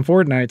TikTok and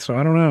Fortnite. So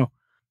I don't know.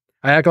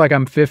 I act like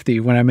I'm 50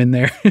 when I'm in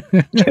there.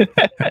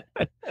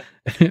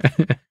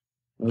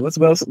 What's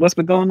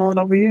been going on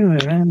over you,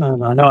 man?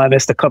 I know I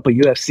missed a couple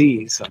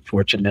UFCs,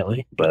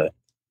 unfortunately, but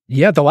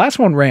yeah, the last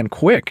one ran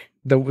quick.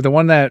 The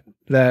one that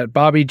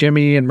Bobby,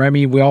 Jimmy, and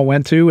Remy we all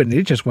went to, and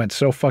it just went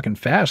so fucking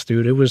fast,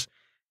 dude.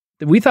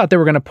 We thought they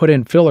were going to put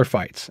in filler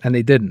fights, and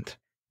they didn't.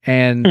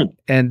 And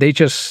they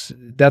just,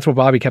 that's what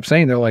Bobby kept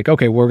saying. They're like,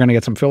 okay, we're going to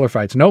get some filler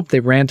fights. Nope. They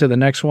ran to the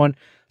next one.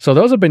 So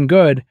those have been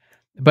good.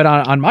 But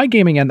on my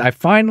gaming end, I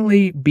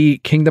finally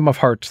beat Kingdom of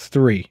Hearts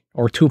 3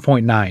 or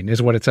 2.9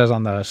 is what it says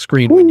on the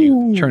screen when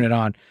you turn it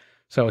on.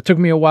 So it took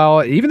me a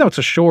while, even though it's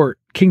a short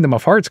Kingdom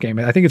of Hearts game.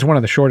 I think it's one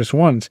of the shortest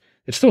ones.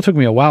 It still took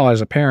me a while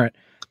as a parent.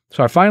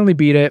 So I finally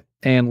beat it,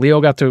 and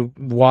Leo got to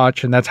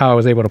watch, and that's how I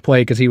was able to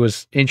play because he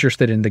was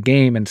interested in the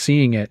game and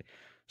seeing it.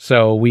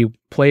 So we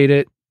played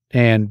it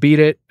and beat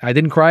it. I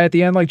didn't cry at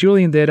the end like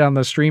Julian did on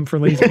the stream for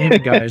Lazy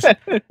Gaming Guys.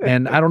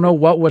 And I don't know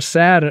what was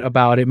sad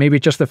about it. Maybe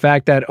just the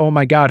fact that, oh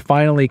my God,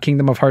 finally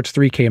Kingdom of Hearts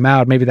 3 came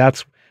out. Maybe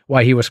that's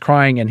why he was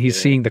crying and he's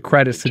seeing the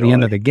credits to the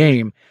end of the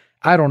game.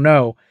 I don't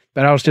know.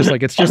 But I was just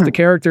like, it's just the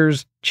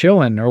characters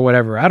chilling or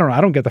whatever. I don't know.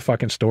 I don't get the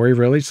fucking story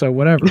really. So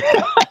whatever.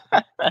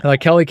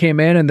 Like Kelly came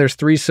in and there's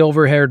 3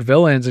 silver-haired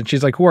villains and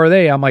she's like, who are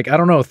they? I'm like, I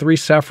don't know. 3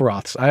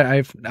 Sephiroths.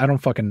 I don't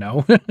fucking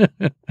know.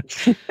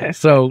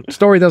 So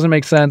story doesn't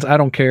make sense. I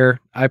don't care.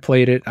 I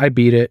played it. I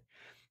beat it.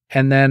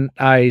 And then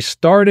I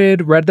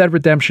started Red Dead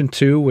Redemption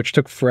 2, which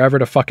took forever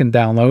to fucking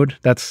download.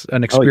 That's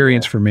an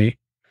experience for me.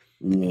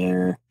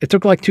 Yeah. It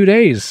took like 2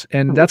 days,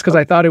 and that's because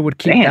I thought it would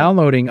keep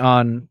downloading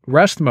on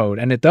rest mode,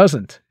 and it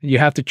doesn't. You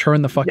have to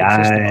turn the fucking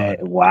system on.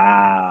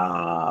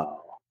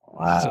 Wow.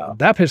 So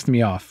that pissed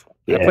me off.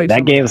 Yeah,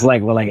 that game's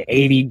like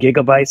 80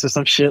 gigabytes or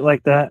some shit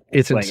like that.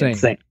 It's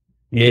insane.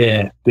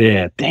 Yeah,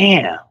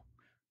 damn.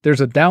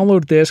 There's a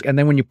download disc, and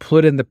then when you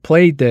put in the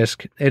play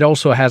disc, it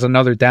also has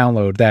another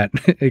download that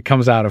it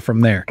comes out of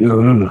from there.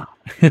 Ooh,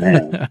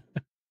 man.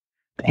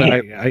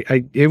 But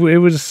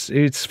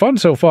it's fun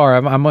so far.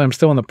 I'm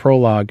still in the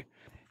prologue.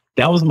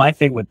 That was my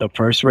thing with the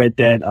first Red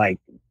Dead. Like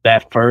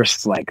that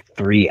first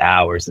 3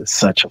 hours is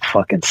such a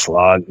fucking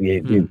slog.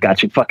 You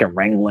got you fucking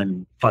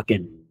wrangling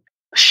fucking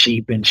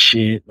sheep and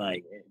shit.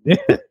 Like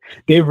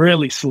they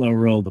really slow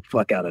roll the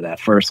fuck out of that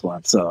first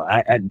one. So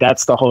I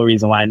that's the whole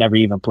reason why I never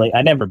even played.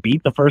 I never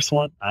beat the first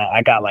one.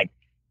 I got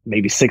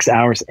maybe 6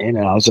 hours in,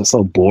 and I was just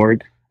so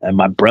bored. And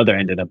my brother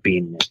ended up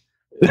beating it.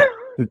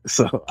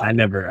 So I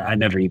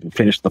never even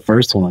finished the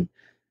first one,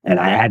 and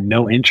I had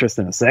no interest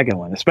in the second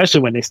one,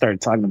 especially when they started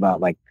talking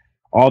about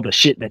all the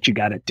shit that you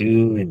got to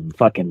do and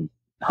fucking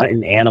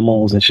hunting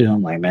animals and shit.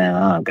 I'm like, man,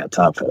 I don't got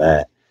time for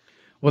that.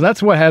 Well,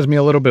 that's what has me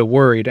a little bit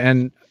worried,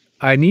 and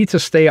I need to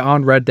stay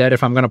on Red Dead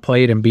if I'm going to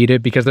play it and beat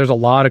it, because there's a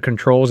lot of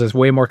controls. It's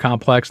way more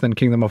complex than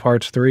Kingdom of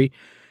Hearts 3,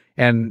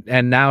 and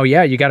now,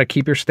 yeah, you got to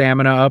keep your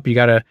stamina up.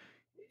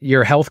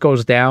 Your health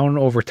goes down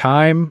over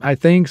time, I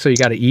think, so you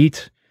got to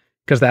eat,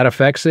 because that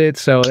affects it.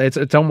 So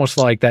it's almost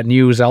like that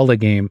new Zelda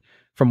game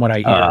from what I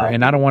hear.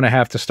 And I don't want to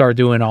have to start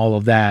doing all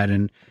of that.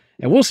 And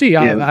we'll see.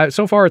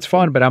 So far it's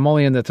fun, but I'm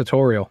only in the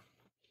tutorial.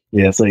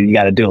 Yeah. So you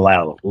got to do a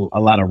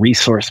lot of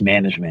resource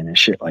management and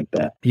shit like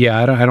that.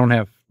 Yeah. I don't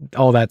have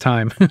all that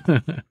time.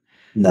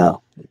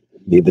 No,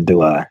 neither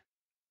do I.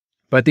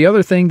 But the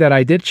other thing that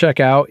I did check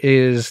out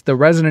is the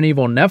Resident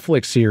Evil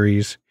Netflix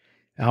series.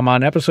 I'm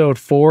on episode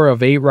 4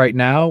 of 8 right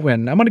now,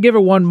 and I'm going to give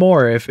it one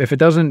more. If it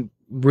doesn't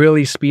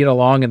really speed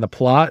along in the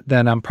plot,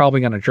 then I'm probably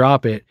going to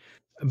drop it.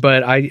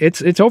 But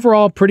it's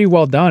overall pretty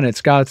well done.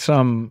 It's got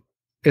your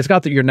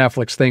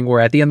Netflix thing where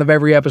at the end of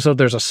every episode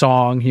there's a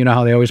song. You know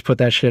how they always put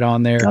that shit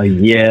on there. Oh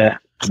yeah.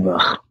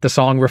 The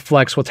song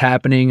reflects what's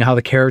happening, how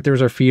the characters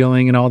are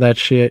feeling, and all that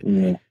shit.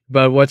 Yeah.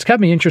 But what's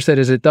kept me interested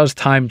is it does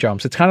time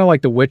jumps. It's kind of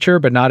like The Witcher,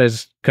 but not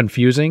as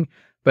confusing.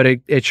 But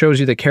it shows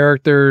you the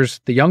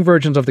characters, the young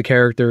versions of the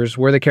characters,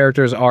 where the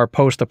characters are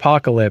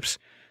post-apocalypse.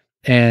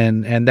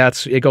 And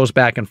it goes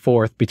back and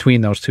forth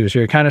between those two. So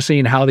you're kind of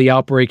seeing how the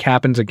outbreak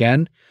happens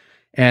again.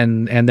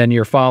 And then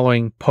you're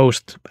following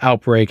post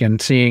outbreak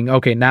and seeing,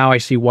 okay, now I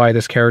see why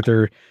this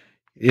character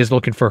is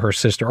looking for her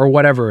sister or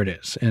whatever it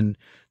is. And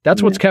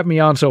that's what's kept me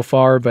on so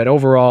far. But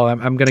overall,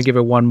 I'm going to give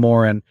it one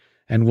more and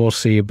we'll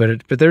see.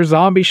 But there's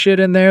zombie shit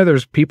in there.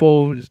 There's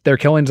people, they're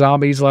killing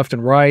zombies left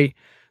and right.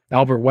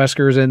 Albert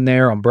Wesker's in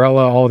there,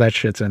 Umbrella, all that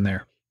shit's in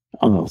there.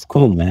 Oh, it's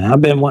cool, man. I've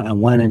been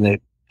wanting to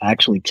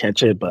actually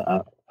catch it,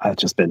 but I've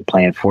just been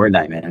playing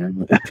Fortnite,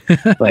 man.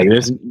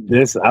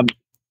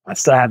 I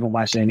still haven't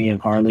watched any of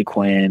Harley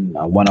Quinn.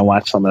 I want to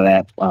watch some of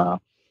that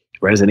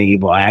Resident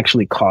Evil. I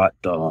actually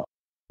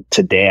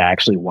today I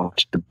actually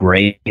watched The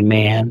Gray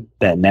Man,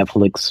 that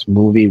Netflix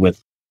movie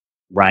with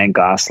Ryan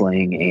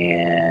Gosling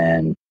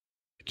and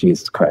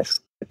Jesus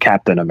Christ,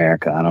 Captain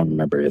America. I don't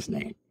remember his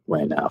name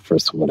right now for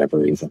whatever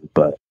reason,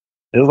 but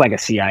it was like a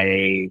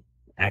CIA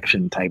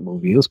action type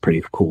movie. It was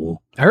pretty cool.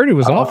 I heard it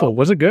was awful.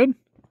 Was it good?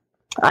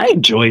 I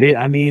enjoyed it.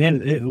 I mean,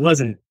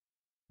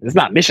 it's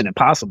not Mission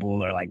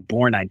Impossible or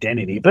Born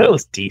Identity, but it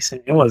was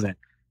decent. It wasn't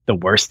the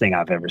worst thing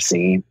I've ever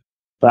seen,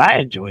 but I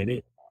enjoyed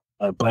it.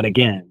 But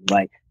again,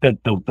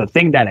 the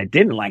thing that I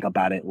didn't like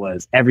about it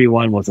was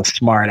everyone was a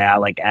smart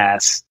aleck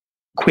ass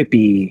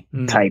quippy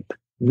type,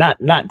 not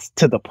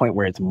to the point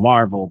where it's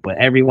Marvel, but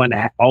everyone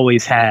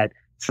always had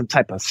some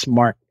type of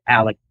smart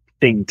aleck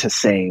thing to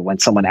say when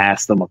someone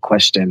asked them a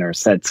question or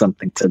said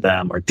something to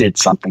them or did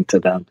something to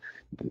them.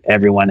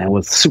 Everyone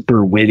was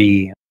super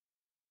witty.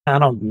 I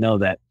don't know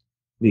that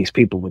these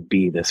people would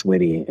be this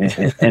witty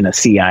in a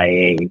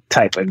CIA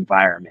type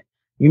environment.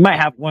 You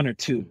might have one or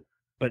two,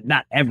 but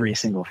not every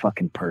single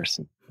fucking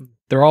person.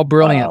 They're all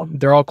brilliant.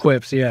 They're all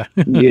quips. Yeah.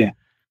 Yeah.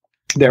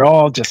 They're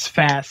all just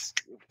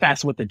fast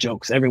with the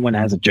jokes. Everyone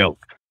has a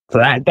joke. So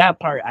that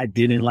part I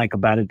didn't like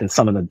about it,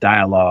 some of the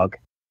dialogue,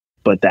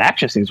 but the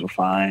action scenes were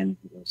fine.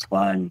 It was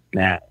fun.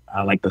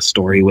 I like the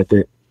story with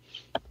it.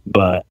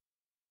 But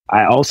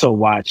I also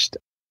watched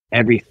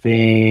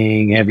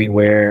Everything,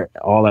 Everywhere,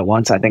 All at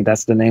Once. I think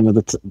that's the name of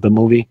the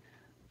movie.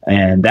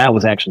 And that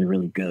was actually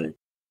really good.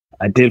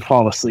 I did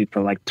fall asleep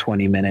for like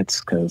 20 minutes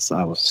because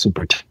I was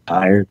super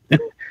tired.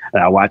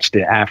 I watched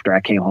it after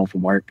I came home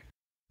from work.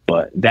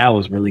 But that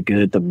was really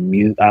good.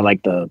 I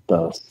like the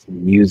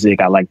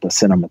music. I like the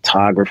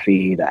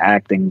cinematography. The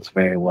acting's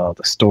very well.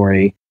 The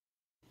story.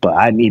 But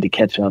I need to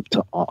catch up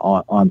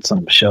on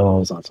some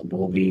shows, on some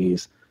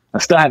movies. I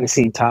still haven't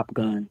seen Top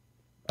Gun.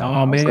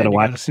 Oh man, you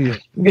gotta see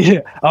it. Yeah,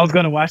 I was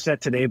gonna watch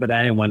that today, but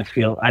I didn't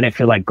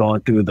feel like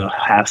going through the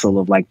hassle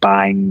of like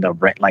buying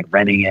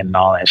renting it and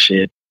all that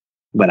shit.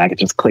 But I could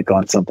just click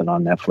on something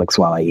on Netflix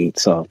while I eat.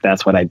 So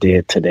that's what I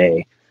did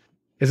today.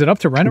 Is it up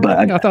to rent?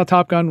 I thought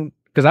Top Gun,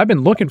 because I've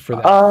been looking for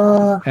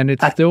that, and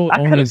it's still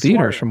only in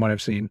theaters from what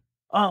I've seen.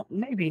 Oh,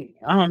 maybe.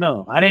 I don't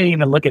know. I didn't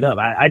even look it up.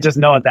 I just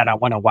know that I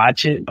want to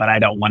watch it, but I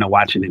don't want to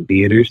watch it in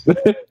theaters.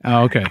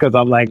 Oh, okay. Because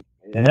I'm like,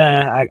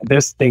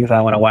 there's things I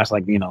want to watch,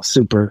 like,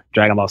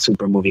 Dragon Ball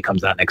Super movie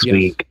comes out next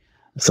week.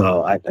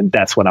 So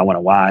that's what I want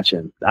to watch.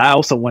 And I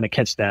also want to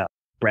catch that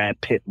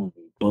Brad Pitt movie,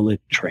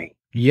 Bullet Train.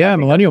 Yeah,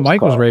 Millennial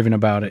Mike was raving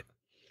about it.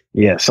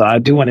 Yeah, so I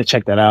do want to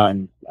check that out.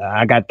 And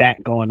I got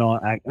that going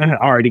on. I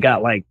already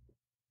got like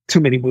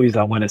too many movies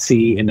I want to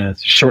see in a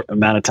short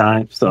amount of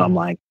time. So I'm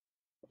like,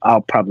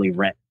 I'll probably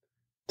rent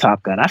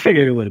Top Gun. I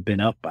figured it would have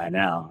been up by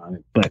now,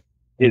 but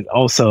it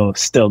also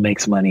still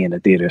makes money in the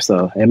theater,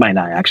 so it might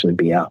not actually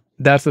be out.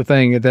 That's the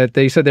thing, that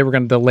they said they were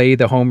going to delay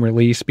the home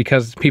release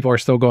because people are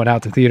still going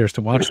out to theaters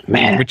to watch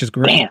it, which is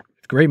great. Damn.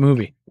 It's a great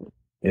movie.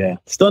 Yeah,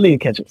 still need to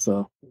catch it,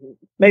 so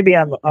maybe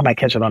I might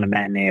catch it on a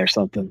matinee or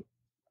something.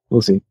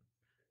 We'll see.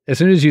 As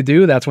soon as you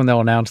do, that's when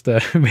they'll announce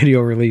the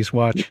video release.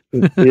 Watch.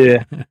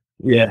 Yeah.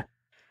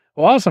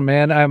 Well, awesome,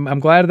 man. I'm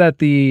glad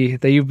that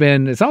you've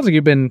been. It sounds like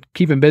you've been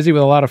keeping busy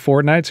with a lot of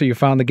Fortnite, so you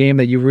found the game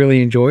that you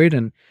really enjoyed,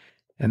 and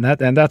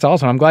that's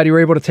awesome. I'm glad you were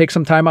able to take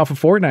some time off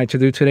of Fortnite to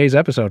do today's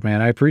episode,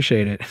 man. I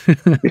appreciate it.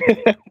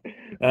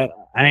 I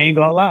ain't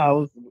gonna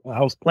lie,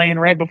 I was playing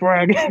right before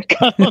I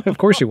got. Of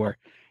course you were.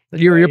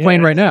 You're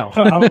playing right now.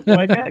 I was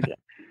like,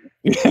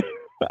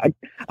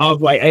 I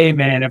was like, hey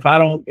man, if I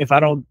don't,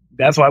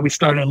 that's why we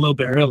started a little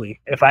bit early.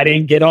 If I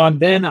didn't get on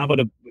then, I would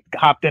have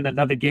hopped in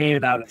another game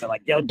and I would have been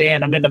like, yo,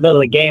 Dan, I'm in the middle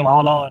of the game.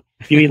 Hold on.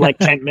 Give me like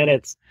 10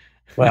 minutes.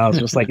 But I was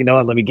just like, you know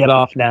what? Let me get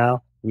off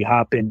now. We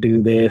hop in,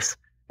 do this.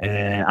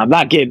 And I'm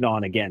not getting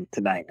on again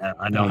tonight.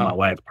 I know my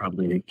wife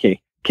probably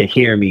can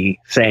hear me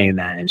saying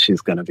that. And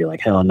she's going to be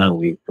like, hell no,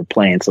 we're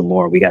playing some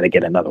more. We got to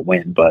get another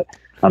win. But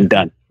I'm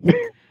done.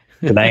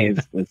 Tonight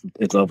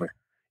it's over.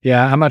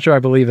 Yeah, I'm not sure I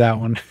believe that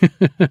one.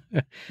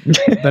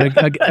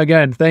 But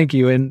again, thank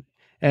you.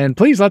 And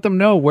please let them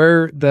know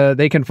where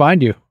they can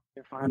find you.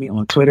 You can find me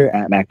on Twitter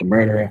at Mac the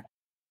Murderer.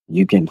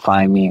 You can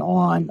find me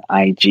on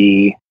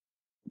IG.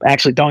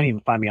 Actually, don't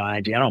even find me on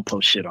IG. I don't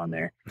post shit on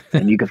there.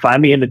 And you can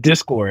find me in the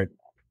Discord,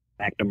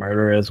 Mac the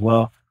Murderer, as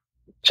well.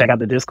 Check out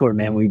the Discord,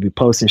 man. We be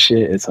posting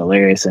shit. It's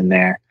hilarious in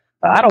there.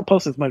 I don't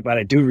post as much, but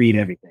I do read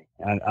everything.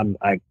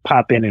 I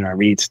pop in and I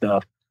read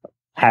stuff.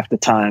 Half the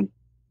time,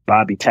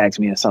 Bobby tags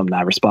me or something.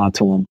 I respond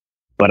to him.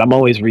 But I'm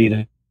always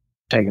reading,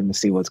 checking to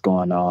see what's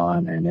going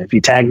on. And if you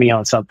tag me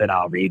on something,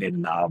 I'll read it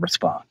and I'll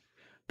respond.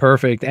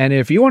 Perfect. And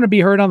if you want to be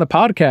heard on the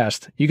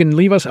podcast, you can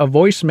leave us a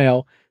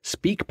voicemail,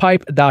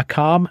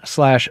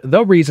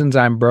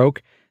 speakpipe.com/thereasonsimebroke.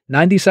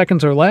 90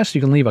 seconds or less.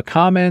 You can leave a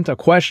comment, a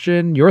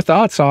question, your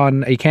thoughts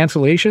on a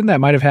cancellation that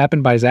might have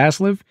happened by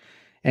Zaslav,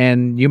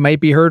 and you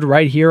might be heard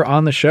right here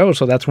on the show.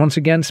 So that's once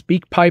again,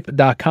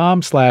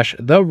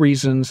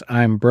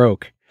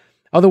 speakpipe.com/thereasonsimebroke.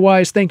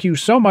 Otherwise, thank you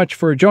so much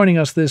for joining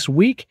us this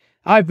week.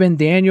 I've been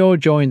Daniel,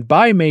 joined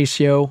by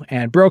Macio,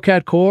 and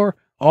Brocat Core.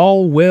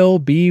 All will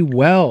be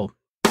well.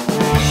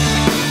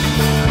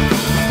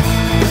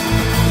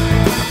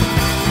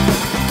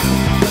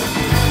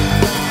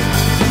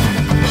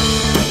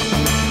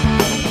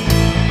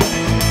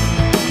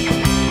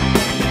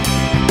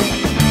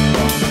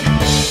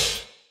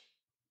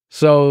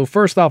 So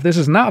first off, this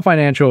is not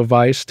financial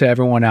advice to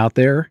everyone out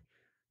there,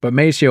 but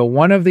Macio,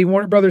 one of the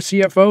Warner Brothers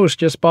CFOs,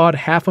 just bought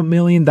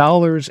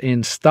 $500,000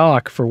 in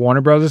stock for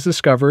Warner Brothers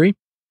Discovery.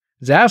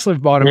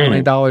 Zaslav bought $1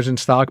 million in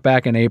stock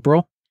back in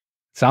April.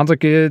 Sounds like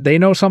they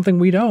know something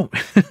we don't.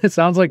 It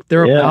sounds like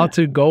they're about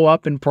to go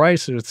up in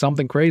price or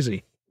something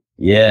crazy.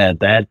 Yeah,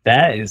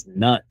 that is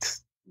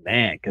nuts,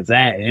 man. Because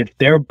if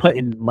they're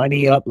putting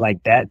money up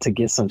like that to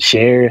get some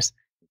shares,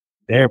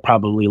 they're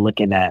probably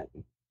looking at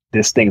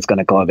this thing's going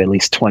to go up at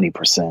least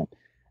 20%,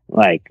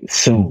 like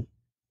soon.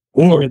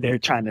 Or they're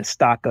trying to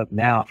stock up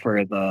now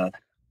for the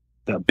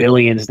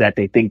billions that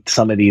they think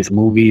some of these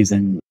movies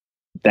and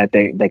that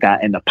they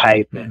got in the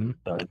pipe and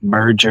the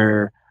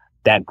merger,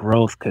 that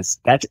growth, because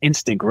that's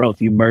instant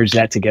growth. You merge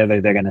that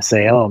together, they're going to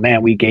say, oh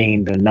man, we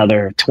gained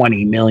another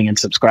 20 million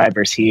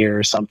subscribers here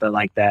or something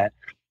like that.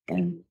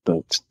 And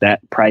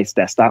that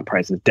stock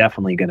price is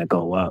definitely going to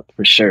go up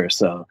for sure.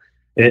 So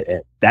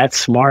that's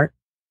smart.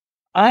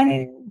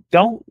 I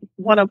don't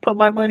want to put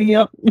my money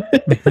up.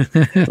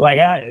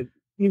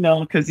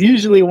 Because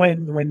usually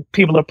when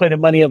people are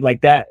putting money up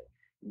like that,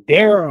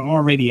 they're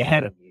already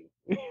ahead of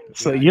you.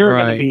 So you're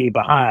going to be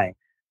behind.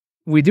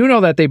 We do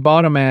know that they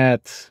bought them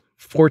at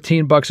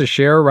 $14 a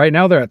share. Right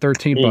now they're at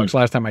 $13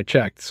 last time I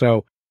checked.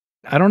 So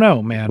I don't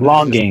know, man.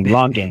 Long game.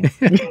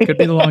 Could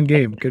be the long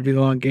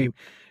game.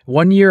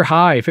 1 year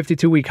high,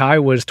 52-week high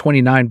was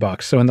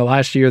 $29. So in the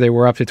last year they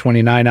were up to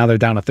 29. Now they're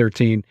down to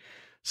 13.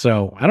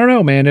 So I don't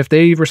know, man. If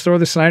they restore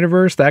the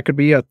Snyderverse, that could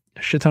be a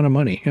shit ton of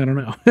money. I don't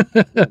know.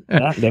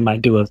 They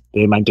might do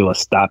a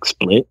stock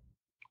split.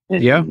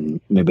 Yeah.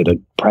 Maybe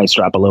the price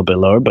drop a little bit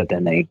lower, but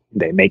then they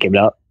make it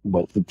up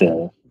with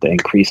the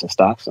increase in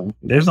stock. So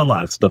there's a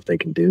lot of stuff they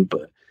can do,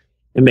 but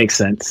it makes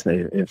sense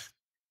if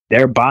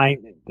they're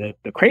buying.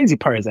 The crazy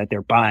part is that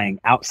they're buying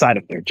outside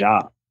of their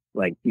job.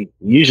 Like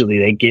usually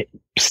they get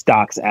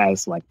stocks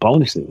as like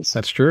bonuses.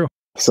 That's true.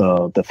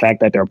 So the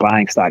fact that they're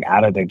buying stock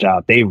out of their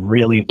job, they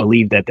really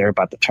believe that they're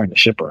about to turn the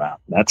ship around.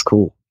 That's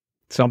cool.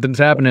 Something's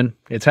happening.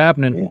 It's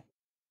happening. Yeah.